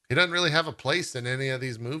 He doesn't really have a place in any of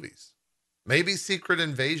these movies. Maybe Secret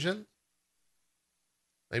Invasion?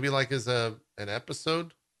 Maybe like as an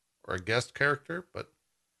episode or a guest character, but...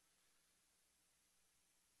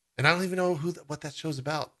 And I don't even know what that show's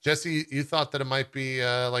about. Jesse, you thought that it might be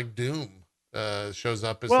like Doom shows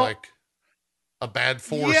up as like a bad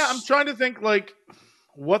force. Yeah, I'm trying to think like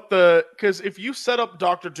because if you set up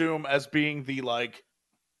Dr. Doom as being the, like,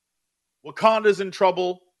 Wakanda's in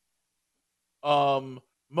trouble,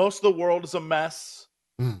 most of the world is a mess.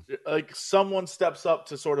 Like, someone steps up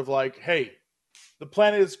to sort of like, hey, the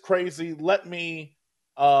planet is crazy. Let me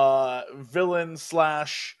villain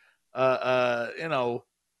slash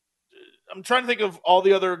I'm trying to think of all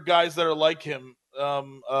the other guys that are like him.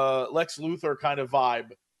 Lex Luthor kind of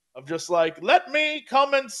vibe of just like, let me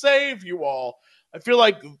come and save you all. I feel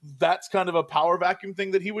like that's kind of a power vacuum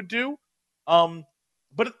thing that he would do.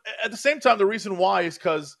 But at the same time, the reason why is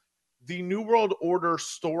because the New World Order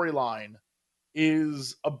storyline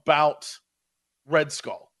is about Red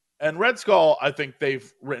Skull. And Red Skull, I think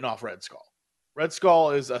they've written off Red Skull. Red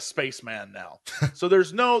Skull is a spaceman now. So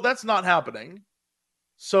that's not happening.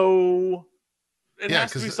 So it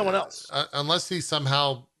has to be someone else. Unless he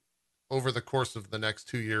somehow, over the course of the next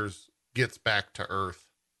 2 years, gets back to Earth.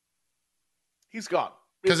 He's gone.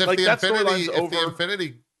 Because if the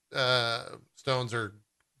Infinity Stones are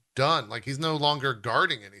done, like he's no longer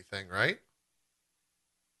guarding anything, right?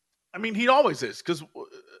 I mean, he always is, because,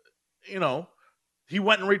 he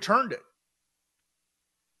went and returned it.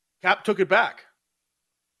 Cap took it back.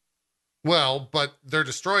 Well, but they're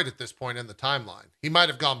destroyed at this point in the timeline. He might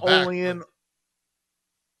have gone back.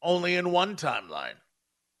 Only in one timeline.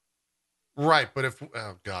 Right, but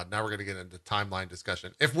oh God, now we're going to get into timeline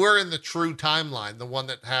discussion. If we're in the true timeline, the one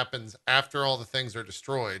that happens after all the things are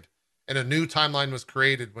destroyed, and a new timeline was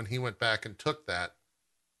created when he went back and took that,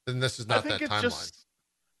 then this is not that timeline.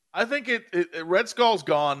 I think Red Skull's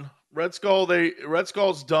gone. Red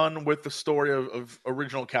Skull's done with the story of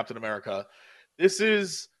original Captain America. This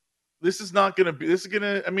is not going to be. This is going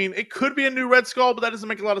to. I mean, it could be a new Red Skull, but that doesn't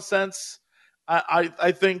make a lot of sense.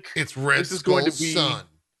 I think it's Red Skull's son.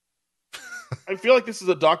 I feel like this is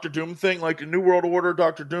a Doctor Doom thing. Like a New World Order,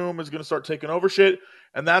 Doctor Doom is going to start taking over shit,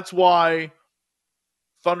 and that's why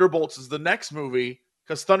Thunderbolts is the next movie,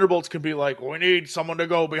 because Thunderbolts can be like, we need someone to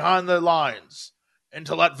go behind the lines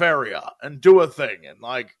into Latveria and do a thing, and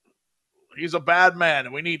like he's a bad man,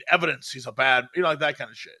 and we need evidence he's a bad, like that kind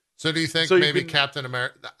of shit. So do you think maybe Captain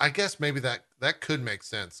America? I guess maybe that could make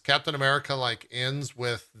sense. Captain America like ends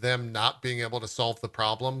with them not being able to solve the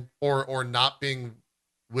problem, or not being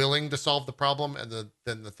willing to solve the problem, and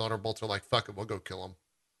then the Thunderbolts are like, fuck it, we'll go kill him.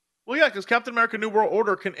 Well, yeah, because Captain America New World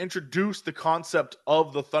Order can introduce the concept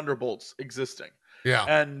of the Thunderbolts existing. Yeah.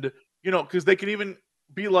 And, because they can even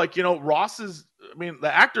be like,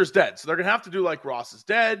 the actor's dead. So they're going to have to do like, Ross is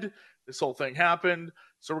dead. This whole thing happened.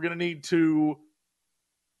 So we're going to need to,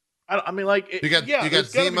 you got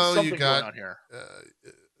Zemo, you got, here.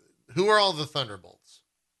 Who are all the Thunderbolts?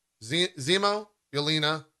 Zemo,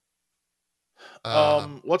 Yelena.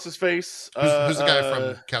 What's his face? Who's the guy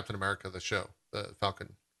from Captain America, the show, the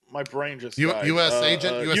Falcon? My brain just U.S.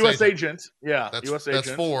 agent. U.S. agent. Yeah, U.S. agent.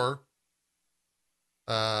 That's 4.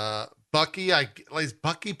 Bucky. Is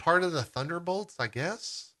Bucky part of the Thunderbolts? I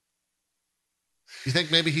guess. You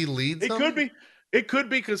think maybe he leads? It could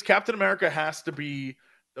be because Captain America has to be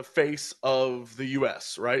the face of the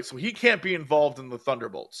U.S., right? So he can't be involved in the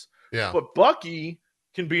Thunderbolts. Yeah, but Bucky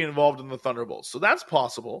can be involved in the Thunderbolts, so that's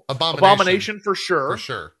possible. Abomination for sure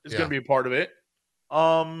is going to be a part of it.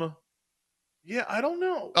 Yeah, I don't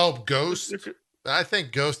know. Oh, Ghost. I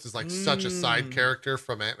think Ghost is like such a side character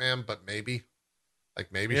from Ant-Man, but maybe she's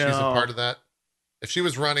a part of that. If she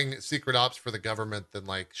was running secret ops for the government, then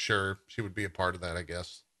like sure she would be a part of that, I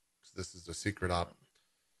guess. This is a secret op.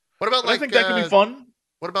 What about I think that could be fun.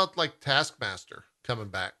 What about like Taskmaster coming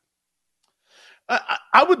back?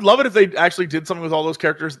 I would love it if they actually did something with all those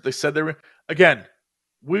characters that they said they were. Again,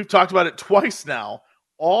 we've talked about it twice now.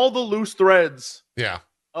 All the loose threads. Yeah.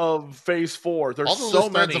 Of Phase 4. There's all the so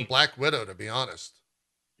loose many. Threads of Black Widow, to be honest.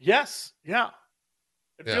 Yes. Yeah.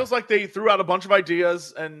 It feels like they threw out a bunch of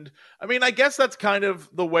ideas, and I mean, I guess that's kind of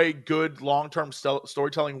the way good long-term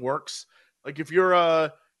storytelling works. Like if you're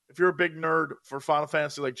a big nerd for Final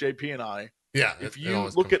Fantasy, like JP and I. Yeah, if you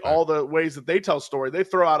look at all the ways that they tell story, they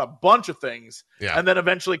throw out a bunch of things and then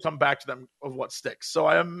eventually come back to them of what sticks. So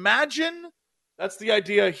I imagine that's the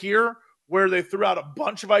idea here, where they threw out a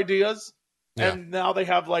bunch of ideas and now they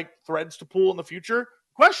have like threads to pull in the future.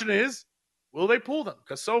 Question is, will they pull them?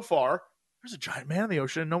 Because so far, there's a giant man in the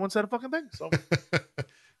ocean and no one said a fucking thing. So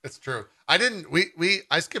it's true.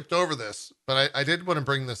 I skipped over this, but I did want to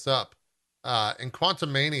bring this up. In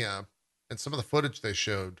Quantumania and some of the footage they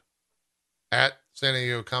showed at San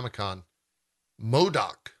Diego Comic-Con,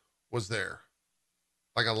 MODOK was there.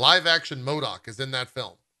 Like a live action MODOK is in that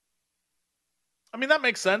film. I mean, that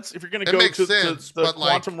makes sense. If you're going to go to the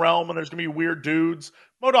quantum realm and there's going to be weird dudes,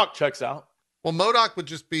 MODOK checks out. Well, MODOK would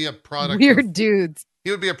just be a product. Weird dudes.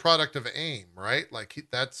 He would be a product of AIM, right? Like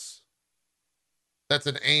that's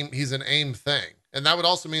an AIM. He's an AIM thing. And that would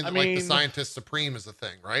also mean that like the Scientist Supreme is a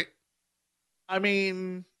thing, right? I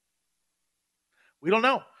mean, we don't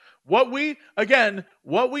know. What we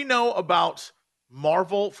know about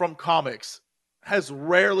Marvel from comics has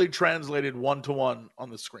rarely translated one-to-one on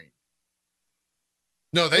the screen.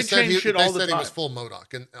 No, they said he was full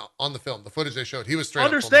MODOK, and on the film, the footage they showed, he was straight.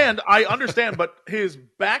 I understand, but his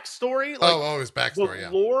backstory, his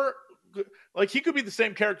backstory, lore, like he could be the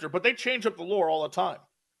same character, but they change up the lore all the time.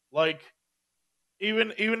 Like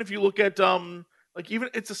even if you look at like even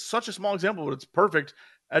it's such a small example, but it's perfect.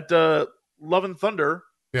 At Love and Thunder,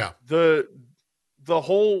 yeah, the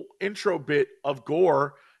whole intro bit of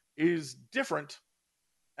Gore is different,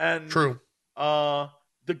 and true.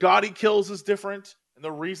 The god he kills is different, and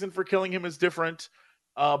the reason for killing him is different.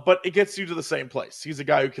 But it gets you to the same place. He's a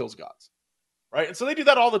guy who kills gods, right? And so they do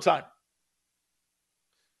that all the time.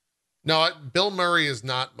 No, Bill Murray is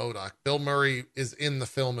not MODOK. Bill Murray is in the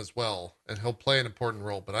film as well, and he'll play an important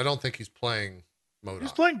role, but I don't think he's playing MODOK.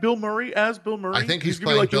 He's playing Bill Murray as Bill Murray? I think he's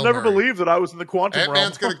gonna be like, Bill you'll never Murray. believe that I was in the quantum realm.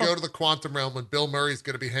 Ant-Man's going to go to the quantum realm, and Bill Murray's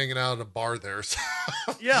going to be hanging out at a bar there. So.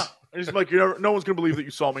 Yeah. And he's like, no one's going to believe that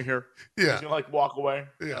you saw me here. Yeah. He's going to like walk away.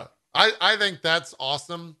 Yeah. I think that's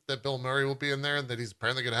awesome that Bill Murray will be in there and that he's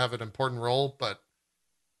apparently going to have an important role, but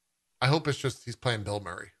I hope it's just he's playing Bill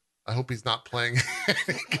Murray. I hope he's not playing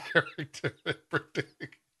any character in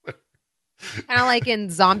particular. Kind of like in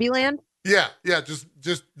Zombieland? Yeah, just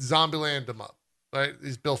Zombieland him up. Right?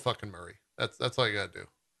 He's Bill fucking Murray. That's all you gotta do.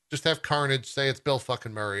 Just have Carnage say it's Bill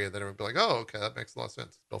fucking Murray, and then everyone will be like, oh, okay, that makes a lot of sense.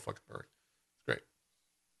 It's Bill fucking Murray. It's great.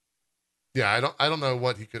 Yeah, I don't know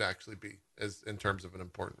what he could actually be as in terms of an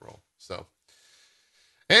important role. So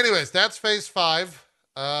anyways, that's phase 5.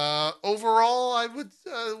 Overall,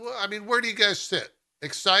 I mean, where do you guys sit?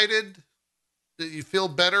 Excited? Do you feel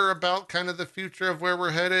better about kind of the future of where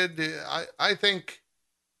we're headed? I think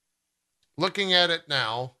looking at it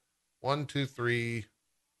now, 1, 2, 3,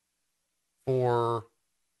 4,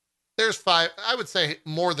 there's 5. I would say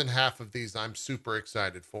more than half of these I'm super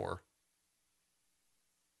excited for.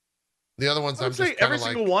 The other ones I'm just every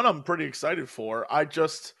single one I'm pretty excited for.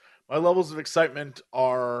 My levels of excitement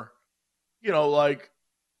are, like.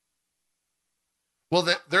 Well,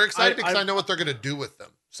 they're excited because I know what they're going to do with them.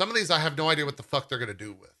 Some of these I have no idea what the fuck they're going to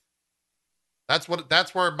do with. That's where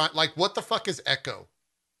what the fuck is Echo?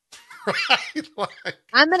 Right?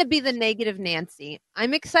 I'm going to be the negative Nancy.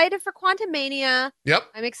 I'm excited for Quantumania. Yep.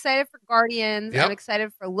 I'm excited for Guardians. Yep. I'm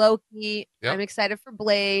excited for Loki. Yep. I'm excited for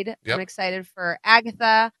Blade. Yep. I'm excited for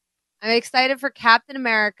Agatha. I'm excited for Captain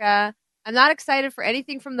America. I'm not excited for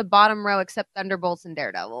anything from the bottom row except Thunderbolts and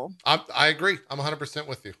Daredevil. I agree. I'm 100%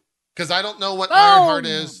 with you. Because I don't know what Ironheart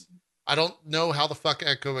is. I don't know how the fuck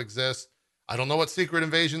Echo exists. I don't know what Secret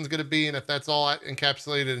Invasion is going to be. And if that's all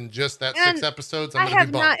encapsulated in just that 6 episodes, I'm going to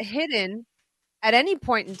be bummed. I have not hidden at any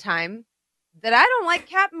point in time that I don't like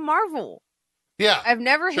Captain Marvel. Yeah. I've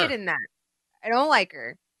never hidden that. I don't like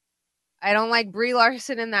her. I don't like Brie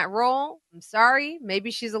Larson in that role. I'm sorry.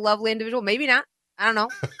 Maybe she's a lovely individual. Maybe not. I don't know.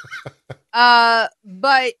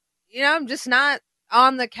 But, I'm just not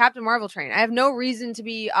on the Captain Marvel train. I have no reason to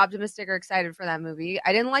be optimistic or excited for that movie.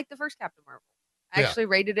 I didn't like the first Captain Marvel. I actually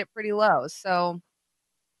rated it pretty low. So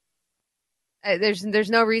there's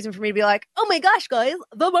no reason for me to be like, oh my gosh, guys,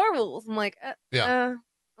 the Marvels. I'm like,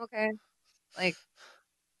 okay. Like,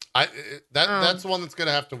 that's the one that's going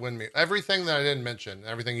to have to win me. Everything that I didn't mention,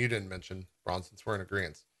 everything you didn't mention, Ron, since we're in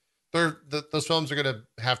agreement, those films are going to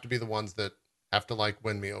have to be the ones that have to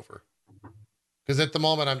win me over. Because at the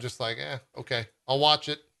moment, I'm just like, okay, I'll watch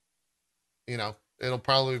it. It'll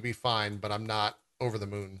probably be fine, but I'm not over the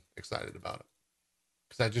moon excited about it.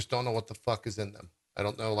 Because I just don't know what the fuck is in them. I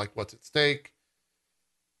don't know, what's at stake.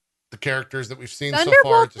 The characters that we've seen so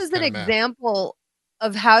far just is an example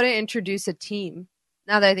of how to introduce a team,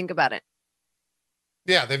 now that I think about it.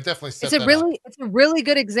 Yeah, they've definitely set It's a really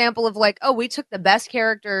good example of we took the best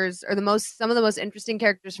characters or some of the most interesting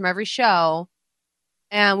characters from every show,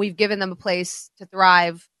 and we've given them a place to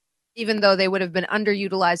thrive, even though they would have been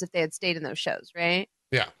underutilized if they had stayed in those shows, right?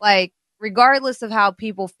 Yeah. Regardless of how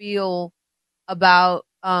people feel about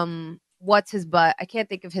what's his butt, I can't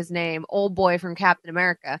think of his name, old boy from Captain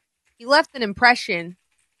America. He left an impression.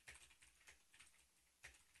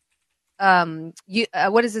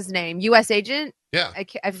 What is his name? U.S. Agent? Yeah.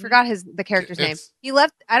 I forgot the character's name. He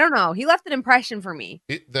left an impression for me.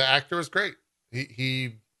 The actor was great.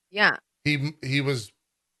 He was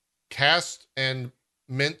cast and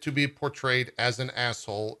meant to be portrayed as an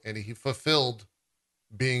asshole, and he fulfilled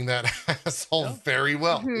being that asshole very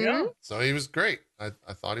well. Mm-hmm. Yeah. So he was great. I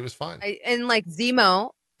thought he was fine. And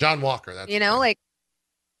Zemo. John Walker. That's John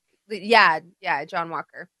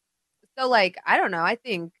Walker. So I don't know. I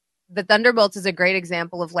think the Thunderbolts is a great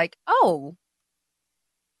example of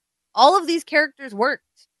all of these characters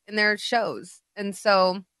worked in their shows. And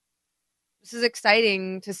so this is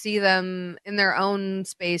exciting to see them in their own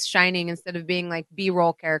space shining instead of being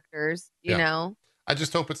B-roll characters, you know? I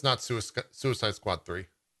just hope it's not Suicide Squad 3,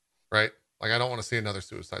 right? I don't want to see another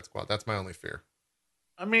Suicide Squad. That's my only fear.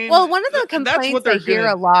 I mean, well, one of the complaints I hear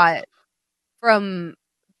a lot from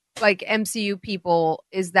like MCU people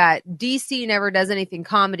is that DC never does anything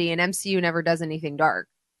comedy and MCU never does anything dark.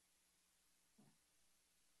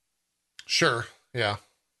 Sure. Yeah.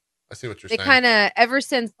 I see what you're saying. They kind of, ever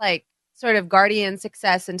since like sort of Guardian's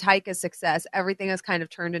success and Taika's success, everything has kind of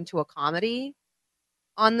turned into a comedy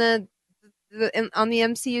on the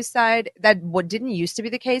MCU side. That what didn't used to be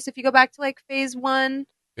the case. If you go back to like phase 1,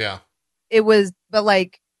 yeah, it was, but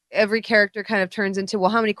like every character kind of turns into,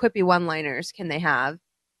 well, how many quippy one-liners can they have?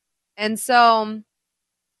 And so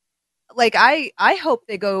like I hope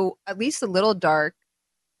they go at least a little dark.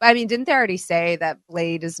 But I mean, didn't they already say that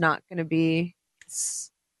Blade is not going to be,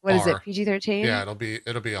 what is it, PG-13? Yeah, it'll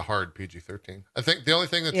be a hard PG-13. I think the only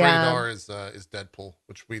thing that's rated R is Deadpool,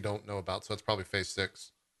 which we don't know about, so it's probably phase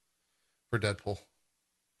 6 for Deadpool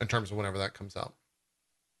in terms of whenever that comes out.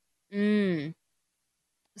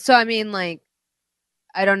 So I mean, like,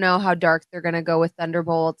 I don't know how dark they're gonna go with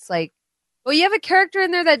Thunderbolts. Like, well, you have a character in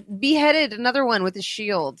there that beheaded another one with his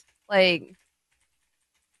shield. Like,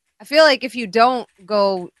 I feel like if you decide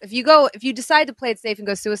to play it safe and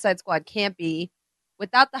go Suicide Squad campy,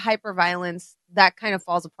 without the hyper violence, that kind of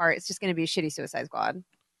falls apart. It's just going to be a shitty Suicide Squad.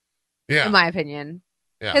 Yeah. In my opinion.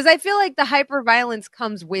 Yeah. Because I feel like the hyper violence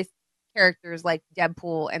comes with characters like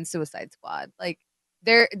Deadpool and Suicide Squad. Like,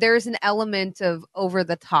 there's an element of over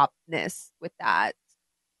the topness with that.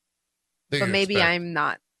 But maybe I'm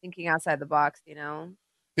not thinking outside the box, you know?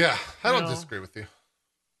 Yeah, I don't disagree with you.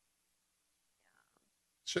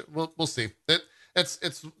 We'll see.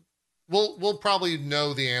 We'll probably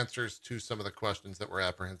know the answers to some of the questions that we're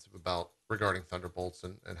apprehensive about regarding Thunderbolts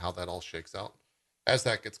and how that all shakes out as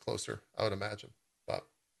that gets closer, I would imagine.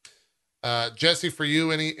 But Jesse, for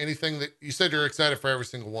you, anything that you said you're excited for every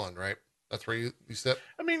single one, right? That's where you sit.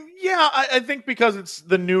 I mean, yeah, I think because it's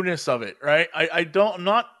the newness of it, right? I'm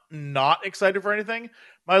not excited for anything.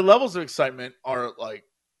 My levels of excitement are like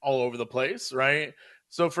all over the place, right?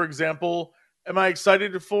 So, for example, am I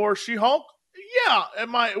excited for She-Hulk? Yeah.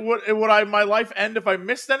 Would my life end if I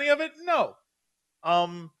missed any of it? No.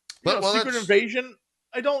 Secret Invasion,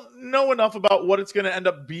 I don't know enough about what it's going to end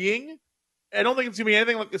up being. I don't think it's going to be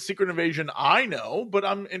anything like the Secret Invasion I know, but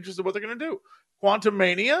I'm interested in what they're going to do. Quantum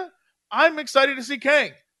Mania, I'm excited to see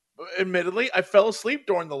Kang. Admittedly, I fell asleep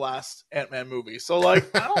during the last Ant-Man movie, so like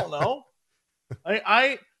I don't know.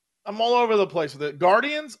 I'm all over the place with it.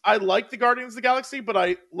 Guardians, I like the Guardians of the Galaxy, but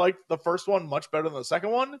I liked the first one much better than the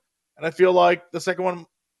second one, and I feel like the second one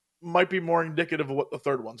might be more indicative of what the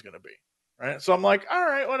third one's going to be. Right, so I'm like, all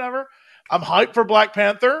right, whatever. I'm hyped for Black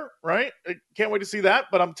Panther. Right, I can't wait to see that,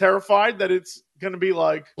 but I'm terrified that it's going to be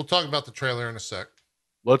like. We'll talk about the trailer in a sec.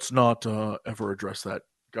 Let's not ever address that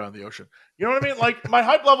guy in the ocean. You know what I mean? Like, my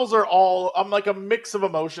hype levels are all, I'm like a mix of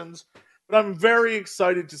emotions, but I'm very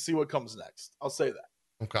excited to see what comes next. I'll say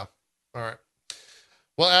that. Okay. All right.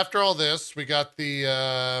 Well, after all this, we got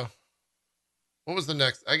the, what was the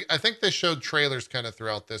next? I think they showed trailers kind of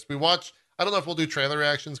throughout this. We watched, I don't know if we'll do trailer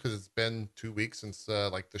reactions because it's been 2 weeks since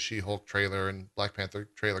like the She-Hulk trailer and Black Panther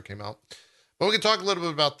trailer came out. But we can talk a little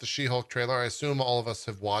bit about the She-Hulk trailer. I assume all of us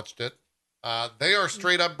have watched it. They are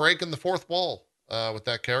straight up breaking the fourth wall with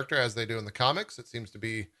that character as they do in the comics. It seems to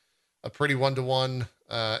be a pretty one-to-one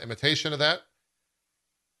imitation of that.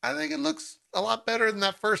 I think it looks a lot better than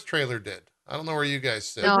that first trailer did. I don't know where you guys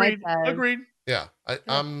sit. No, Agreed. Yeah.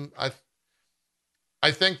 I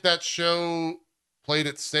think that show played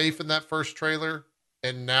it safe in that first trailer,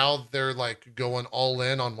 and now they're like going all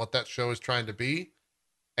in on what that show is trying to be.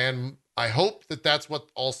 And I hope that that's what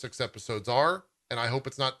all 6 episodes are. And I hope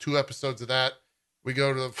it's not 2 episodes of that. We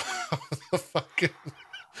go to the fucking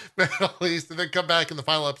Middle East and then come back in the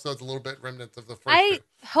final episode's a little bit remnants of the first. I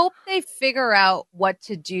hope they figure out what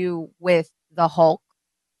to do with the Hulk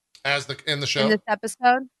in the show in this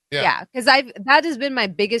episode. Yeah, because that has been my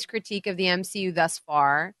biggest critique of the MCU thus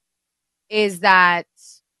far, is that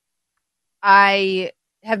I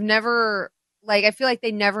have never, like, I feel like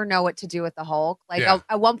they never know what to do with the Hulk. Like,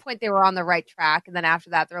 at one point they were on the right track, and then after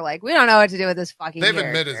that they're like, we don't know what to do with this fucking They've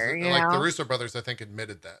character, admitted, like, the Russo brothers, I think,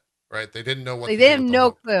 admitted that, right? They didn't know what to do. They have no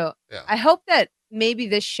Hulk. clue. Yeah. I hope that maybe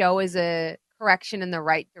this show is a correction in the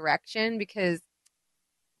right direction, because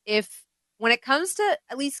when it comes to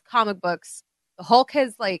at least comic books, the Hulk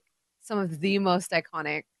has like some of the most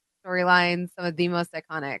iconic storylines, some of the most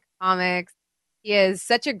iconic comics. He has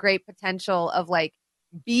such a great potential of like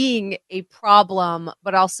being a problem,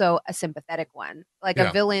 but also a sympathetic one, like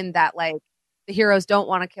a villain that like the heroes don't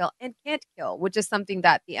want to kill and can't kill, which is something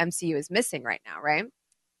that the MCU is missing right now, right?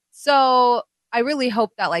 So I really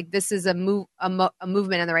hope that like this is a movement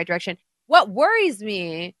in the right direction. What worries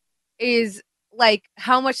me is like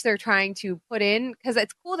how much they're trying to put in, because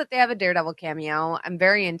it's cool that they have a Daredevil cameo. I'm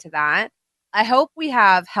very into that. I hope we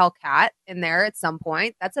have Hellcat in there at some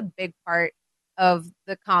point. That's a big part of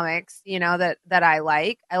the comics, that I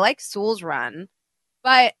like. I like Soul's run.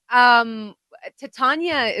 But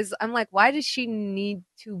Titania is, I'm like, why does she need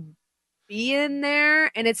to be in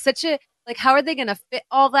there? And it's such a, like, how are they going to fit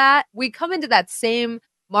all that? We come into that same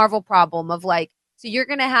Marvel problem of like, so you're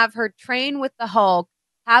going to have her train with the Hulk,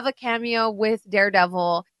 have a cameo with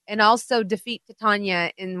Daredevil, and also defeat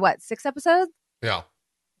Titania in what, 6 episodes? Yeah.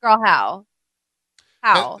 Girl, how?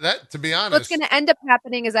 How? That to be honest, what's going to end up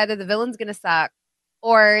happening is either the villain's going to suck,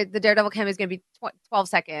 or the Daredevil cameo is going to be 12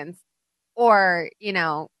 seconds, or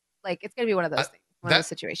like it's going to be one of those things, one of those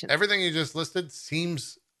situations. Everything you just listed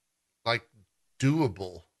seems like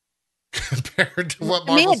doable compared to what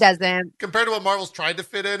Marvel's, it doesn't. Compared to what Marvel's tried to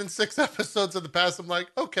fit in 6 episodes in the past. I'm like,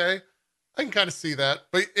 okay, I can kind of see that,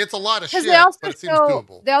 but it's a lot of shit. But it seems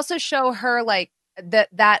doable. They also show her like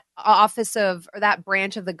that office of, or that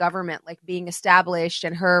branch of the government, like being established,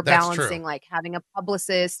 and her balancing like having a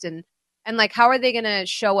publicist, and like how are they going to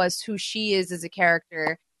show us who she is as a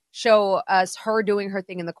character, show us her doing her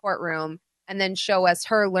thing in the courtroom, and then show us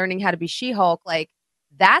her learning how to be She-Hulk. Like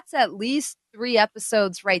that's at least 3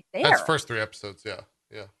 episodes right there. That's first 3 episodes. Yeah.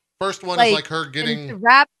 First one is like her getting to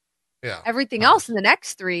wrap. Yeah. Everything else in the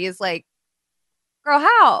next 3 is like, girl,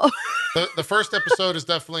 how? The first episode is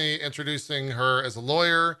definitely introducing her as a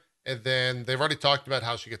lawyer, and then they've already talked about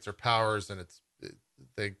how she gets her powers, and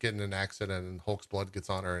they get in an accident and Hulk's blood gets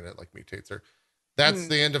on her and it like mutates her. That's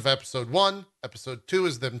the end of episode 1. Episode 2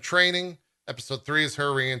 is them training. Episode 3 is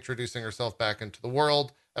her reintroducing herself back into the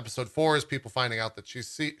world. Episode 4 is people finding out that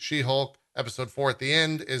she's She-Hulk. Episode 4 at the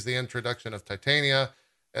end is the introduction of Titania.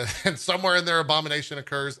 And somewhere in there, Abomination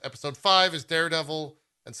occurs. Episode 5 is Daredevil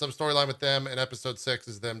and some storyline with them. And episode 6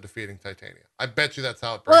 is them defeating Titania. I bet you that's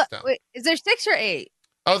how it breaks down. Wait, is there 6 or 8?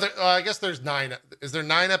 Oh, I guess there's 9. Is there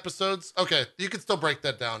 9 episodes? Okay, you can still break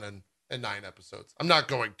that down in 9 episodes. I'm not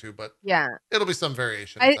going to, but yeah, it'll be some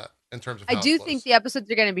variation of that in terms of how I do think the episodes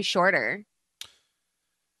are going to be shorter.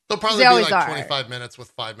 They'll probably be like 25 minutes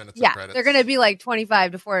with 5 minutes of credits. They're going to be like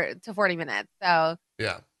 25 to 40 minutes. So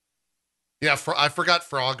yeah. I forgot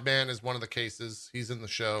Frogman is one of the cases. He's in the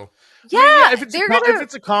show. Yeah, if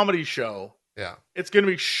it's a comedy show, yeah, it's going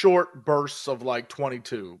to be short bursts of like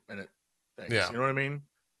 22-minute things. Yeah. You know what I mean?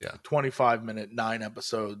 Yeah, 25-minute, 9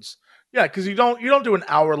 episodes. Yeah, because you don't do an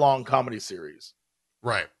hour-long comedy series,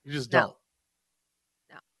 right? You just don't.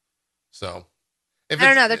 No. So I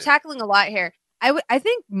don't know. They're tackling a lot here. I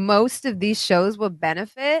think most of these shows will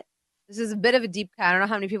benefit. This is a bit of a deep cut. I don't know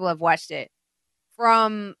how many people have watched it.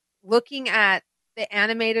 From looking at the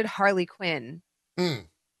animated Harley Quinn. In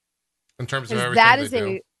terms of everything that is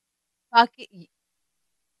they do.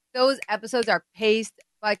 Those episodes are paced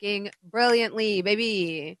fucking brilliantly,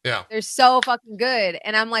 baby. Yeah. They're so fucking good.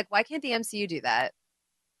 And I'm like, why can't the MCU do that?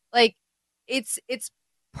 Like, it's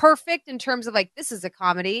perfect in terms of like, this is a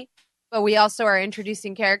comedy, but we also are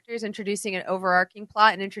introducing characters, introducing an overarching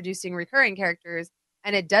plot, and introducing recurring characters.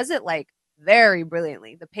 And it does it like very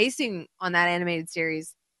brilliantly. The pacing on that animated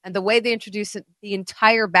series and the way they introduce the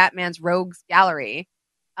entire Batman's Rogues gallery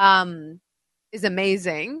is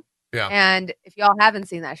amazing. Yeah. And if y'all haven't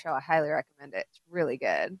seen that show, I highly recommend it. It's really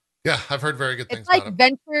good. Yeah, I've heard very good things about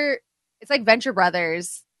it. It's like Venture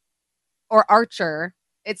Brothers or Archer.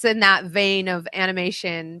 It's in that vein of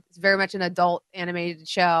animation. It's very much an adult animated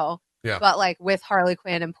show. Yeah. But like with Harley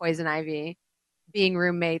Quinn and Poison Ivy being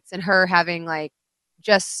roommates, and her having like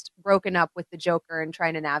just broken up with the Joker and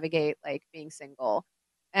trying to navigate like being single.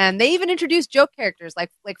 And they even introduced joke characters like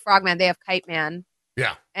Frogman. They have Kite Man.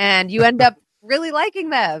 Yeah. And you end up really liking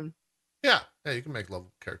them. Yeah. Yeah, you can make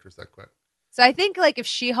lovable characters that quick. So I think like if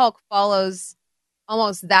She-Hulk follows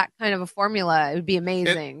almost that kind of a formula, it would be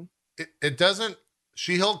amazing. It doesn't,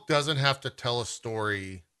 She-Hulk doesn't have to tell a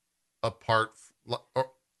story apart. Or, what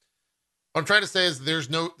I'm trying to say is there's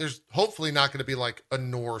hopefully not going to be like a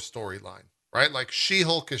Noir storyline, right? Like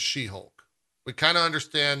She-Hulk is She-Hulk. We kind of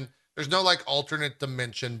understand there's no like alternate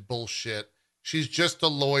dimension bullshit. She's just a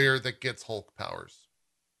lawyer that gets Hulk powers.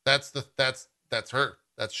 That's her.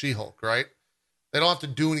 That's She-Hulk, right? They don't have to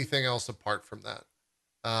do anything else apart from that.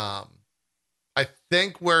 I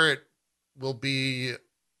think where it will be,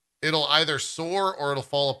 it'll either soar or it'll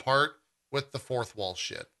fall apart with the fourth wall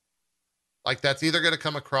shit. Like that's either going to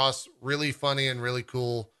come across really funny and really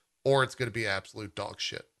cool, or it's going to be absolute dog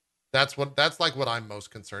shit. That's like what I'm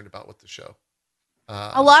most concerned about with the show.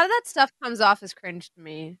 A lot of that stuff comes off as cringe to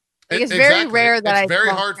me. Like, it's very rare that it's very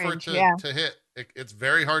hard cringe, for it to hit. It's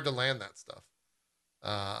very hard to land that stuff.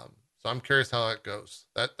 So I'm curious how that goes.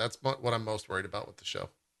 That's what I'm most worried about with the show.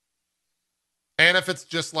 And if it's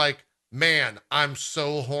just like, man, I'm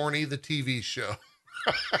so horny, the TV show.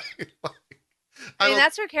 I mean,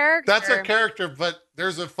 that's her character. That's a character, but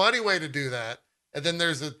there's a funny way to do that. And then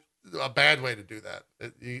there's a bad way to do that.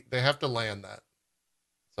 They have to land that.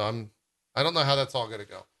 So I don't know how that's all going to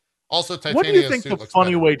go. Also, Titania's what do you think the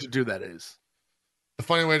funny way to do that is? The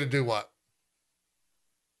funny way to do what?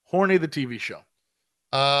 Horny, the TV show.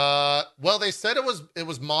 Well, they said it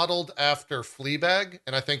was modeled after Fleabag,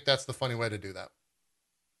 and I think that's the funny way to do that.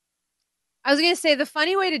 I was going to say the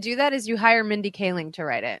funny way to do that is you hire Mindy Kaling to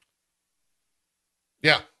write it.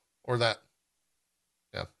 Yeah, or that.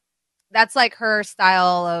 Yeah. That's like her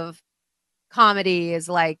style of comedy is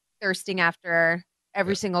like thirsting after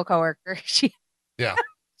every single coworker she has,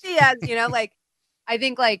 like I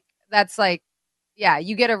think like that's like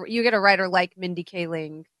you get a writer like Mindy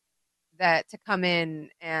Kaling that to come in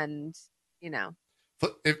and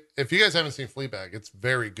if you guys haven't seen Fleabag, it's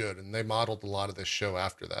very good, and they modeled a lot of this show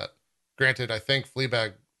after that. Granted, I think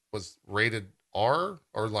Fleabag was rated R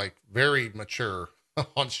or like very mature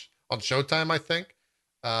on Showtime, I think.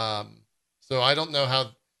 So I don't know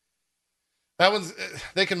how that one's.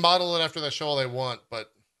 They can model it after that show all they want,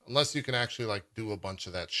 but unless you can actually like do a bunch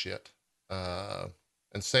of that shit and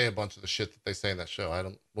say a bunch of the shit that they say in that show,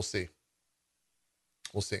 we'll see.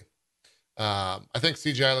 We'll see. I think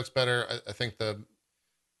CGI looks better. I think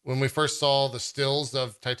when we first saw the stills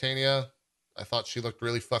of Titania, I thought she looked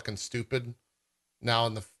really fucking stupid. Now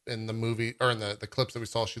in the movie or in the clips that we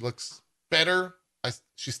saw, she looks better.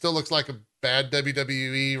 She still looks like a bad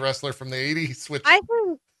WWE wrestler from the 80s, which I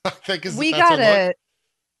think is we gotta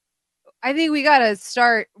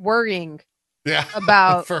start worrying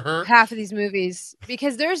about for her. Half of these movies,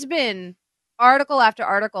 because there's been article after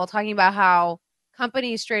article talking about how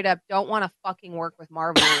companies straight up don't want to fucking work with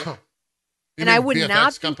Marvel. And I would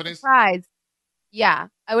not be surprised. Yeah,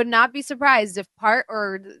 I would not be surprised if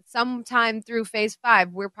sometime through phase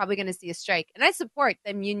 5, we're probably going to see a strike. And I support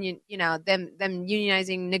them them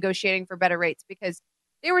unionizing, negotiating for better rates, because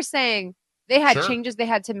they were saying they had changes they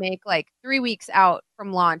had to make like 3 weeks out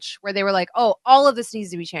from launch where they were like, oh, all of this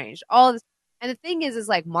needs to be changed. All of this. And the thing is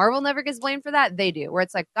like Marvel never gets blamed for that. They do, where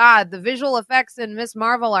it's like, God, the visual effects in Miss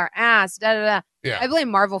Marvel are ass. Da, da, da. Yeah. I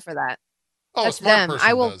blame Marvel for that. Oh, that's them.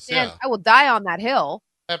 I will I will die on that hill.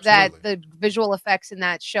 Absolutely. That the visual effects in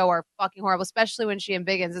that show are fucking horrible, especially when she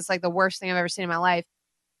embiggens. It's like the worst thing I've ever seen in my life.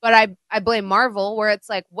 But I blame Marvel, where it's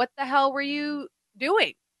like, what the hell were you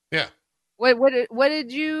doing? Yeah. What the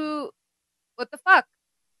fuck?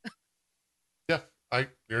 Yeah,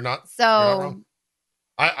 you're not wrong.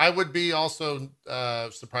 I would be also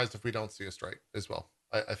surprised if we don't see a strike as well.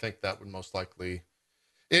 I think that would most likely,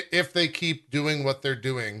 if they keep doing what they're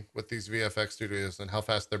doing with these VFX studios and how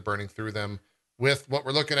fast they're burning through them, with what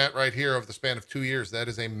we're looking at right here over the span of 2 years, that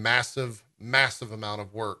is a massive, massive amount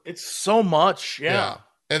of work. It's so much, yeah.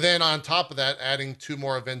 And then on top of that, adding 2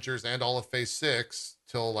 more Avengers and all of Phase 6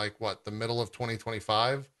 till like the middle of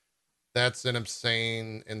 2025. That's an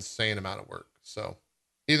insane amount of work. So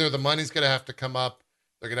either the money's going to have to come up,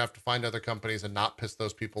 they're going to have to find other companies and not piss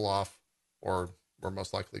those people off, or we're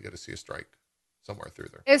most likely going to see a strike somewhere through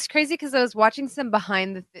there. It's crazy because I was watching some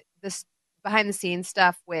behind the scenes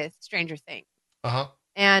stuff with Stranger Things.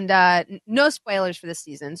 And no spoilers for this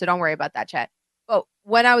season, so don't worry about that, chat. But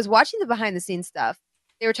when I was watching the behind the scenes stuff,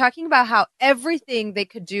 they were talking about how everything they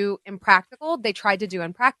could do in practical, they tried to do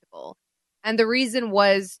in practical. And the reason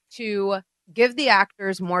was to give the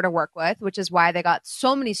actors more to work with, which is why they got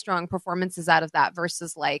so many strong performances out of that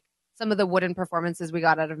versus like some of the wooden performances we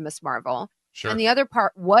got out of Miss Marvel. Sure. And the other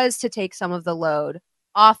part was to take some of the load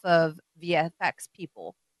off of VFX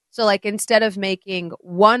people. So like instead of making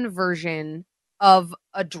one version of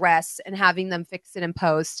a dress and having them fix it in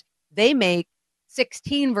post, they make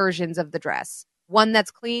 16 versions of the dress. One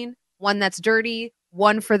that's clean, one that's dirty,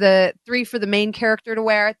 3 for the main character to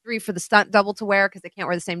wear, 3 for the stunt double to wear because they can't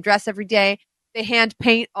wear the same dress every day. They hand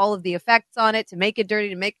paint all of the effects on it to make it dirty,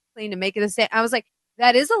 to make it clean, to make it the same. I was like,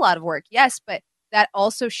 that is a lot of work, yes, but that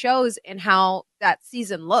also shows in how that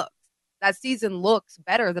season looks. That season looks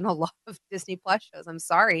better than a lot of Disney Plus shows. I'm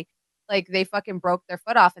sorry. Like, they fucking broke their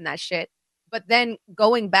foot off in that shit. But then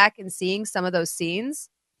going back and seeing some of those scenes,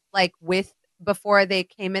 like before they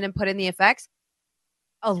came in and put in the effects,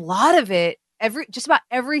 a lot of it, just about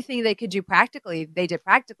everything they could do practically, they did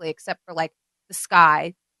practically, except for like the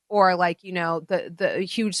sky or like, the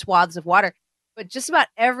huge swaths of water. But just about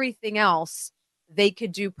everything else they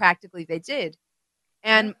could do practically, they did.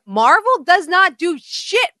 And Marvel does not do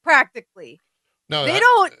shit practically. No, they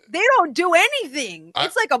don't do anything.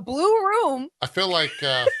 It's like a blue room. I feel like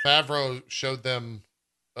Favreau showed them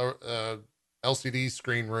a LCD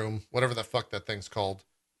screen room, whatever the fuck that thing's called,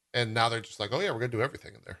 and now they're just like, oh yeah, we're gonna do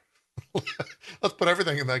everything in there. Let's put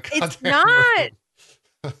everything in that goddamn It's not.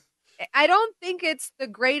 room. I don't think it's the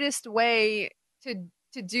greatest way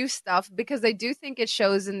to do stuff because I do think it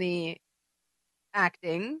shows in the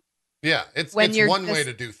acting. Yeah, it's one way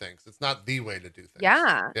to do things. It's not the way to do things.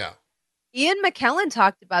 Yeah. Yeah. Ian McKellen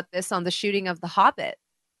talked about this on the shooting of The Hobbit.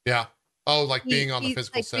 Yeah. Oh, like being on the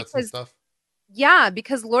physical sets and stuff? Yeah,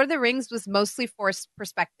 because Lord of the Rings was mostly forced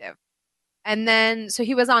perspective. And then, so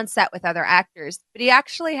he was on set with other actors, but he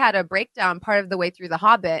actually had a breakdown part of the way through The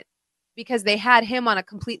Hobbit because they had him on a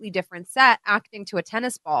completely different set acting to a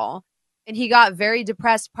tennis ball. And he got very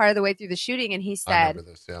depressed part of the way through the shooting. And he said,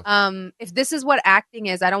 if this is what acting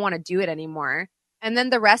is, I don't want to do it anymore. And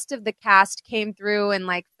then the rest of the cast came through and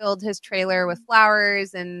like filled his trailer with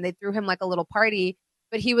flowers and they threw him like a little party.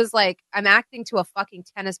 But he was like, I'm acting to a fucking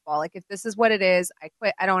tennis ball. Like, if this is what it is, I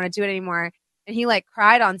quit. I don't want to do it anymore. And he like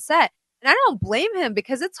cried on set. And I don't blame him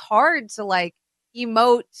because it's hard to like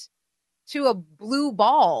emote to a blue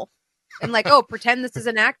ball and like, oh, pretend this is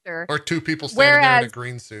an actor. Or two people standing there in a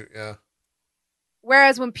green suit. Yeah.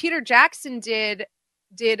 Whereas when Peter Jackson did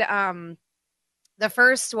the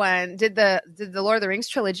first one, did the Lord of the Rings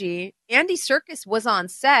trilogy, Andy Serkis was on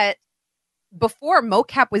set before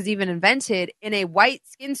mocap was even invented in a white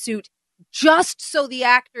skin suit just so the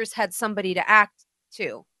actors had somebody to act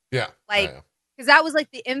to. Yeah. Like, because that was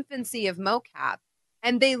like the infancy of mocap.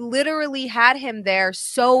 And they literally had him there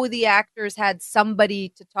so the actors had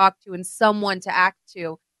somebody to talk to and someone to act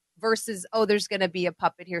to versus, oh, there's going to be a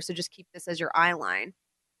puppet here, so just keep this as your eye line.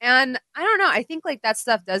 And I don't know. I think like that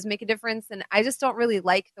stuff does make a difference. And I just don't really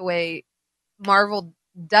like the way Marvel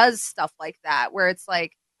does stuff like that, where it's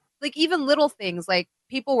like even little things, like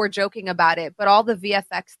people were joking about it, but all the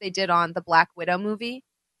VFX they did on the Black Widow movie,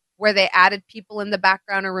 where they added people in the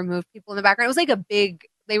background or removed people in the background, it was like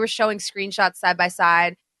they were showing screenshots side by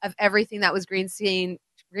side of everything that was green screen.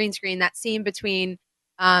 That scene between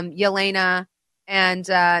Yelena and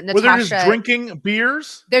Natasha. Were they just drinking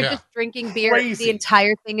beers? They're just drinking beer. Crazy. The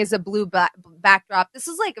entire thing is a blue backdrop. This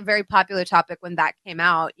is like a very popular topic when that came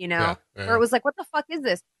out, you know, where it was like, what the fuck is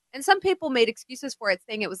this? And some people made excuses for it,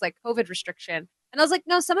 saying it was like COVID restriction. And I was like,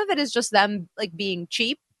 no, some of it is just them like being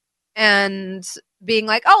cheap and being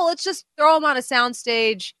like, oh, let's just throw them on a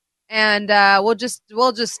soundstage and we'll just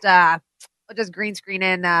green screen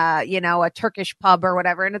in, a Turkish pub or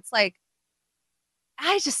whatever. And it's like,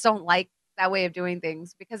 I just don't like that way of doing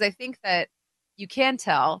things because I think that you can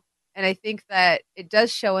tell. And I think that it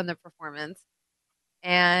does show in the performance.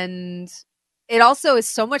 And it also is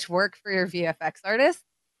so much work for your VFX artist.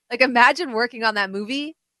 Like, imagine working on that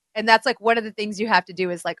movie, and that's like one of the things you have to do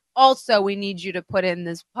is like, also, we need you to put in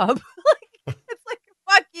this pub. It's like,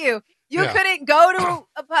 fuck you. You couldn't go to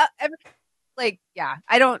a pub. Like, yeah,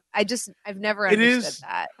 I've never understood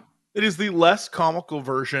that. It is the less comical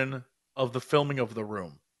version of the filming of The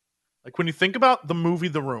Room. Like, when you think about the movie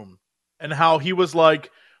The Room and how he was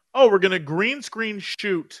like, oh, we're going to green screen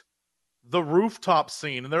shoot the rooftop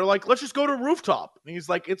scene. And they're like, let's just go to rooftop. And he's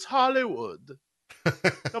like, it's Hollywood.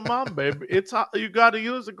 Come on, baby. You got to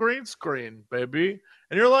use a green screen, baby.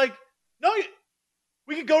 And you're like, no,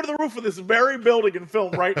 we can go to the roof of this very building and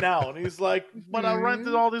film right now. And he's like, but I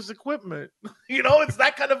rented all this equipment. It's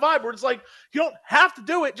that kind of vibe where it's like, you don't have to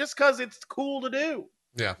do it just because it's cool to do.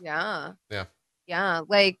 Yeah. Yeah. Yeah. Yeah.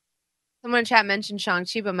 Like, someone in chat mentioned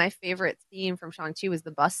Shang-Chi, but my favorite scene from Shang-Chi was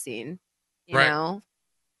the bus scene, you know?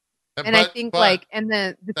 And I think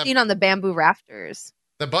the scene on the bamboo rafters.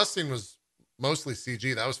 The bus scene was mostly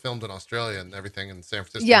CG. That was filmed in Australia and everything in San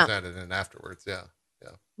Francisco. Yeah. Added in afterwards. Yeah.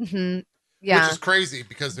 Yeah. Mm-hmm. Yeah. Which is crazy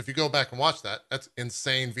because if you go back and watch that, that's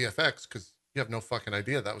insane VFX because you have no fucking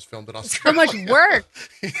idea that was filmed in Australia. So much work.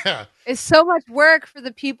 Yeah. It's so much work for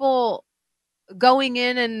the people going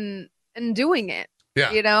in and doing it.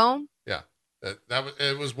 Yeah. You know? Yeah.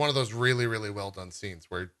 It was one of those really, really well done scenes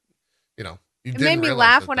where, it made me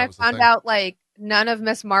laugh when I found out like none of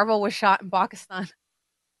Miss Marvel was shot in Pakistan.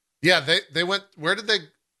 Yeah, they went. Where did they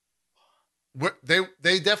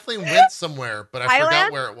definitely went somewhere, but I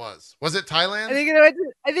forgot where it was. Was it Thailand? I think it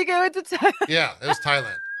went to Thailand. Yeah, it was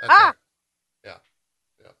Thailand. That's right.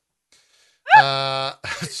 Yeah.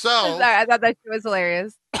 So sorry, I thought that was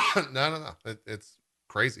hilarious. No. It's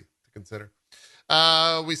crazy to consider.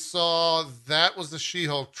 We saw that was the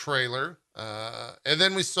She-Hulk trailer, and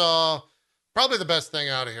then we saw probably the best thing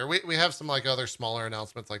out of here. We have some like other smaller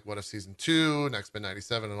announcements like What If Season 2, X-Men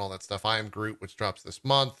 97 and all that stuff. I Am Groot, which drops this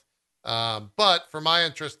month. But for my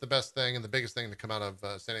interest, the best thing and the biggest thing to come out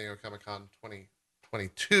of San Diego Comic-Con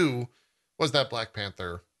 2022 was that Black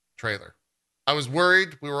Panther trailer. I was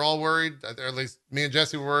worried. We were all worried. Or at least me and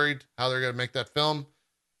Jesse were worried how they're going to make that film.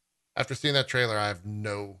 After seeing that trailer, I have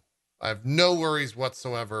no worries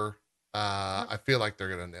whatsoever. I feel like they're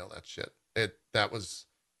going to nail that shit. That was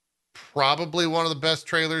probably one of the best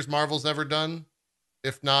trailers Marvel's ever done.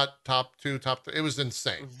 If not top 2, top 3. It was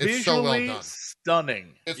insane. Visually it's so well done.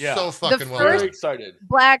 Stunning. It's so fucking well done. Very excited.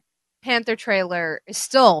 Black Panther trailer is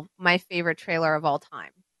still my favorite trailer of all time.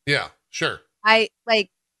 Yeah, sure. I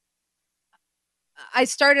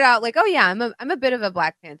started out like, oh yeah, I'm a bit of a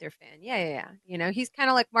Black Panther fan. Yeah. You know, he's kind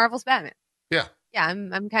of like Marvel's Batman. Yeah. Yeah,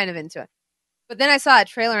 I'm kind of into it. But then I saw a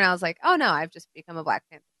trailer and I was like, oh no, I've just become a Black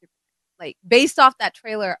Panther. Like, based off that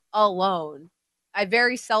trailer alone, I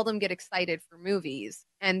very seldom get excited for movies.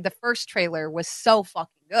 And the first trailer was so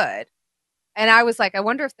fucking good. And I was like, I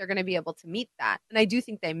wonder if they're going to be able to meet that. And I do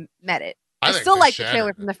think they met it. I still like the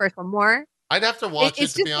trailer from the first one more. I'd have to watch it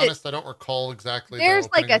to be honest. I don't recall exactly.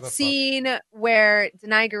 There's like a scene where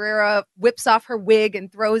Denai Guerrero whips off her wig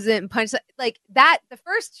and throws it and punches it. Like that. The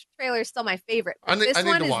first trailer is still my favorite. But this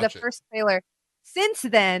one is the first trailer. Since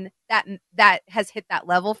then, that has hit that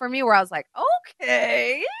level for me where I was like,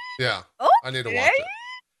 okay. Yeah. Okay. I need to watch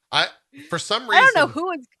it. For some reason, I don't know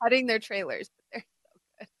who is cutting their trailers, but they're so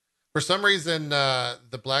good. For some reason,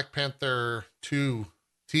 the Black Panther 2,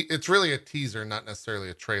 it's really a teaser, not necessarily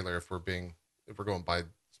a trailer if we're going by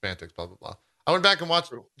semantics, blah, blah, blah. I went back and watched.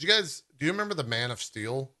 Do you remember the Man of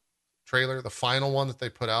Steel trailer, the final one that they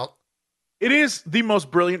put out? It is the most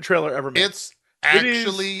brilliant trailer ever made. It's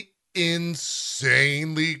actually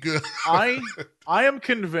insanely good. I am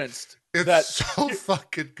convinced it's so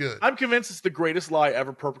fucking good. I'm convinced it's the greatest lie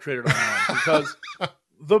ever perpetrated on man because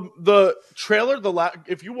the trailer,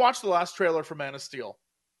 if you watch the last trailer for Man of Steel,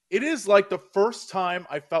 it is like the first time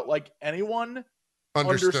I felt like anyone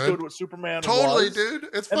understood what Superman was. Totally, dude.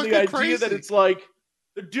 It's fucking crazy. And the idea that it's like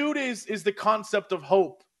the dude is the concept of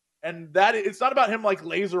hope, and that it's not about him like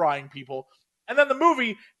laser eyeing people. And then the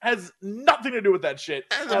movie has nothing to do with that shit.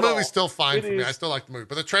 And the movie's still fine for me. I still like the movie,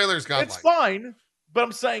 but the trailer's got it's fine. But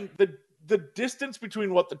I'm saying the distance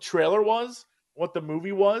between what the trailer was, what the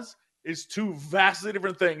movie was, is two vastly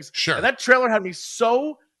different things. Sure. And that trailer had me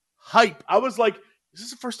so hype. I was like, is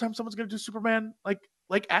this the first time someone's going to do Superman like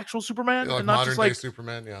actual Superman, like and not just like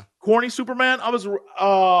Superman? Yeah, corny Superman. I was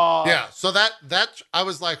yeah. So that I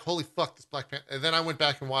was like, holy fuck, this Black Panther. And then I went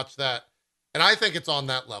back and watched that, and I think it's on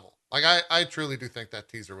that level. Like I truly do think that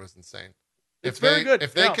teaser was insane. It's very good.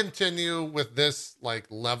 If they continue with this like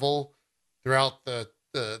level throughout the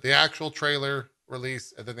actual trailer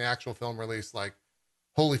release and then the actual film release, like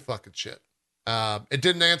holy fucking shit. It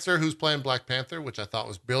didn't answer who's playing Black Panther, which I thought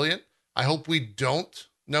was brilliant. I hope we don't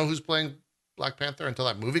know who's playing Black Panther until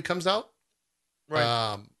that movie comes out.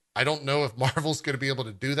 Right. I don't know if Marvel's going to be able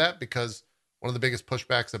to do that because one of the biggest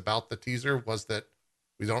pushbacks about the teaser was that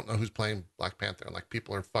we don't know who's playing Black Panther. And like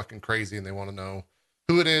people are fucking crazy and they want to know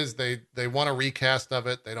who it is. They want a recast of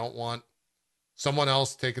it. They don't want someone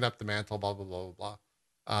else taking up the mantle, blah, blah, blah, blah,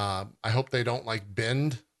 blah. I hope they don't like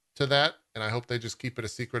bend to that. And I hope they just keep it a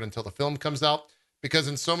secret until the film comes out. Because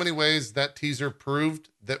in so many ways, that teaser proved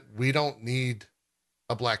that we don't need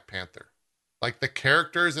a Black Panther. Like the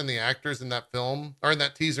characters and the actors in that film or in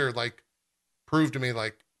that teaser, like proved to me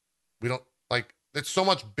like we don't like it's so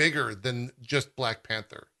much bigger than just Black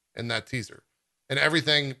Panther in that teaser, and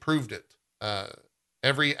everything proved it.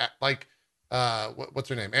 What's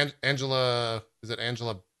her name? Angela? Is it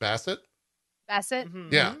Angela Bassett? Bassett.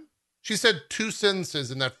 Mm-hmm. Yeah, she said 2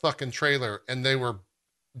 sentences in that fucking trailer, and they were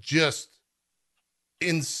just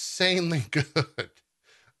insanely good.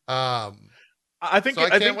 I think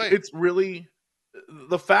it's really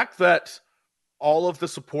the fact that all of the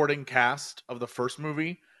supporting cast of the first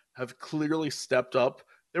movie have clearly stepped up.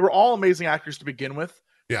 They were all amazing actors to begin with.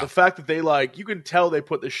 Yeah. The fact that they you can tell they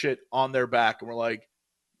put this shit on their back and we're like,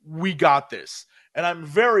 we got this. And I'm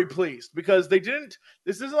very pleased because this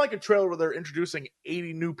isn't like a trailer where they're introducing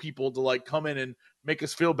 80 new people to come in and make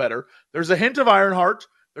us feel better. There's a hint of Ironheart.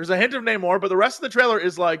 There's a hint of Namor, but the rest of the trailer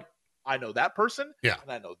is like, I know that person, yeah,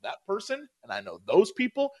 and I know that person, and I know those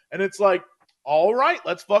people, and it's like, all right,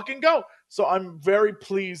 let's fucking go. So I'm very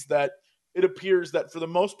pleased that it appears that for the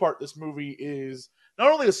most part, this movie is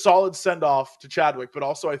not only a solid send-off to Chadwick, but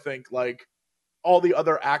also I think all the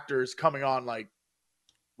other actors coming on,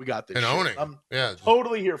 we got this. And shit. owning. I'm yeah,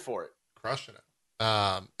 totally here for it. Crushing it.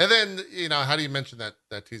 And then, how do you mention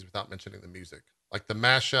that tease without mentioning the music? Like the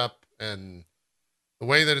mashup and the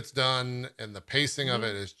way that it's done and the pacing of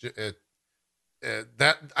it is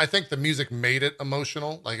that I think the music made it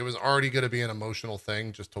emotional. Like it was already going to be an emotional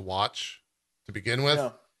thing just to watch to begin with.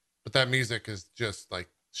 Yeah. But that music is just like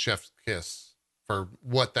chef's kiss for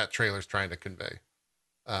what that trailer's trying to convey.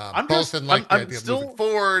 Both in like the idea of moving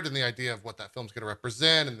forward and the idea of what that film's going to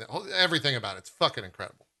represent and everything about it's fucking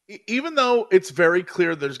incredible. Even though it's very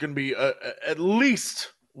clear there's going to be at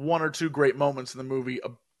least one or two great moments in the movie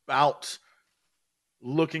about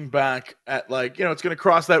looking back at like, it's going to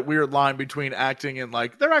cross that weird line between acting and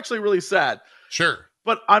like, they're actually really sad. Sure.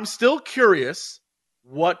 But I'm still curious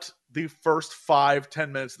what the first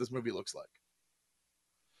 5-10 minutes of this movie looks like.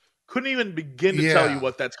 Couldn't even begin to tell you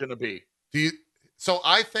what that's going to be. So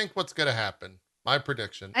I think what's going to happen, my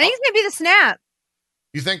prediction. I think it's going to be the snap.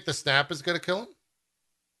 You think the snap is going to kill him?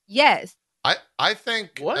 Yes. I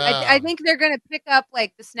think. What? I think they're going to pick up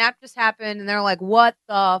like the snap just happened and they're like, what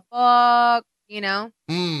the fuck? I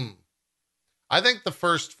think the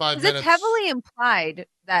first 5 minutes. It's heavily implied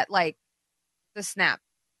that like the snap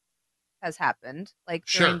has happened. Like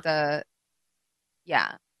during the.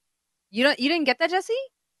 Yeah. You didn't get that, Jesse?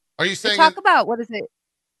 Are you saying. They talk about, what is it?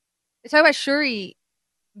 They talk about Shuri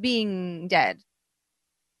being dead.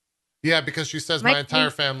 Yeah, because she says my entire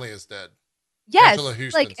family is dead. Yes,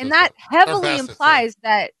 like, and that heavily implies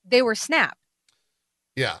that they were snapped.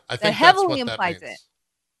 Yeah, I think that heavily implies it.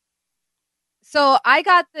 So I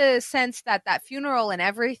got the sense that funeral and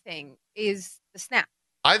everything is the snap.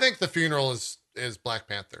 I think the funeral is Black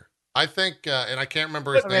Panther. I think, and I can't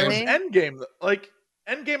remember his name. Really? Endgame, like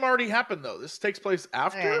Endgame already happened though. This takes place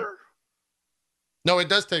after. Okay. No, it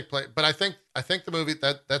does take place, but I think the movie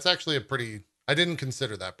that's actually a pretty. I didn't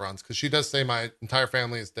consider that, Bronze, because she does say my entire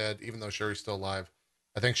family is dead, even though Shuri's still alive.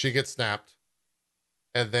 I think she gets snapped,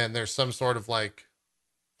 and then there's some sort of like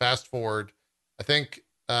fast forward. I think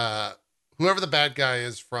whoever the bad guy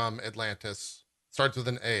is from Atlantis starts with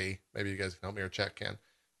an A. Maybe you guys can help me or chat can.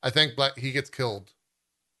 I think he gets killed,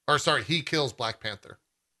 he kills Black Panther,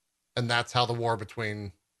 and that's how the war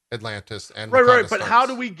between Atlantis and right. But how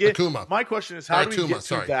do we get? Akuma. My question is, how do we get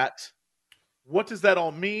to that? What does that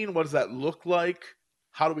all mean? What does that look like?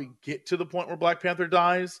 How do we get to the point where Black Panther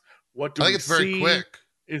dies? What do we see? I think it's very quick.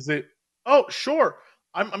 Is it? Oh, sure.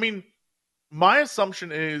 I mean, my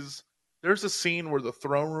assumption is there's a scene where the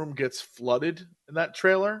throne room gets flooded in that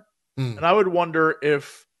trailer, and I would wonder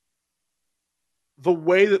if the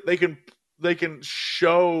way that they can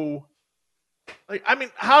show, like, I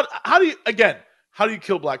mean, how do you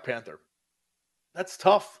kill Black Panther? That's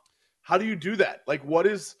tough. How do you do that? Like, what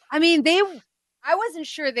is? I mean, I wasn't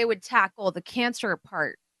sure they would tackle the cancer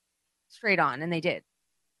part straight on, and they did.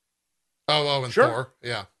 Oh, and Thor,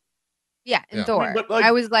 yeah. Yeah, and Thor. I mean, but like,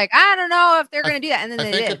 I was like, I don't know if they're going to do that, and then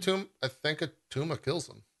they did. I think Atuma kills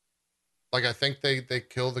him. Like, I think they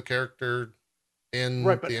kill the character in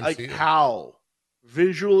the MCU. Like, how?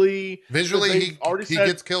 Visually, he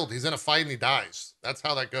gets killed. He's in a fight and he dies. That's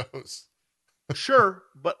how that goes. Sure,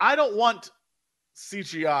 but I don't want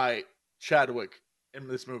CGI Chadwick in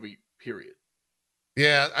this movie, period.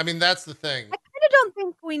 Yeah, I mean, that's the thing. I kind of don't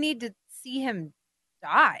think we need to see him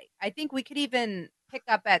die. I think we could even pick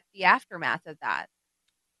up at the aftermath of that.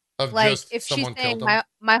 Like, if she's saying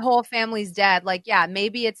my whole family's dead, like, yeah,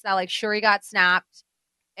 maybe it's that, like, Shuri got snapped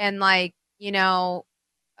and, like,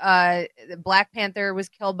 Black Panther was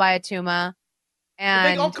killed by Atuma.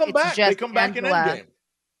 And they all come back. They come back in Endgame.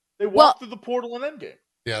 They walk through the portal in Endgame.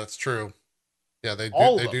 Yeah, that's true. Yeah, they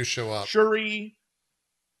do show up. Shuri,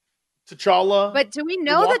 T'Challa. But do we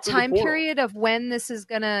know the time period of when this is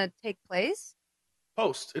going to take place?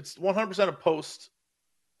 Post. It's 100% a post.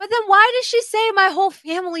 But then why does she say my whole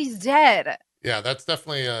family's dead? Yeah, that's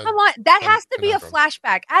definitely a... Come on, that has to be a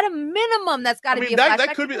flashback. At a minimum, that's got to be a flashback.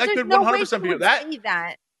 That could 100% be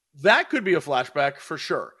that. That could be a flashback for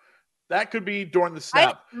sure. That could be during the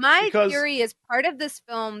snap. My theory is part of this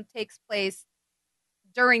film takes place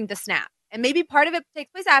during the snap. And maybe part of it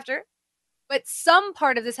takes place after. But some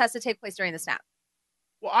part of this has to take place during the snap.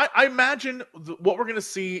 Well, I imagine what we're going to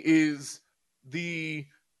see is the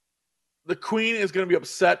queen is going to be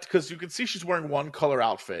upset because you can see she's wearing one color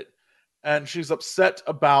outfit. And she's upset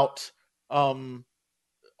about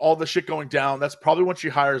all the shit going down. That's probably when she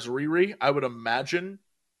hires Riri, I would imagine,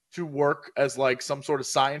 to work as like some sort of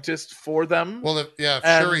scientist for them. Well, if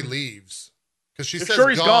Shuri leaves, because she says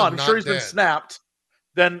Shuri's gone, if Shuri's been snapped,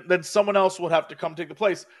 then someone else would have to come take the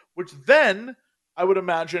place. Which then I would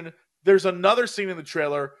imagine there's another scene in the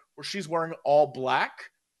trailer where she's wearing all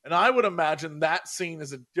black, and I would imagine that scene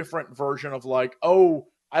is a different version of like, oh,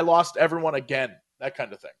 I lost everyone again, that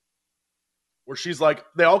kind of thing. Where she's like,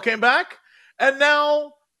 they all came back, and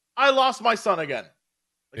now I lost my son again.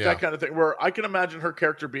 Like that kind of thing, where I can imagine her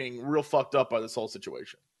character being real fucked up by this whole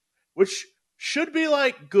situation, which should be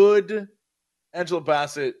like good Angela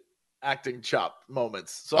Bassett acting chop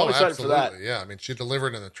moments. So I'm excited for that. Yeah, I mean, she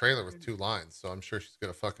delivered in the trailer with 2 lines, so I'm sure she's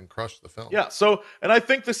gonna fucking crush the film. Yeah. So, and I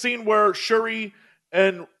think the scene where Shuri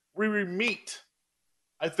and Riri meet,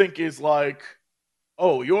 I think is like,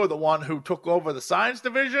 oh, you're the one who took over the science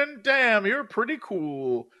division? Damn, you're pretty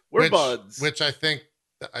cool. We're buds. Which I think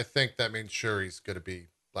that means Shuri's going to be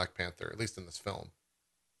Black Panther, at least in this film.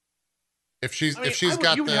 If she's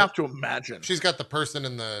got you would have to imagine she's got the person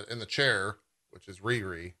in the chair, which is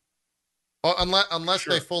Riri. Well, unless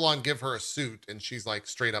they full on give her a suit and she's like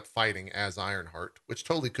straight up fighting as Ironheart, which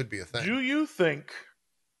totally could be a thing. Do you think?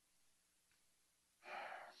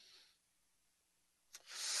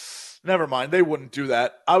 Never mind. They wouldn't do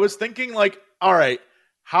that. I was thinking like, all right,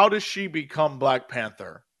 how does she become Black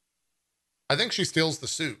Panther? I think she steals the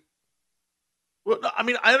suit. Well, I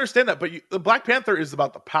mean, I understand that, but the Black Panther is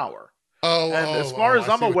about the power. As far as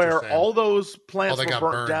I'm aware, all those plants were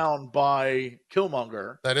burnt down by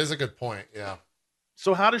Killmonger. That is a good point, yeah.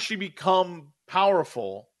 So how does she become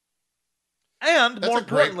powerful? And that's more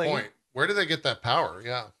importantly, great point. Where do they get that power?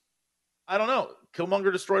 Yeah. I don't know.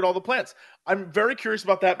 Killmonger destroyed all the plants. I'm very curious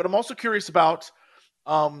about that, but I'm also curious about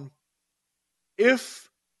if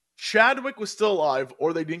Chadwick was still alive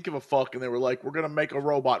or they didn't give a fuck and they were like, we're going to make a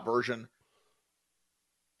robot version.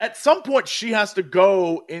 At some point, she has to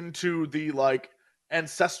go into the like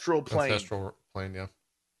ancestral plane. Ancestral plane, yeah.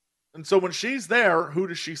 And so when she's there, who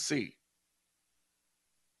does she see?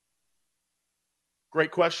 Great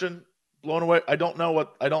question. Blown away. I don't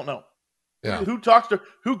know. Yeah. Who talks to?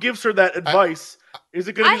 Who gives her that advice? Is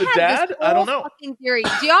it going to be the dad? I don't know. Fucking theory.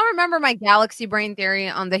 Do y'all remember my galaxy brain theory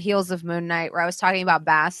on the heels of Moon Knight, where I was talking about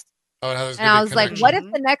Bast? Oh, and I was like, what if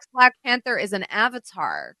the next Black Panther is an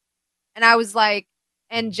avatar? And I was like,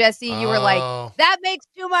 and Jesse, you were like, that makes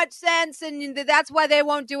too much sense, and that's why they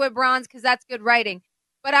won't do it bronze, because that's good writing.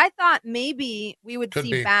 But I thought maybe we would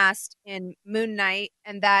see Bast in Moon Knight,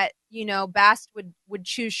 and that, you know, Bast would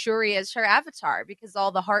choose Shuri as her avatar because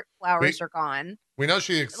all the heart flowers are gone. We know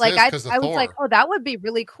she exists because I was Thor. Like, oh, that would be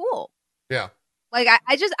really cool. Yeah. Like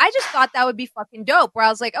I just thought that would be fucking dope. Where I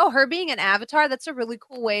was like, oh, her being an avatar, that's a really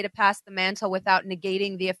cool way to pass the mantle without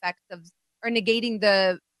negating the effects of, or negating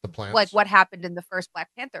the plants. Like what happened in the first Black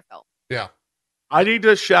Panther film. Yeah. I need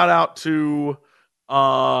to shout out to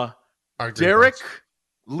Derek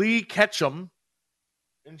Lee Ketchum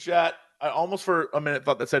in chat. I almost for a minute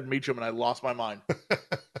thought that said Meacham and I lost my mind.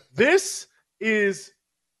 This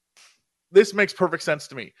makes perfect sense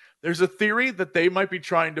to me. There's a theory that they might be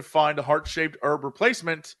trying to find a heart-shaped herb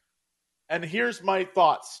replacement. And here's my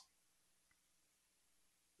thoughts.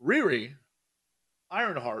 Riri,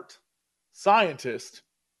 Ironheart, scientist,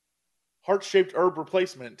 heart-shaped herb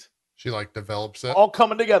replacement. She like develops it. All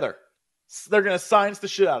coming together. They're going to science the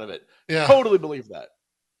shit out of it. Yeah. Totally believe that.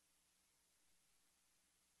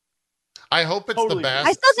 I hope it's the best.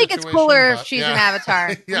 I still think it's cooler if she's an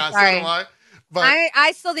avatar. Yeah, sorry. So do I. But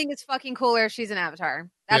I still think it's fucking cooler if she's an avatar.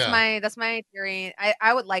 That's my theory.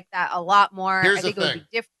 I would like that a lot more. Here's I think it would be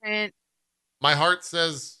different. My heart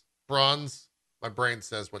says bronze. My brain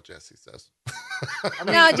says what Jesse says. I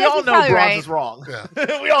mean, we all know bronze right. is wrong. Yeah.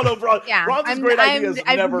 We all know bronze. Yeah, bronze is great ideas.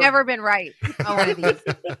 I've never been right on one of these.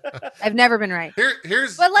 I've never been right.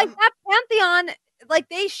 Here's but like that Pantheon, like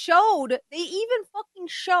they even fucking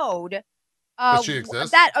showed she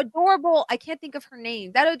exists? That adorable, I can't think of her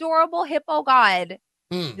name, that adorable hippo god.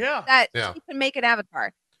 Yeah. That she can make an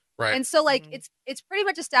avatar. Right. And so like it's pretty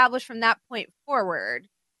much established from that point forward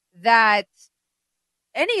that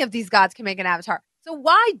any of these gods can make an avatar. So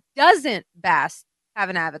why doesn't Bast have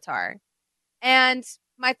an avatar? And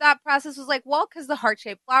my thought process was like, well, because the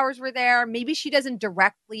heart-shaped flowers were there. Maybe she doesn't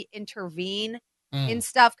directly intervene in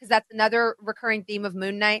stuff, because that's another recurring theme of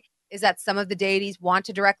Moon Knight, is that some of the deities want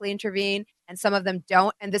to directly intervene and some of them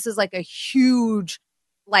don't. And this is like a huge,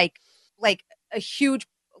 not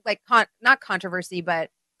controversy, but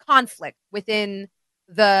conflict within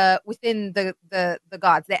the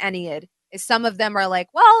gods, the Ennead. Is some of them are like,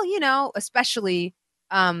 well, you know, especially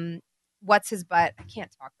what's his butt? I can't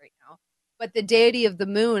talk right now. But the deity of the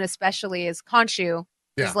moon, especially, is Khonshu,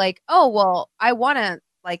 is like, oh, well, I want to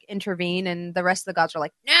like intervene, and the rest of the gods are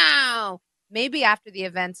like, no. Maybe after the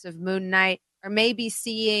events of Moon Knight, or maybe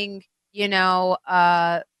seeing, you know,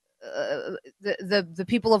 the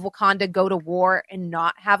people of Wakanda go to war and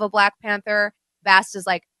not have a Black Panther. Bast is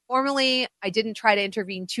like, formerly, I didn't try to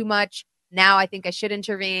intervene too much. Now I think I should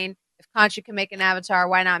intervene. If Khonshu can make an avatar,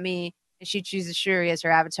 why not me? And she chooses Shuri as her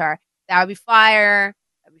avatar. That would be fire.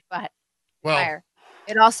 That'd be fire. Well,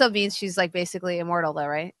 It also means she's like basically immortal, though,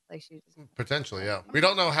 right? Like she potentially, yeah. We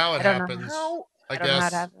don't know how it happens. I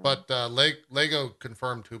guess, but Lego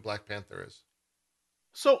confirmed who Black Panther is.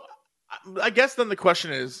 So, I guess then the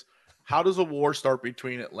question is, how does a war start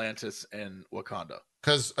between Atlantis and Wakanda?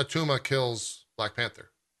 Because Atuma kills Black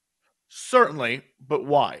Panther. Certainly, but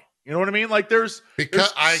why? You know what I mean? Like because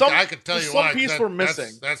I could tell you why. Some piece we're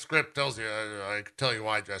missing. That script tells you. I could tell you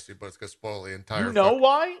why, Jesse, but it's gonna spoil the entire. You know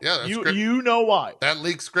why? Yeah, you know why. That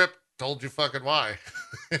leaked script told you fucking why.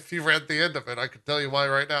 If you read the end of it, I could tell you why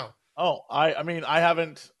right now. Oh, I mean, I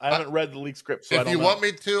haven't read the leaked script, so if you want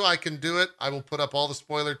me to, I can do it. I will put up all the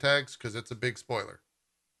spoiler tags because it's a big spoiler.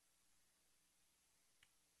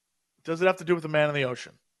 Does it have to do with the man in the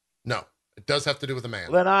ocean? No, it does have to do with a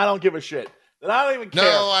man. Well, then I don't give a shit. Then I don't even care.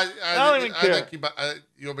 No, I don't even care. I think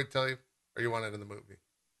you want me to tell you, or you want it in the movie?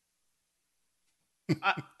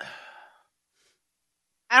 I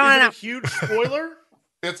don't want to know. A huge spoiler.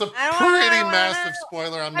 It's a pretty massive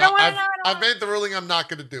spoiler. I've made the ruling. I'm not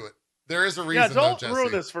going to do it. There is a reason. Yeah, don't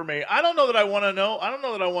ruin this for me. I don't know that I want to know. I don't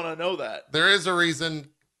know that I want to know that. There is a reason.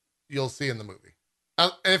 You'll see in the movie.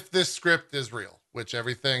 If this script is real, which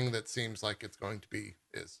everything that seems like it's going to be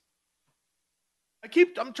is.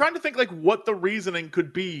 I'm trying to think like what the reasoning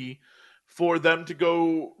could be for them to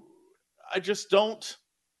go. I just don't.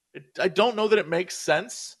 I don't know that it makes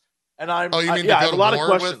sense. And I have a lot of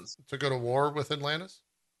questions. To go to war with Atlantis?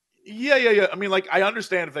 Yeah. I mean, like, I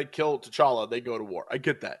understand if they kill T'Challa, they go to war. I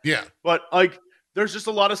get that. Yeah. But, like, there's just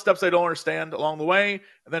a lot of steps I don't understand along the way.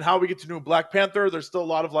 And then how we get to do a Black Panther, there's still a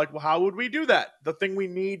lot of, like, well, how would we do that? The thing we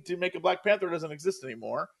need to make a Black Panther doesn't exist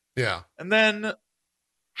anymore. Yeah. And then...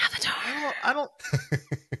 Avatar. I don't...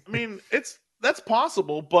 I mean, that's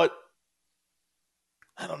possible, but...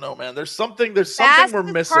 I don't know, man. There's something we're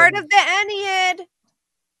missing. Part of the Ennead.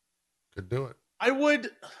 Could do it. I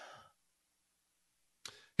would...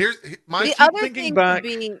 The other thing would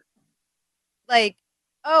be like,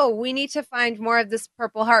 oh, we need to find more of this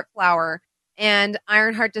purple heart flower. And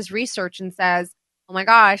Ironheart does research and says, oh my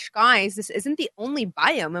gosh, guys, this isn't the only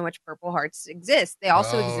biome in which purple hearts exist. They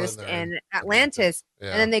also exist in Atlantis. Yeah.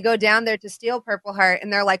 And then they go down there to steal Purple Heart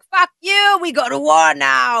and they're like, fuck you, we go to war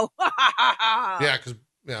now.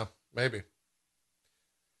 Yeah, maybe.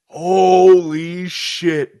 Holy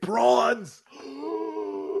shit. Bronze.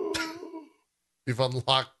 You've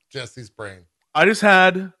unlocked Jesse's brain. I just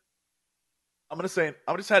had an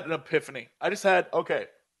epiphany. Okay,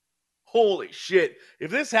 holy shit. If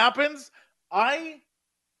this happens, I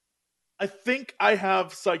think I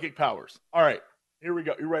have psychic powers. All right, here we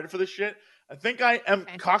go. You ready for this shit? I think I am.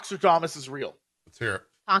 Okay. Coxtradamus is real. Let's hear it.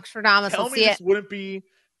 Coxtradamus, tell me this wouldn't be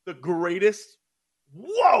the greatest.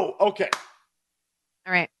 Whoa, okay.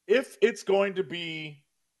 All right. If it's going to be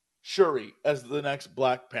Shuri as the next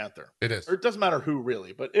Black Panther. It is. Or it doesn't matter who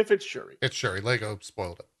really, but if it's Shuri. It's Shuri. Lego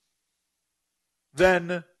spoiled it.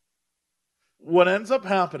 Then what ends up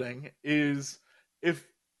happening is if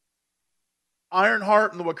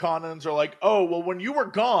Ironheart and the Wakandans are like, oh, well, when you were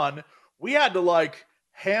gone, we had to like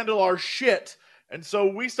handle our shit. And so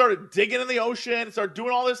we started digging in the ocean and started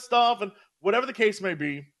doing all this stuff and whatever the case may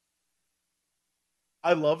be.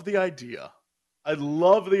 I love the idea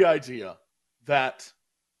that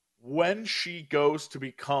when she goes to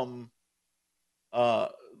become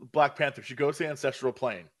Black Panther, she goes to the ancestral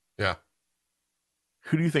plane. Yeah.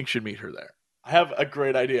 Who do you think should meet her there? I have a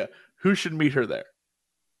great idea. Who should meet her there?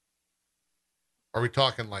 Are we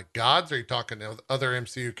talking like gods or are you talking other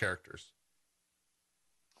MCU characters?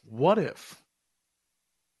 What if?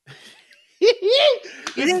 You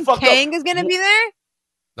think Kang is going to be there?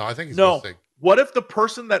 No, I think he's missing. What if the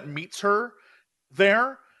person that meets her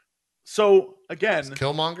there? So again,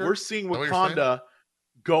 Killmonger? We're seeing Wakanda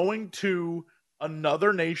going to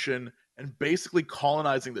another nation and basically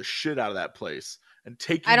colonizing the shit out of that place and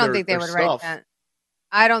taking. I don't think they would write that.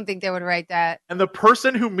 I don't think they would write that. And the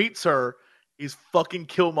person who meets her is fucking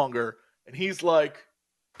Killmonger, and he's like,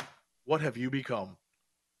 "What have you become?"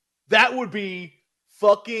 That would be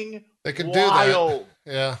fucking they could wild. Do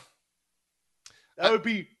that. Yeah, that would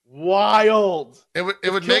be wild. It would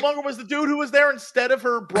Killmonger was the dude who was there instead of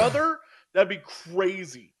her brother. That'd be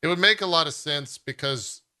crazy. It would make a lot of sense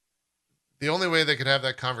because the only way they could have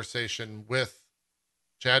that conversation with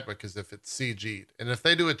Chadwick is if it's CG'd. And if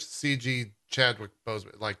they do a CG Chadwick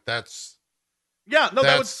Boseman, like that's that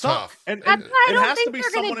would suck. Tough. And that's why I don't think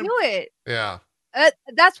they're going to do it. Yeah.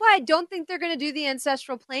 That's why I don't think they're going to do the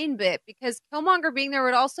ancestral plane bit because Killmonger being there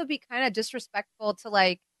would also be kind of disrespectful to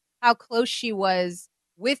like how close she was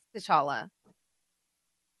with T'Challa.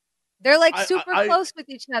 They're like super close with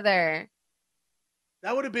each other.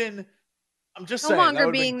 That would have been. I'm just saying.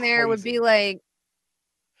 Killmonger being there would be like.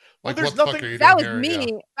 Like, there's what the nothing. fuck are you that doing was here? me.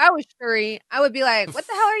 Yeah. If I was Shuri, I would be like, "What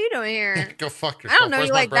the hell are you doing here? Go fuck yourself. I don't know Where's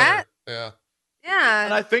you my like brother? that." Yeah. Yeah.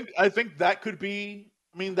 And I think that could be.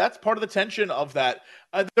 I mean, that's part of the tension of that.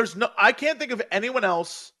 I can't think of anyone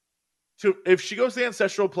else to, if she goes to the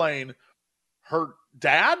ancestral plane, her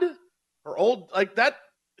dad, her old, like that,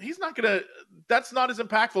 he's not gonna, that's not as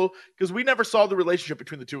impactful because we never saw the relationship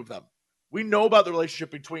between the two of them. We know about the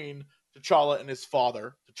relationship between T'Challa and his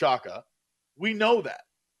father, T'Chaka. We know that.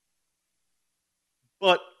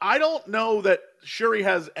 But I don't know that Shuri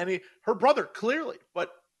has her brother, clearly,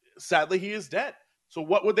 but sadly he is dead. So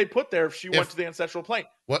what would they put there if she went to the ancestral plane?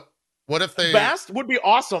 What if they Bast would be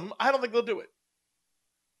awesome. I don't think they'll do it.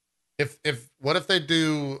 What if they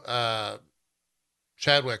do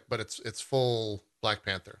Chadwick, but it's full Black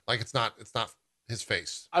Panther? Like it's not his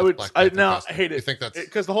face. I hate it. You think that's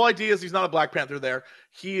because the whole idea is he's not a Black Panther there.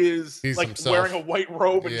 He's like himself. Wearing a white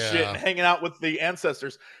robe and shit and hanging out with the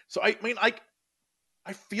ancestors. So I mean,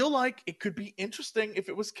 I feel like it could be interesting if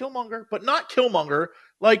it was Killmonger, but not Killmonger,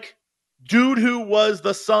 like dude who was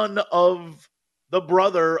the son of the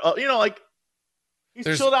brother. Like he's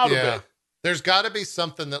chilled out a bit. There's got to be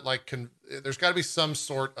something that there's got to be some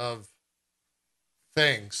sort of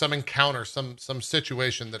thing, some encounter, some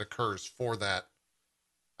situation that occurs for that.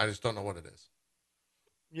 I just don't know what it is.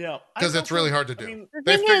 Yeah, because it's really hard to do. I mean,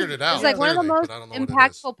 they figured it out. It's like clearly, one of the most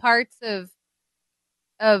impactful parts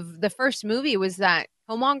of the first movie was that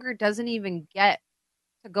Killmonger doesn't even get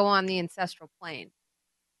to go on the ancestral plane.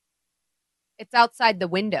 It's outside the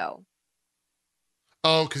window.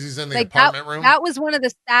 Oh, because he's in the apartment room? That was one of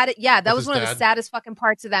the saddest. Yeah, that was one of the saddest fucking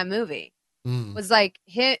parts of that movie. Was like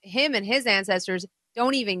him and his ancestors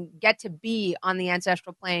don't even get to be on the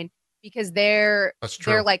ancestral plane because they're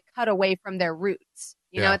like cut away from their roots.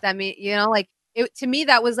 You know what that means? You know, like to me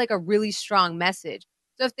that was like a really strong message.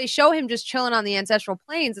 So if they show him just chilling on the ancestral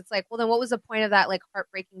planes, it's like, well, then what was the point of that like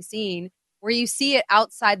heartbreaking scene where you see it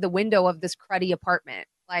outside the window of this cruddy apartment?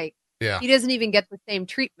 Like, he doesn't even get the same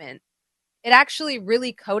treatment. It actually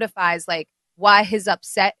really codifies like why his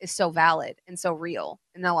upset is so valid and so real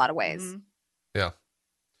in a lot of ways. Mm-hmm. Yeah.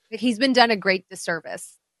 Like, he's been done a great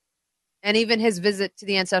disservice. And even his visit to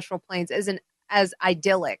the ancestral planes isn't as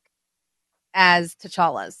idyllic as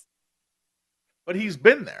T'Challa's. But he's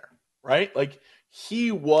been there, right? Like,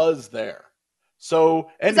 he was there. So,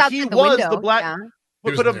 and he was the Black. Yeah.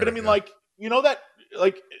 But I mean, like, you know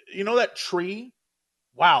that tree?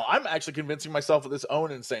 Wow, I'm actually convincing myself of this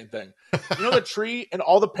own insane thing. You know the tree and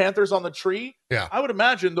all the Panthers on the tree? Yeah. I would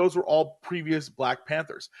imagine those were all previous Black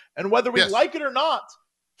Panthers. And whether we like it or not,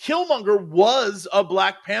 Killmonger was a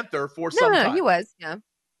Black Panther for some time. No, he was, yeah.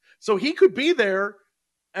 So he could be there,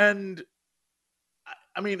 and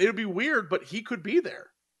I mean, it would be weird, but he could be there.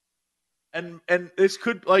 And this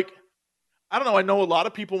could, like, I don't know, I know a lot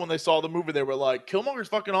of people when they saw the movie, they were like, Killmonger's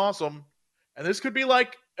fucking awesome. And this could be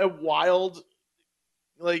like a wild,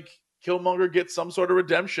 like, Killmonger gets some sort of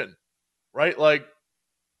redemption, right? Like,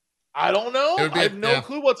 I don't know. I have no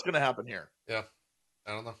clue what's going to happen here. Yeah,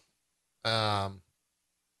 I don't know.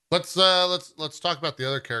 Let's talk about the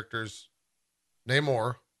other characters.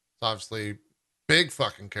 Namor, it's obviously big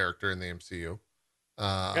fucking character in the MCU.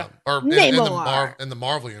 Or in the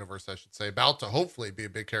Marvel universe, I should say, about to hopefully be a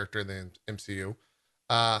big character in the MCU.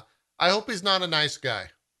 I hope he's not a nice guy.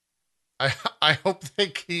 I hope they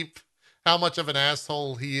keep how much of an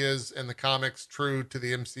asshole he is in the comics true to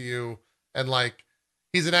the MCU, and like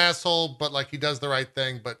he's an asshole, but like he does the right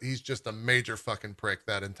thing, but he's just a major fucking prick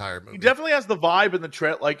that entire movie. He definitely has the vibe in the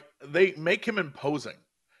trailer. Like, they make him imposing.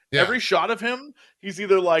 Yeah. Every shot of him, he's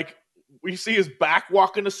either like, we see his back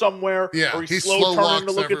walking to somewhere, or he's slow turning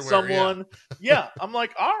to look at someone. Yeah. I'm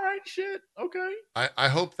like, all right, shit, okay. I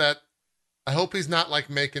hope he's not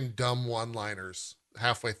like making dumb one-liners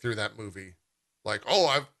halfway through that movie.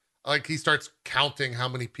 Like, he starts counting how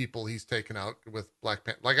many people he's taken out with Black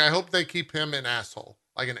Panther. Like, I hope they keep him an asshole,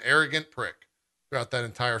 like an arrogant prick throughout that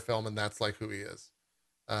entire film, and that's like who he is.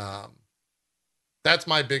 That's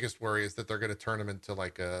my biggest worry, is that they're going to turn him into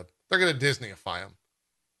they're going to Disneyify him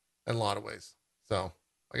in a lot of ways. So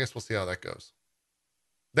I guess we'll see how that goes.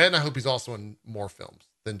 Then I hope he's also in more films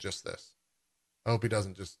than just this. I hope he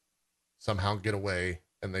doesn't just somehow get away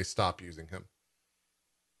and they stop using him.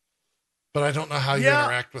 But I don't know how you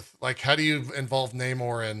interact with, like, how do you involve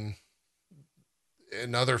Namor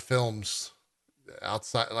in other films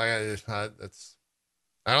outside? Like, I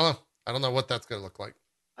don't know what that's going to look like.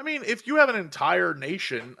 I mean, if you have an entire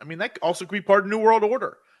nation, I mean, that also could be part of New World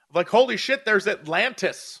Order. Like, holy shit, there's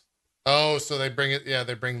Atlantis. Oh, so they bring it. Yeah,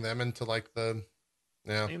 they bring them into like the.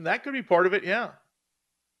 Yeah, I mean, that could be part of it. Yeah.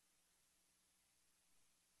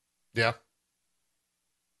 Yeah.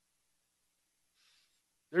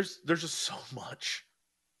 there's just so much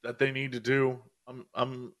that they need to do.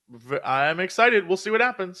 I'm excited. We'll see what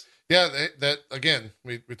happens. Yeah, that again,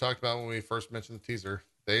 we talked about when we first mentioned the teaser.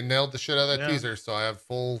 They nailed the shit out of that teaser, so I have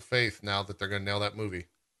full faith now that they're going to nail that movie.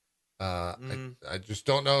 I just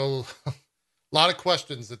don't know. A lot of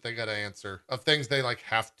questions that they got to answer of things they like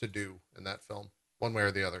have to do in that film, one way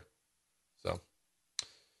or the other. So,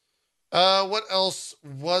 what else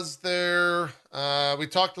was there? We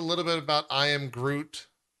talked a little bit about I Am Groot.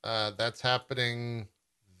 That's happening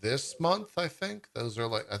this month, I think. Those are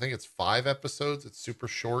I think it's 5 episodes. It's super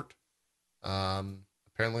short.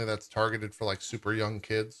 Apparently that's targeted for like super young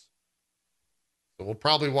kids. So we'll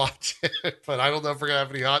probably watch it, but I don't know if we're gonna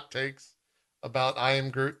have any hot takes about I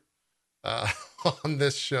Am Groot on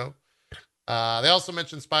this show. They also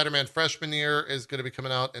mentioned Spider-Man Freshman Year is going to be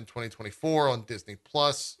coming out in 2024 on Disney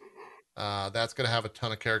Plus. That's going to have a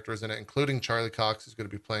ton of characters in it, including Charlie Cox, who's going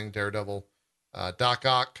to be playing Daredevil. Doc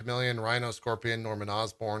Ock, Chameleon, Rhino, Scorpion, Norman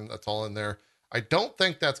Osborn. That's all in there. I don't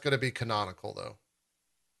think that's going to be canonical, though.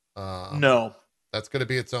 No. That's going to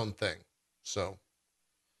be its own thing. So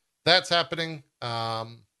that's happening.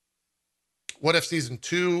 What If Season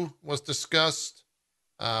 2 was discussed.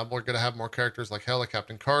 We're going to have more characters like Hela,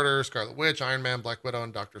 Captain Carter, Scarlet Witch, Iron Man, Black Widow,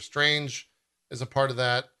 and Doctor Strange is a part of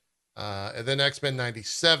that. And then X-Men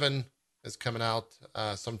 97 is coming out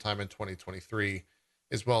sometime in 2023,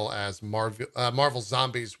 as well as Marvel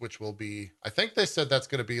Zombies, which will be, I think they said that's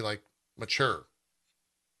going to be like mature.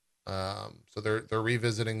 So they're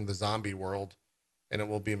revisiting the zombie world, and it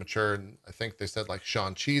will be mature. And I think they said like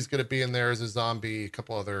Shang-Chi's going to be in there as a zombie, a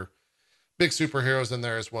couple other big superheroes in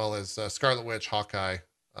there, as well as Scarlet Witch, Hawkeye,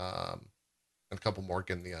 and a couple more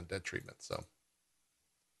getting the undead treatment. So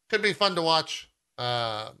could be fun to watch.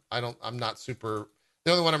 I'm not super,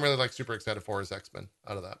 the only one I'm really like super excited for is X-Men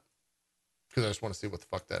out of that, because I just want to see what the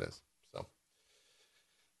fuck that is. So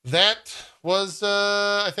that was,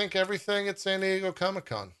 I think, everything at San Diego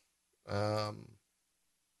Comic-Con.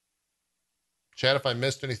 Chat, if I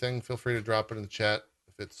missed anything, feel free to drop it in the chat.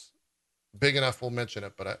 If it's big enough, we'll mention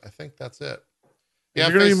it, but I think that's it. Yeah,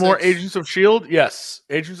 is there going to be more Agents of S.H.I.E.L.D.? Yes.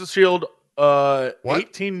 Agents of S.H.I.E.L.D.,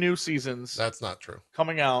 18 new seasons. That's not true.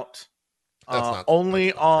 Coming out.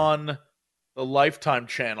 Only on the Lifetime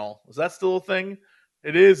channel. Is that still a thing?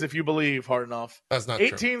 It is, if you believe hard enough. That's not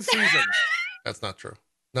 18 true. 18 seasons. That's not true.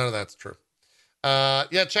 None of that's true.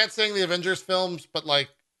 Yeah, chat's saying the Avengers films, but like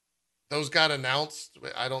those got announced.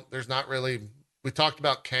 There's not really, we talked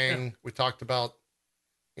about Kang. Yeah. We talked about,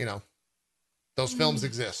 those films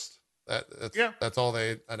exist. That's all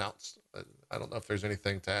they announced. I don't know if there's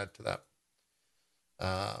anything to add to that.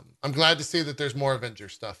 I'm glad to see that there's more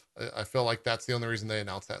Avengers stuff. I feel like that's the only reason they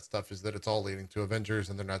announced that stuff, is that it's all leading to Avengers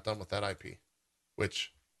and they're not done with that IP,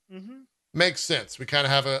 which makes sense. We kind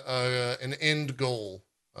of have an end goal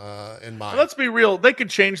in mind. Let's be real. They could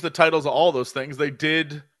change the titles of all those things. They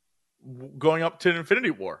did going up to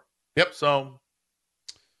Infinity War. Yep. So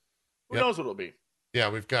who knows what it'll be? Yeah,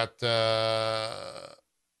 we've got the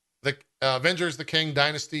Avengers, the Kang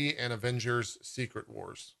Dynasty, and Avengers Secret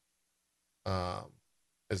Wars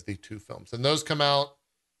as the 2 films. And those come out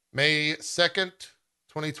May 2nd,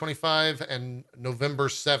 2025 and November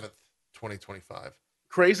 7th, 2025.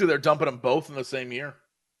 Crazy they're dumping them both in the same year.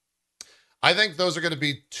 I think those are going to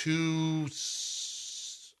be 2...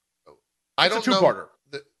 I don't know. Two-parter.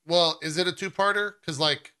 Well, is it a 2-parter? Because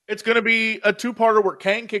like... It's going to be a 2-parter where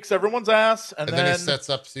Kang kicks everyone's ass, and then he sets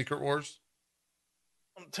up Secret Wars.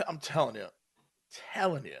 I'm telling you.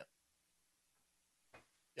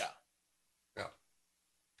 Yeah.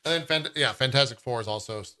 And then, Fantastic Four is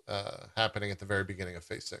also happening at the very beginning of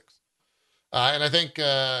Phase 6. And I think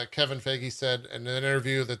Kevin Feige said in an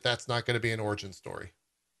interview that that's not going to be an origin story.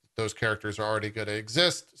 Those characters are already going to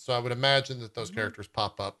exist, so I would imagine that those characters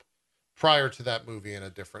pop up prior to that movie in a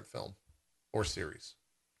different film or series,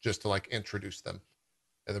 just to like introduce them,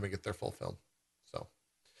 and then we get their full film. So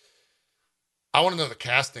I want to know the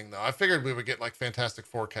casting, though. I figured we would get like Fantastic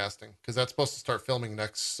Four casting, because that's supposed to start filming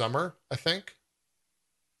next summer, I think.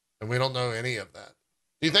 And we don't know any of that.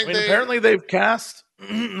 Do you think apparently they've cast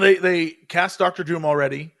they cast Dr. Doom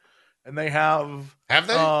already, and they have they?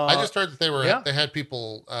 I just heard that they were they had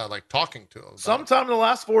people like talking to them. Sometime in the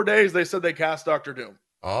last 4 days they said they cast Dr. Doom.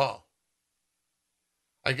 Oh.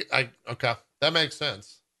 Okay. That makes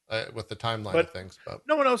sense with the timeline of things, but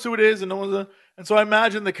no one knows who it is, and no one's and so I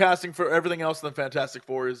imagine the casting for everything else in the Fantastic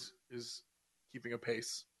Four is keeping a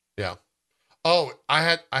pace. Yeah. Oh, I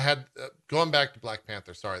had going back to Black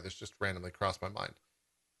Panther. Sorry, this just randomly crossed my mind.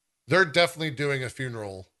 They're definitely doing a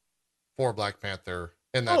funeral for Black Panther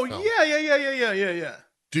in that film. Oh, yeah.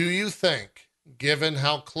 Do you think, given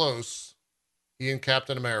how close he and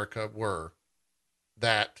Captain America were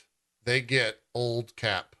that they get old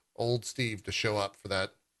Steve to show up for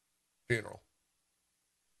that funeral.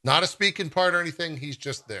 Not a speaking part or anything. He's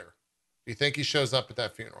just there. Do you think he shows up at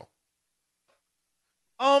that funeral?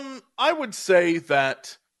 I would say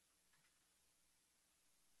that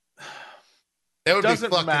it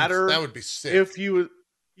doesn't matter. That would be sick. If you,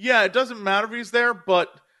 yeah, it doesn't matter if he's there,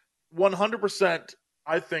 but 100%,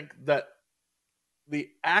 I think that the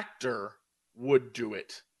actor would do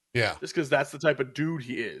it. Yeah. Just because that's the type of dude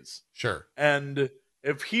he is. Sure. And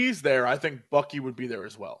if he's there, I think Bucky would be there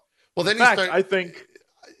as well. Well, then I think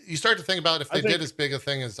you start to think about if they did as big a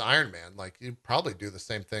thing as Iron Man, like you'd probably do the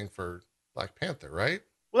same thing for Black Panther, right?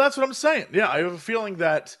 Well, that's what I'm saying. Yeah, I have a feeling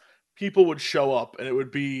that people would show up and it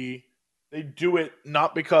would be, they do it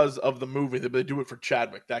not because of the movie, but they do it for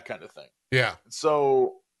Chadwick, that kind of thing. Yeah.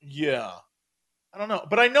 So, yeah. I don't know.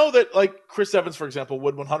 But I know that, like, Chris Evans, for example,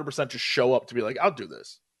 would 100% just show up to be like, I'll do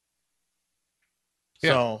this.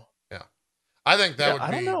 Yeah. So, yeah. I think that would be,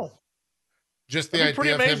 I don't know. Just the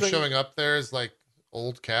idea of him showing up there as, like,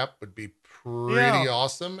 old Cap would be pretty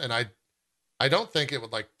awesome. And I don't think it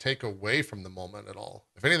would, like, take away from the moment at all.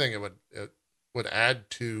 If anything, it would add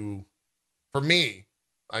to, for me,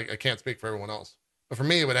 I can't speak for everyone else, but for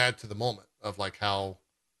me, it would add to the moment of, like, how,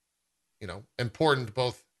 important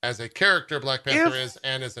both as a character Black Panther is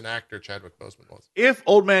and as an actor Chadwick Boseman was. If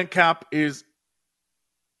Old Man Cap is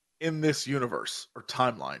in this universe or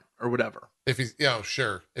timeline or whatever. If he's,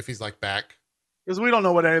 sure. If he's, like, back. Because we don't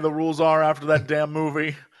know what any of the rules are after that damn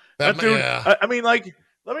movie. That dude, yeah. I mean, like,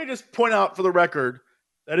 let me just point out for the record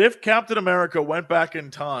that if Captain America went back in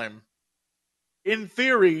time, in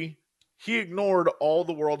theory, he ignored all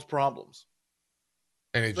the world's problems.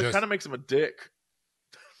 And it kind of makes him a dick.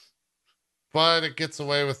 But it gets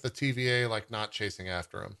away with the TVA, like, not chasing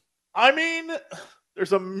after him. I mean,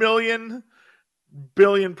 there's a million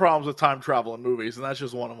billion problems with time travel in movies, and that's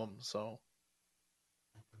just one of them, so.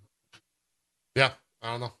 Yeah,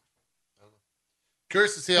 I don't know.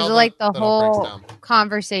 Curious to see how like the whole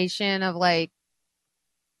conversation of, like,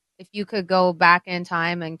 if you could go back in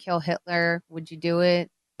time and kill Hitler, would you do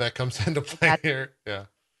it? That comes into play here. Yeah.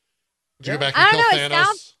 Would you go back and kill Thanos? It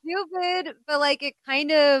sounds stupid, but, like, it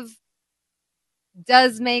kind of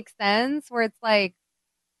does make sense where it's like,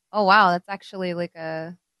 oh wow, that's actually like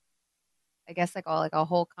a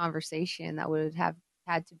whole conversation that would have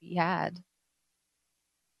had to be had.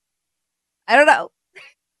 I don't know.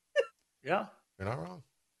 Yeah. You're not wrong.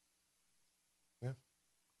 Yeah.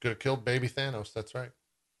 Could have killed baby Thanos, that's right.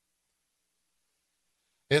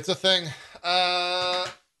 It's a thing.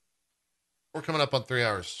 We're coming up on 3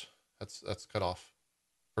 hours. That's cut off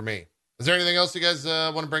for me. Is there anything else you guys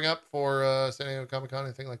want to bring up for San Diego Comic-Con?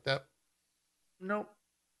 Anything like that? Nope.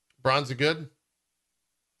 Bronze, good?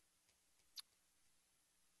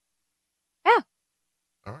 Yeah.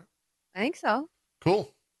 All right. I think so.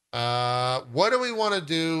 Cool. What do we want to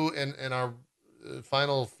do in our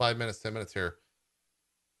final 5 minutes, 10 minutes here?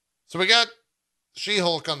 So we got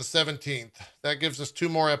She-Hulk on the 17th. That gives us 2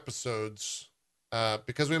 more episodes.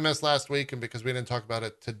 Because we missed last week and because we didn't talk about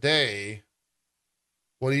it today,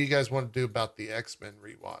 what do you guys want to do about the X-Men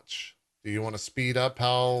rewatch? Do you want to speed up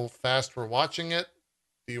how fast we're watching it?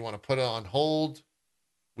 Do you want to put it on hold?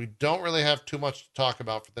 We don't really have too much to talk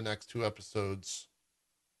about for the next 2 episodes.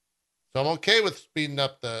 So I'm okay with speeding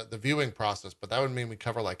up the viewing process, but that would mean we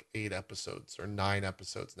cover like 8 episodes or 9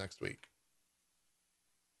 episodes next week.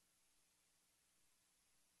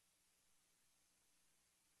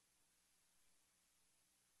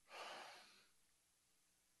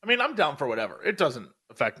 I mean, I'm down for whatever. It doesn't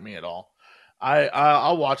affect me at all.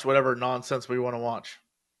 I'll watch whatever nonsense we want to watch.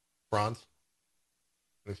 Bronze,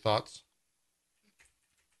 any thoughts?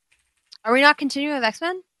 Are we not continuing with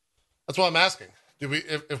X-Men? That's what I'm asking. Do we?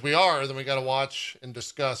 If we are, then we got to watch and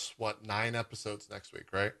discuss 9 episodes next week,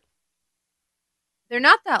 right? They're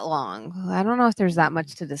not that long. I don't know if there's that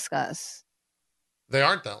much to discuss. They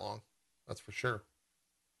aren't that long. That's for sure.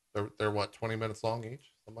 They're what, 20 minutes long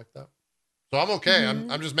each, something like that. So I'm okay.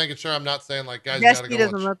 Mm-hmm. I'm just making sure I'm not saying like, guys, yes, you gotta he go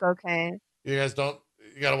doesn't look okay. You guys don't.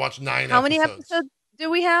 You got to watch 9 How many episodes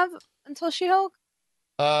do we have until She-Hulk?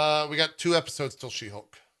 We got 2 episodes till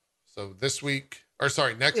She-Hulk. So this week, or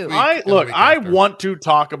sorry, next week. I want to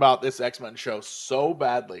talk about this X-Men show so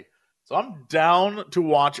badly. So I'm down to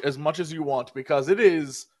watch as much as you want because it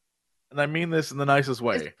is, and I mean this in the nicest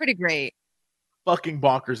way. It's pretty great. Fucking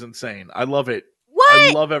bonkers insane. I love it. What?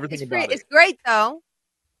 I love everything about it. It's great though.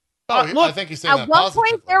 Look, I think he's saying at one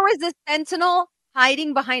point there was a sentinel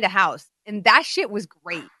hiding behind a house, and that shit was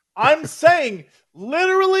great. I'm saying,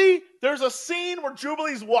 literally, there's a scene where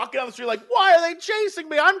Jubilee's walking down the street like, why are they chasing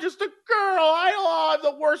me? I'm just a girl. I have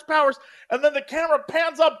the worst powers. And then the camera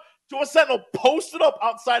pans up to a sentinel posted up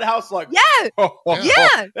outside the house like, yeah,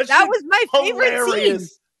 that was my favorite scene.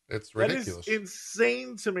 It's ridiculous. That is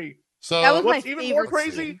insane to me. So that was what's my even favorite more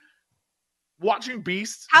crazy, scene. Watching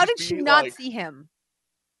Beast. How did she not see him?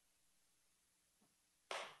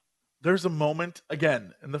 There's a moment,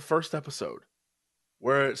 again, in the first episode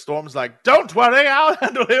where Storm's like, don't worry, I'll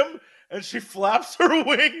handle him. And she flaps her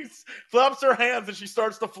wings, flaps her hands, and she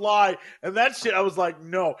starts to fly. And that shit, I was like,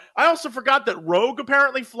 no. I also forgot that Rogue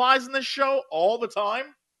apparently flies in this show all the time.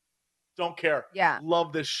 Don't care. Yeah.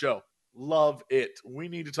 Love this show. Love it. We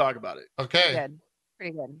need to talk about it. Okay.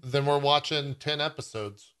 Pretty good. Then we're watching 10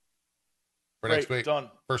 episodes for next week. Done.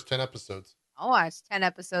 First 10 episodes. I'll watch 10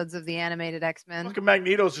 episodes of the animated X-Men. Fucking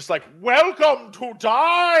Magneto's just like, welcome to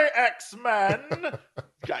die, X-Men.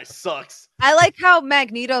 Guy sucks. I like how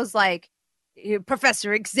Magneto's like,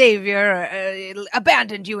 Professor Xavier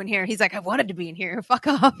abandoned you in here. He's like, I wanted to be in here. Fuck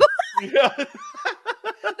up. Yeah. The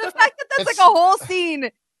fact that that's like a whole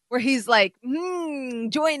scene where he's like,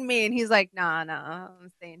 join me. And he's like, nah, I'm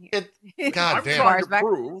staying here. I'm trying to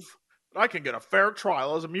prove that I can get a fair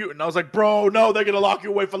trial as a mutant. I was like, bro, no, they're going to lock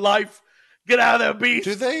you away for life. Get out of there,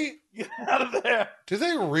 Beast. Get out of there. Do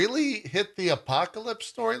they really hit the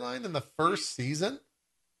Apocalypse storyline in the first season?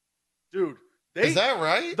 Dude. Is that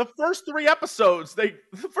right? The first 3 episodes,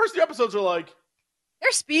 are like...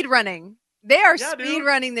 They're speed running. They are speed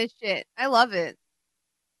running this shit. I love it.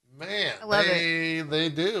 Man, they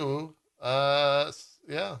do.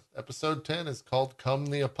 Yeah, episode 10 is called Come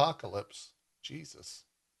the Apocalypse. Jesus.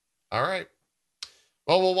 All right.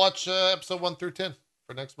 Well, we'll watch episode 1 through 10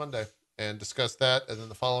 for next Monday and discuss that. And then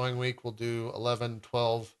the following week, we'll do 11,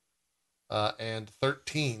 12, and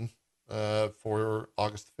 13 for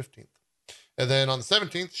August 15th. And then on the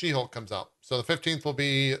 17th, She-Hulk comes out. So the 15th will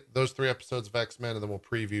be those 3 episodes of X-Men, and then we'll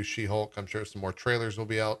preview She-Hulk. I'm sure some more trailers will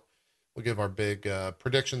be out. We'll give our big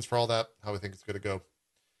predictions for all that, how we think it's going to go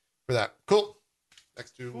for that. Cool.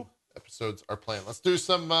 Next 2 episodes are planned. Let's do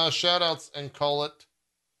some shout-outs and call it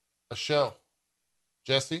a show.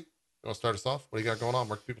 Jesse, you want to start us off? What do you got going on?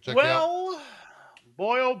 Where can people check you out? Well,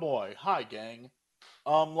 boy, oh boy. Hi, gang.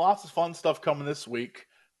 Lots of fun stuff coming this week.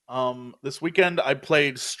 This weekend I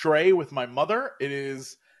played Stray with my mother. It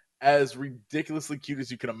is as ridiculously cute as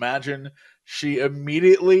you can imagine. She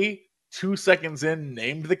immediately, 2 seconds in,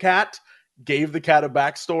 named the cat, gave the cat a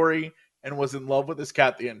backstory, and was in love with this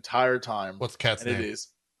cat the entire time. What's the cat's name? It is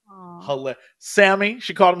hilarious. Sammy.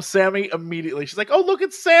 She called him Sammy immediately. She's like, oh, look,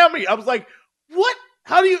 it's Sammy. I was like, what?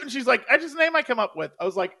 How do you? And she's like, I just name I come up with. I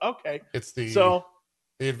was like, okay. It's the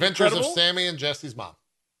Adventures of Sammy and Jesse's Mom.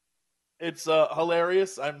 It's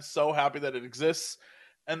hilarious. I'm so happy that it exists.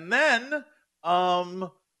 And then,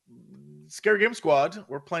 Scary Game Squad,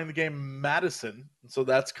 we're playing the game Madison. And so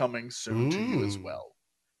that's coming soon to you as well.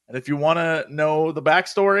 And if you want to know the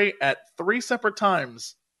backstory, at 3 separate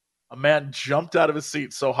times, a man jumped out of his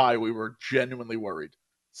seat so high we were genuinely worried.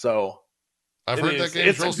 So I've heard that game.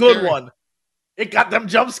 It's a good one. It got them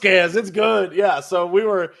jump scares. It's good. Yeah. So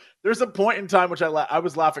there's a point in time which I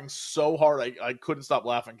was laughing so hard I couldn't stop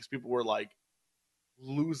laughing because people were like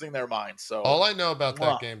losing their minds. So all I know about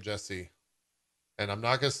that game, Jesse, and I'm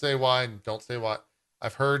not gonna say why, and don't say why.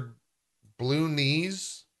 I've heard blue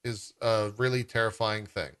knees is a really terrifying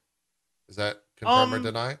thing. Is that confirm or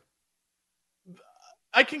deny?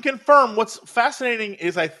 I can confirm. What's fascinating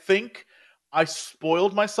is I think I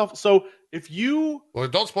spoiled myself. So if you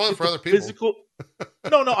don't spoil it for other people.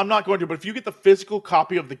 No, I'm not going to. But if you get the physical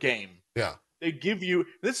copy of the game, they give you.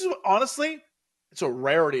 This is honestly, it's a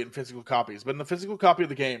rarity in physical copies. But in the physical copy of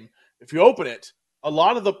the game, if you open it, a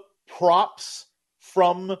lot of the props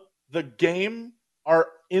from the game are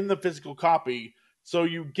in the physical copy. So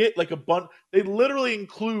you get like a bunch. They literally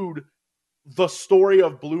include the story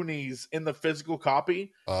of Blue Knees in the physical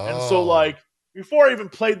copy. And so like before I even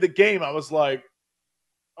played the game, I was like,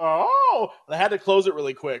 oh, and I had to close it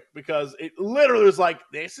really quick because it literally was like,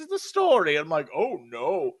 this is the story. I'm like, oh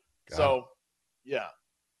no. Yeah.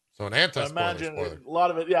 So an anti-spoiler spoiler. A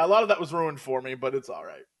lot of that was ruined for me, but it's all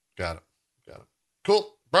right. Got it.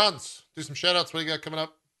 Cool. Bronze, do some shout outs. What do you got coming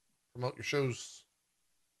up? Promote your shows.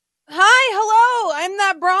 Hi, hello. I'm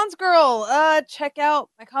that Bronze girl. Check out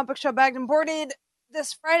my comic book show Bagged and Boarded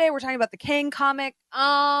this Friday. We're talking about the Kang comic.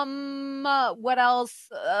 What else?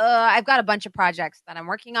 I've got a bunch of projects that I'm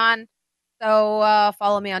working on. So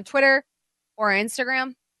follow me on Twitter or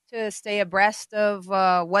Instagram to stay abreast of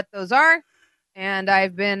what those are. And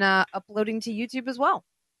I've been uploading to YouTube as well.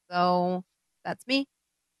 So that's me.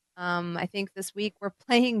 I think this week we're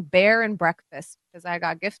playing Bear and Breakfast because I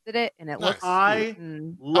got gifted it and it looks cute. I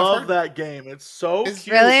love that game. It's so cute.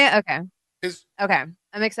 Really? Okay. Okay.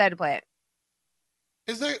 I'm excited to play it.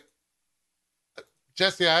 Is it,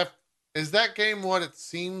 Jesse? Is that game what it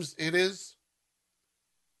seems it is?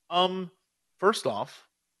 First off,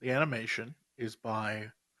 the animation is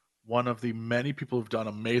by one of the many people who've done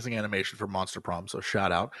amazing animation for Monster Prom, so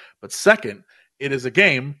shout out. But second, it is a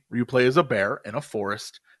game where you play as a bear in a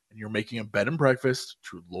forest, and you're making a bed and breakfast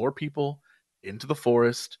to lure people into the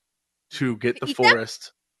forest to get the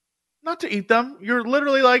forest. Not to eat them. You're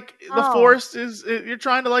literally like the forest is. You're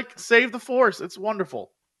trying to like save the forest. It's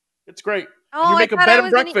wonderful. It's great. Oh, and you make a bed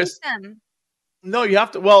and breakfast. No, you have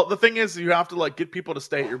to. Well, the thing is, you have to like get people to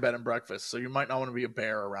stay at your bed and breakfast, so you might not want to be a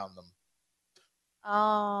bear around them.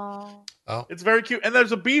 Oh, it's very cute. And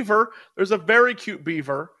there's a beaver. There's a very cute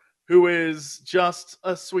beaver who is just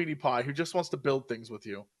a sweetie pie who just wants to build things with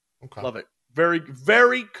you. Okay. Love it. Very,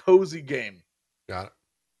 very cozy game. Got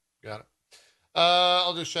it.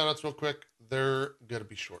 I'll do shout outs real quick. They're going to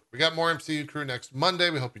be short. We got more MCU crew next Monday.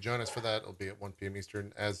 We hope you join us for that. It'll be at 1 p.m.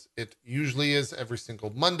 Eastern, as it usually is every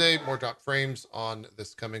single Monday. More drop frames on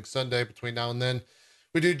this coming Sunday between now and then.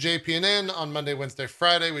 We do JP&N on Monday, Wednesday,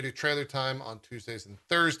 Friday. We do trailer time on Tuesdays and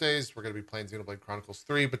Thursdays. We're going to be playing Xenoblade Chronicles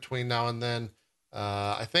 3 between now and then.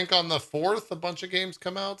 I think on the 4th, a bunch of games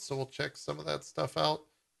come out, so we'll check some of that stuff out.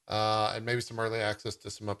 And maybe some early access to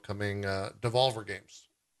some upcoming Devolver games.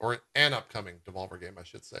 Or an upcoming Devolver game, I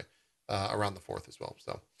should say, around the 4th as well.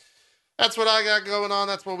 So that's what I got going on.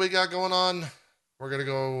 That's what we got going on. We're going to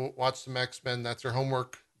go watch some X-Men. That's our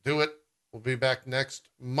homework. Do it. We'll be back next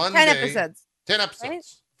Monday. 10 episodes. 10 episodes. Right?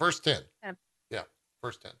 First 10. Yeah,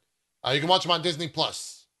 first 10. You can watch them on Disney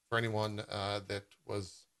Plus for anyone that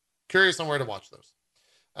was curious on where to watch those.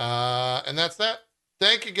 And that's that.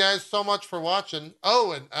 Thank you guys so much for watching.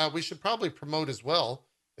 Oh, and we should probably promote as well.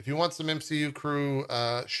 If you want some MCU crew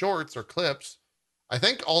shorts or clips, I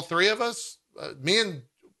think all three of us, me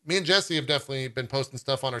and Jesse, have definitely been posting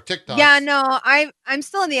stuff on our TikToks. Yeah, no, I'm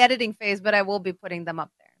still in the editing phase, but I will be putting them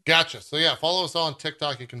up there. Gotcha. So yeah, follow us on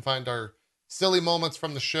TikTok. You can find our silly moments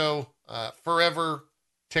from the show forever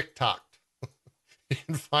TikToked. You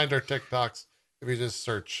can find our TikToks if you just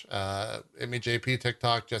search JP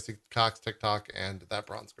TikTok, Jesse Cox TikTok, and That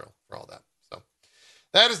Bronze Girl for all that. So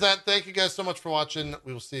that is that. Thank you guys so much for watching.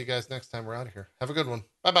 We will see you guys next time we're out of here. Have a good one.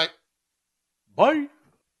 Bye-bye. Bye.